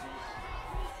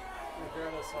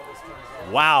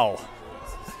 Wow.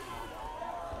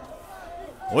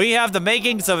 We have the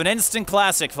makings of an instant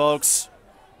classic, folks,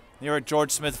 here at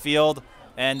George Smith Field.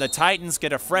 And the Titans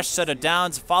get a fresh set of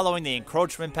downs following the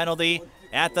encroachment penalty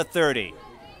at the 30.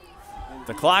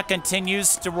 The clock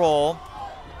continues to roll.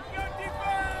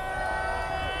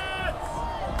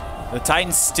 The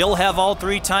Titans still have all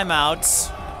 3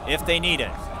 timeouts if they need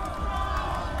it.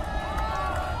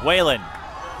 Whalen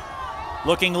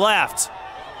looking left.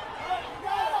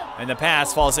 And the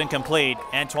pass falls incomplete.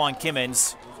 Antoine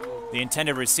Kimmins, the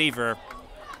intended receiver.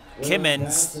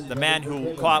 Kimmins, the man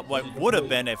who caught what would have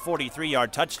been a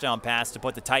 43-yard touchdown pass to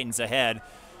put the Titans ahead.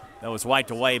 That was wiped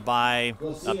away by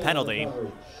a penalty.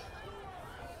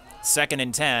 2nd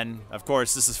and 10. Of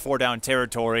course, this is 4-down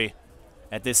territory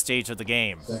at this stage of the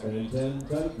game. 2nd and 10,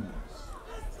 Titans.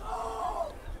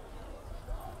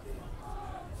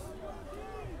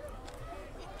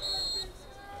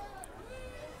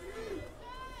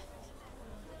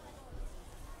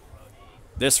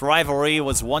 This rivalry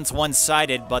was once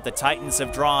one-sided, but the Titans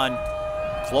have drawn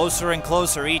closer and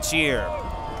closer each year.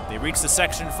 They reached the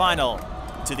section final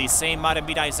to the same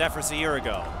Mahtomedi Zephyrs a year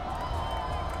ago.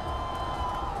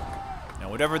 Now,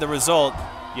 whatever the result,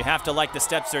 you have to like the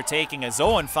steps they're taking as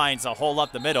Owen finds a hole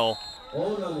up the middle.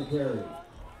 Owen on the carry.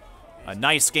 A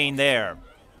nice gain there.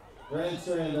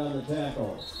 Grandstand on the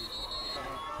tackle.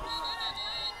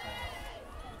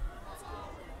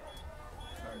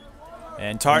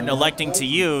 And Tartan electing to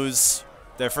use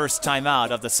their first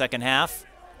timeout of the second half.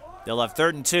 They'll have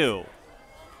 3rd and 2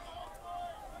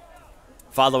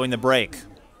 following the break.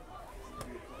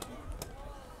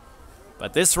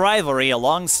 But this rivalry, a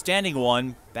long-standing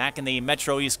one back in the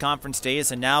Metro East Conference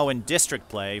days and now in district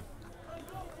play,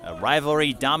 a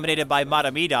rivalry dominated by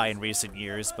Mahtomedi in recent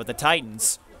years, but the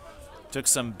Titans took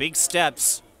some big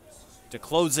steps to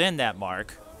close in that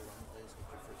mark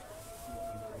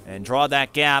and draw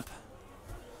that gap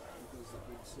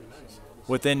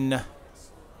within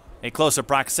a closer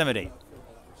proximity.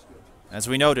 As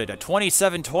we noted, a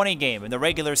 27-20 game in the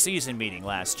regular season meeting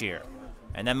last year.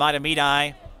 And then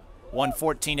Mahtomedi won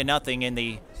 14-0 in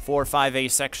the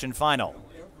 4-5A section final.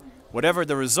 Whatever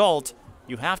the result,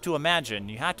 you have to imagine,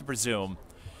 you have to presume,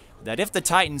 that if the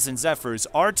Titans and Zephyrs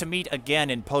are to meet again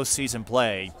in postseason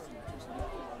play,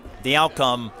 the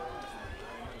outcome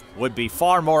would be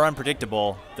far more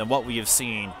unpredictable than what we have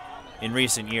seen in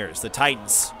recent years. The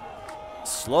Titans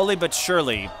slowly but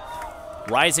surely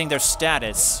rising their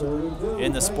status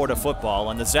in the sport of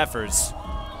football, and the Zephyrs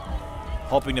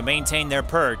hoping to maintain their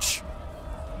perch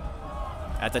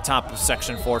at the top of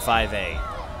Section 4-5A.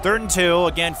 3rd and 2,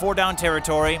 again 4-down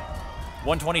territory,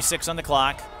 1:26 on the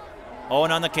clock.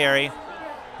 Owen on the carry.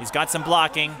 He's got some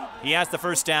blocking. He has the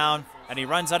first down, and he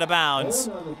runs out of bounds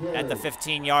at the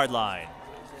 15-yard line.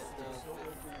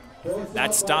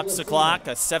 That stops the clock,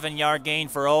 a 7-yard gain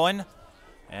for Owen.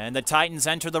 And the Titans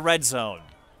enter the red zone.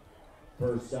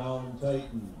 First down,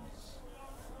 Titans.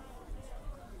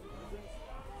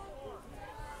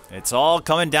 It's all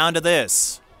coming down to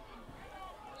this.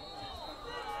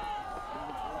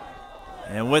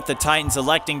 And with the Titans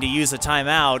electing to use a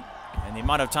timeout and the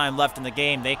amount of time left in the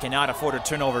game, they cannot afford a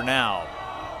turnover now.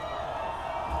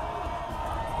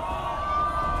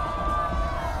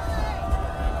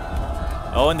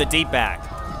 Owen the deep back.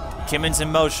 Kimmins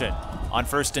in motion on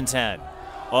 1st and 10.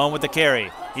 Owen with the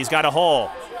carry. He's got a hole.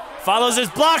 Follows his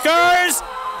blockers.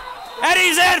 And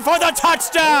he's in for the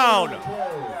touchdown.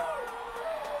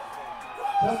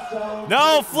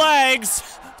 No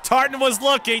flags. Tartan was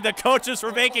looking. The coaches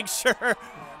were making sure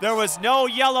there was no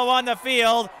yellow on the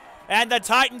field. And the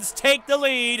Titans take the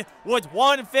lead with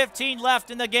 1:15 left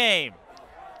in the game.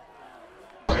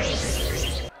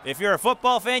 If you're a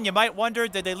football fan, you might wonder,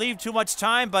 did they leave too much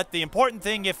time? But the important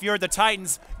thing, if you're the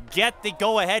Titans, get the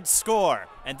go-ahead score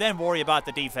and then worry about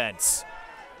the defense.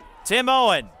 Tim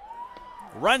Owen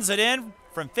runs it in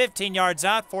from 15 yards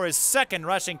out for his 2nd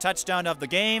rushing touchdown of the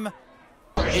game,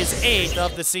 his 8th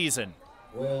of the season.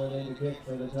 Well, in the kick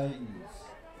for the Titans.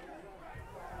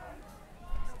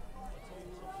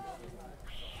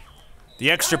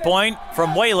 The extra point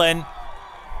from Whalen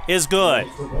is good,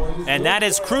 and that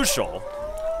is crucial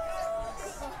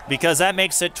because that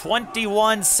makes it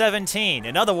 21-17.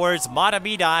 In other words,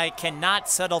 Mahtomedi cannot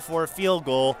settle for a field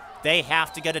goal. They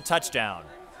have to get a touchdown.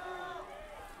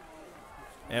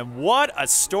 And what a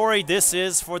story this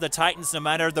is for the Titans, no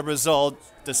matter the result.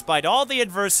 Despite all the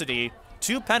adversity,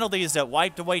 2 penalties that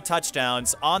wiped away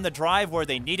touchdowns on the drive where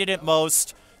they needed it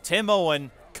most, Tim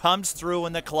Owen comes through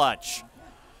in the clutch.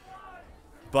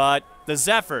 But the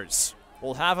Zephyrs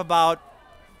will have about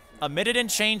a minute and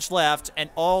change left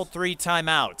and all 3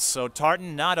 timeouts. So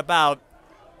Tartan not about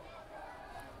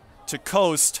to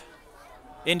coast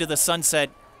into the sunset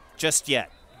just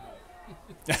yet.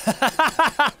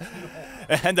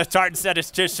 And the Tartan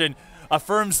statistician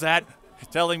affirms that,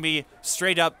 telling me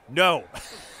straight up, no.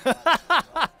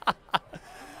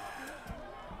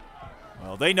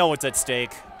 Well, they know what's at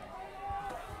stake.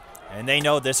 And they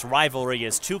know this rivalry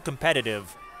is too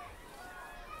competitive,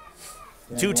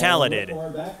 too talented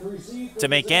to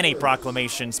make any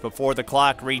proclamations before the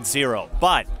clock reads 0.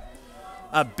 But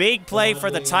a big play for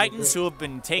the Titans, who have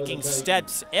been taking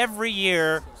steps every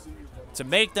year to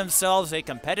make themselves a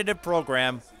competitive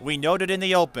program. We noted in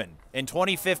the Open in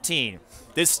 2015,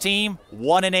 this team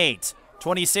 1-8.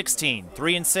 2016,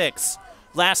 3-6.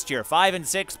 Last year,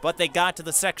 5-6, but they got to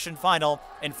the section final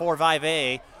in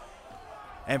 4-5A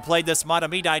and played this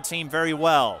Mahtomedi team very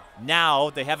well. Now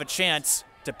they have a chance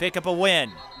to pick up a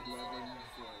win.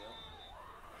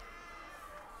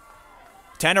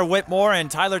 Tanner Whitmore and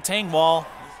Tyler Tangwall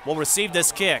will receive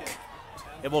this kick.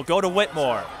 It will go to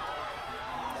Whitmore.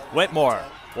 Whitmore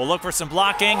will look for some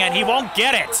blocking, and he won't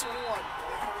get it.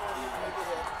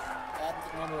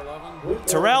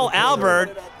 Terrell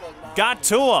Albert got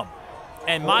to him,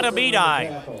 and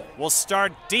Mahtomedi will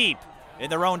start deep in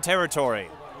their own territory.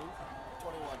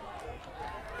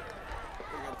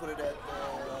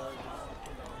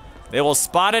 They will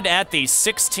spot it at the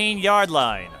 16-yard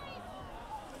line.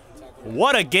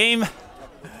 What a game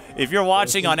if you're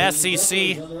watching on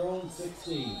SEC.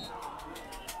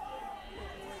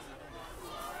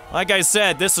 Like I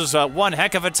said, this is one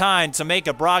heck of a time to make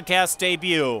a broadcast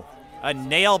debut. A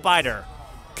nail-biter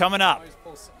coming up.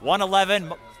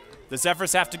 111. The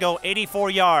Zephyrs have to go 84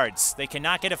 yards. They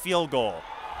cannot get a field goal.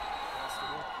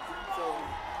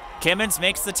 Kimmons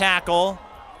makes the tackle.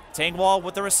 Tangwall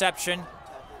with the reception,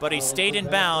 but he stayed in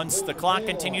bounds. The clock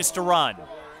continues to run.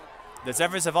 The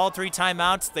Zephyrs have all 3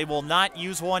 timeouts. They will not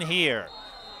use one here.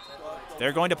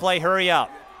 They're going to play hurry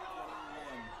up.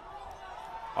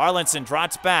 Arlinson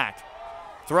trots back,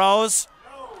 throws,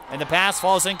 and the pass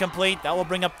falls incomplete. That will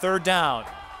bring up 3rd down.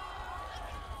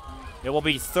 It will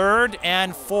be 3rd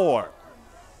and 4.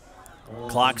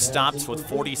 Clock stops with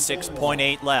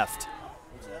 46.8 left.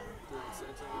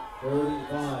 3rd and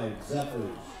 5,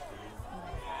 Zephyrs.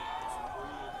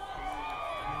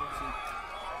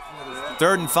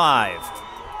 3rd and 5.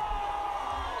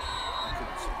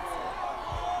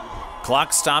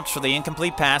 Clock stops for the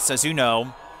incomplete pass, as you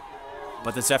know,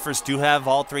 but the Zephyrs do have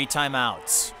all 3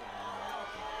 timeouts.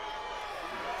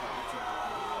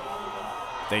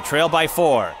 They trail by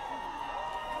 4.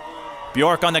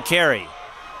 Bjork on the carry.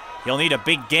 He'll need a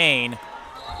big gain.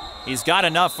 He's got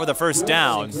enough for the 1st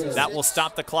down. That will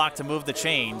stop the clock to move the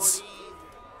chains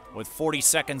with 40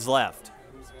 seconds left.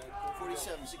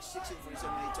 47, 66, and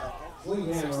 47, 8 tackle.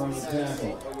 Swinghammer on the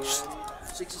tackle.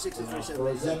 66 and 47, For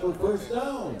a Zephyr 1st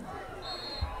down.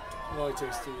 Well, it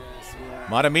takes 2 guys.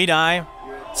 Mahtomedi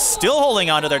still holding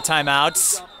on to their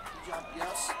timeouts.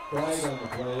 Yes. Flag on the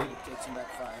play. Takes him back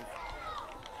 5.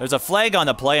 There's a flag on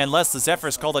the play unless the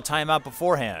Zephyrs called a timeout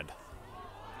beforehand.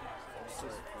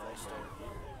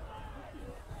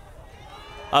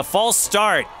 A false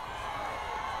start.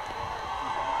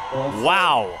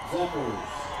 Wow.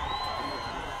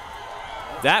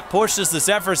 That pushes the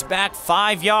Zephyrs back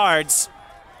 5 yards.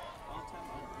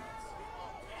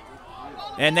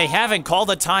 And they haven't called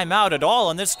a timeout at all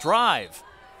on this drive.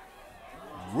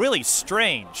 Really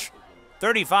strange.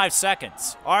 35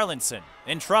 seconds. Arlinson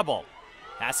in trouble.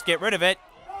 Has to get rid of it.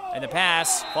 And the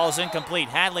pass falls incomplete.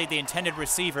 Hadley, the intended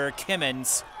receiver.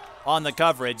 Kimmons on the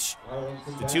coverage.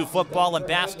 The 2 football and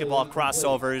basketball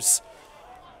crossovers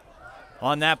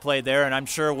on that play there, and I'm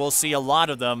sure we'll see a lot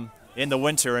of them in the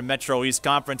winter in Metro East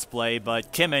Conference play,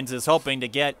 but Kimmons is hoping to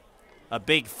get a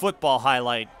big football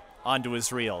highlight onto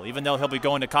his reel, even though he'll be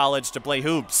going to college to play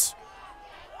hoops.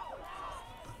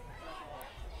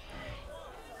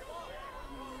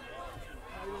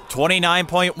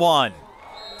 .1,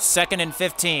 2nd and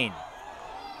 15.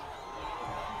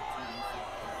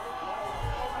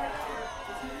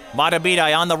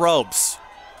 Mahtomedi on the ropes.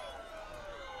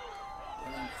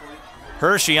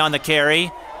 Hershey on the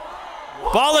carry.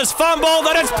 Ball is fumbled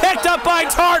and it's picked up by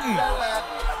Tartan.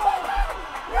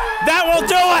 That will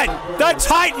do it. The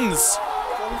Titans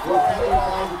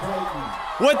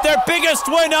with their biggest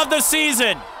win of the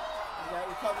season.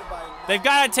 They've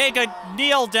got to take a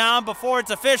kneel down before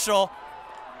it's official.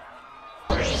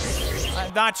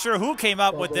 I'm not sure who came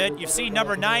up with it. You see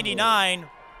number 99,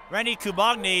 Randy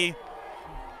Kubogny,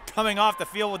 coming off the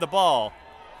field with the ball.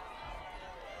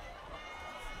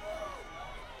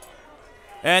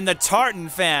 And the Tartan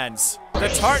fans, the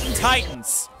Tartan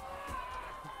Titans,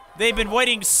 they've been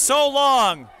waiting so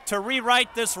long to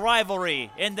rewrite this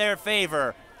rivalry in their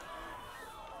favor.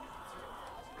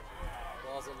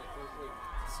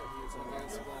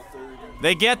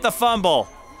 They get the fumble.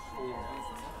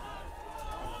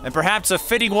 And perhaps a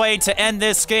fitting way to end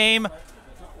this game.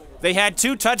 They had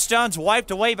 2 touchdowns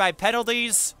wiped away by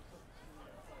penalties.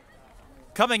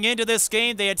 Coming into this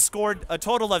game, they had scored a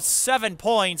total of 7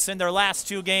 points in their last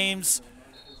 2 games.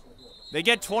 They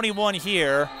get 21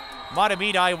 here.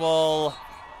 Mahtomedi will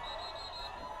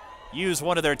use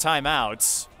one of their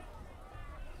timeouts.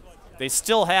 They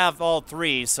still have all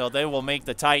 3, so they will make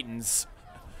the Titans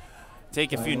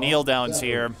take a few kneel downs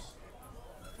here.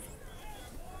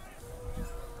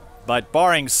 But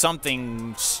barring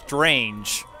something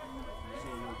strange,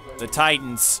 the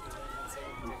Titans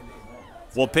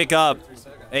will pick up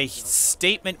a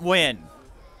statement win.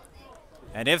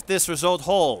 And if this result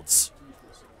holds,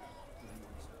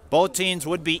 both teams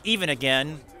would be even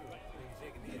again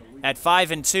at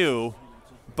 5-2.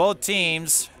 Both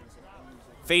teams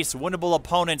face winnable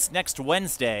opponents next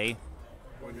Wednesday.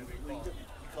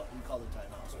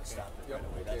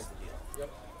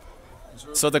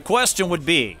 So the question would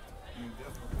be,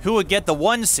 who would get the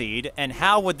 1 seed, and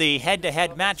how would the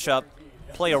head-to-head matchup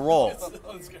play a role?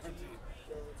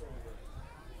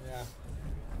 Yeah.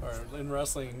 Or in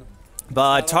wrestling.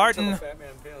 But Tartan, Fat man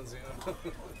pins, yeah.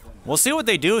 we'll see what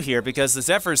they do here, because the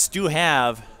Zephyrs do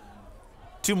have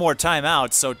 2 more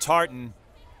timeouts, so Tartan,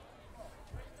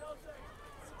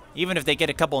 even if they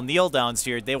get a couple kneel downs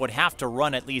here, they would have to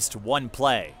run at least 1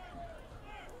 play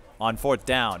on 4th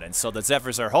down. And so the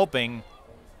Zephyrs are hoping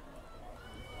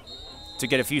to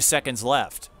get a few seconds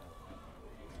left.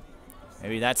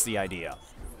 Maybe that's the idea.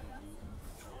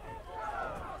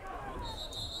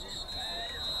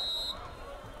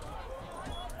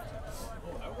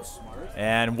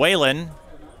 And Waylon,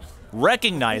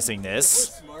 recognizing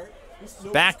this,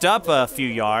 backed up a few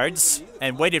yards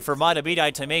and waited for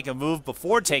Mahtomedi to make a move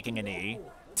before taking a knee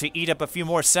to eat up a few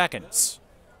more seconds.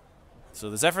 So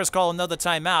the Zephyrs call another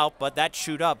timeout, but that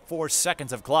chewed up 4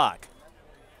 seconds of clock.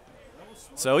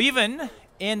 So even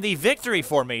in the victory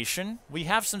formation, we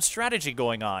have some strategy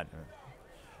going on.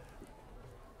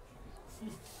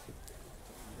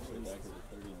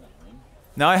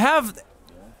 Now I have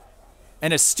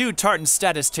an astute Tartan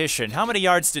statistician. How many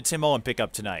yards did Tim Owen pick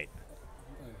up tonight?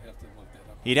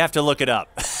 He'd have to look it up.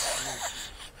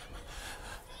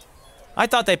 I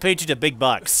thought they paid you the big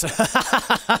bucks.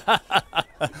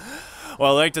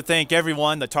 Well, I'd like to thank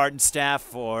everyone, the Tartan staff,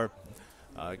 for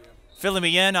filling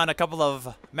me in on a couple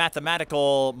of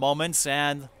mathematical moments,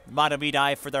 and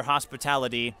Mahtomedi for their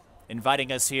hospitality,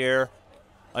 inviting us here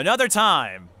another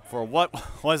time for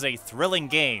what was a thrilling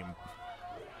game.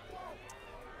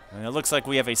 And it looks like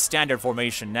we have a standard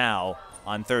formation now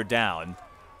on 3rd down.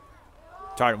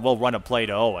 Tartan will run a play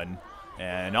to Owen,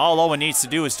 and all Owen needs to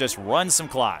do is just run some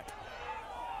clock.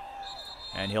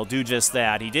 And he'll do just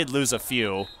that. He did lose a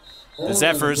few. The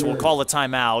Zephyrs will call a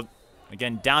timeout.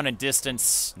 Again, down in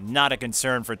distance, not a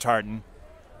concern for Tartan.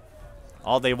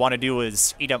 All they want to do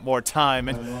is eat up more time,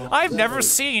 and I've never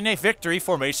seen a victory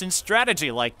formation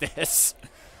strategy like this.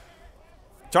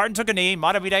 Tartan took a knee,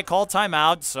 Mahtomedi called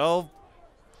timeout, so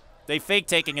they fake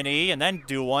taking a knee and then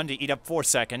do one to eat up 4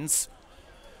 seconds.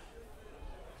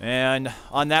 And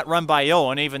on that run by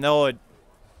Owen, even though it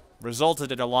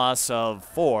resulted in a loss of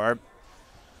 4,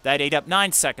 that ate up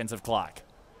 9 seconds of clock.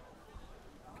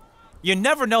 You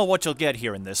never know what you'll get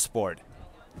here in this sport.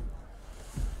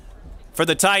 For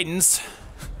the Titans,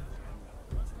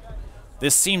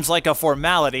 this seems like a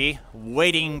formality,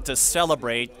 waiting to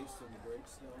celebrate.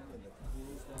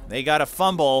 They got a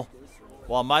fumble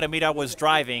while Mahtomedi was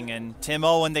driving, and Tim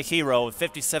Owen, the hero, a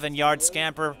 57-yard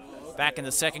scamper back in the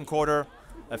 2nd quarter,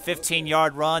 a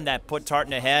 15-yard run that put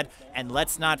Tartan ahead. And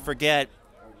let's not forget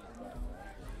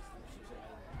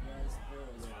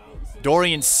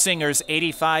Dorian Singer's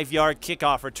 85-yard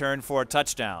kickoff return for a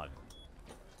touchdown.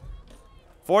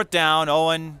 4th down,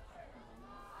 Owen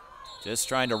just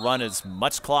trying to run as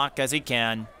much clock as he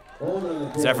can.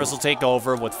 Zephyrs will take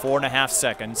over with 4.5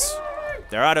 seconds.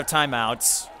 They're out of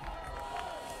timeouts.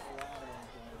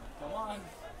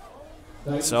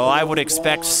 So I would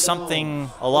expect something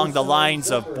along the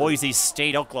lines of Boise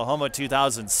State, Oklahoma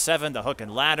 2007, the hook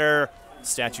and ladder,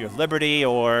 Statue of Liberty,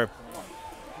 or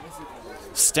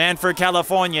Stanford,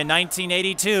 California,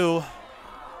 1982.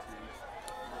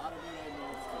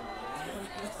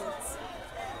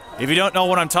 If you don't know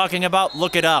what I'm talking about,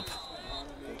 look it up.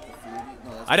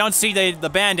 I don't see the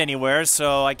band anywhere,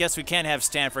 so I guess we can't have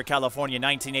Stanford, California,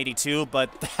 1982, but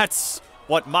that's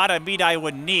what Mahtomedi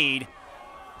would need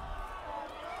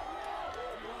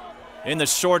in the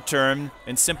short term,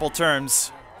 in simple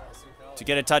terms, to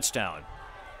get a touchdown.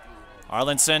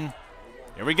 Arlinson,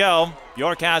 here we go.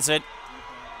 York has it.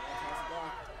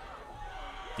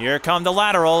 Here come the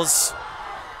laterals.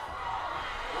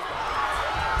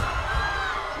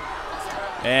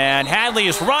 And Hadley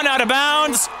is run out of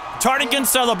bounds. Tartan can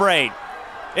celebrate.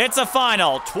 It's a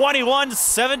final,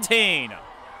 21-17.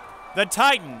 The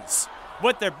Titans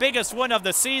with their biggest win of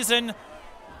the season.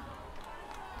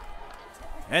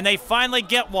 And they finally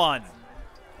get one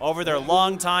over their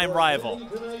longtime rival.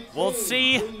 We'll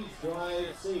see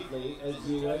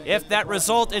if that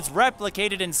result is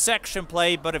replicated in section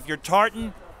play, but if you're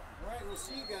Tartan,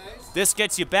 this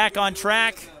gets you back on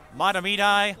track.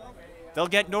 Mahtomedi, they'll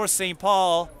get North St.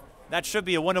 Paul. That should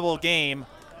be a winnable game.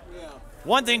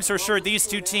 One thing's for sure, these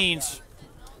two teams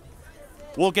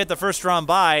will get the first round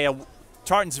bye.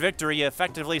 Tartan's victory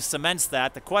effectively cements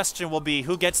that. The question will be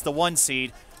who gets the 1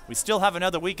 seed. We still have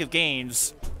another week of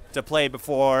games to play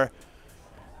before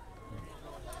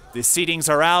the seedings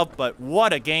are out, but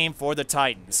what a game for the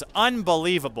Titans.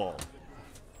 Unbelievable.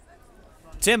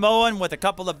 Tim Owen with a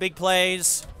couple of big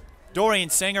plays. Dorian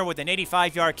Singer with an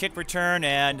 85-yard kick return,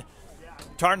 and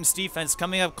Tartan's defense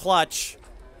coming up clutch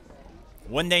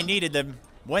when they needed them,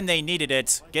 when they needed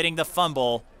it, getting the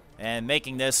fumble and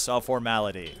making this a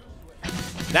formality.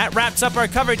 That wraps up our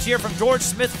coverage here from George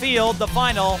Smith Field. The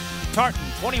final, Tartan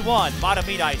 21,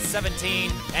 Mahtomedi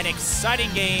 17. An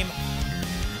exciting game.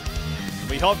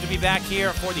 We hope to be back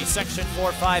here for the Section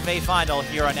 4-5A final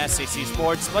here on SCC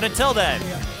Sports. But until then,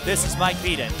 this is Mike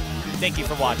Beaton. Thank you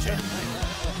for watching.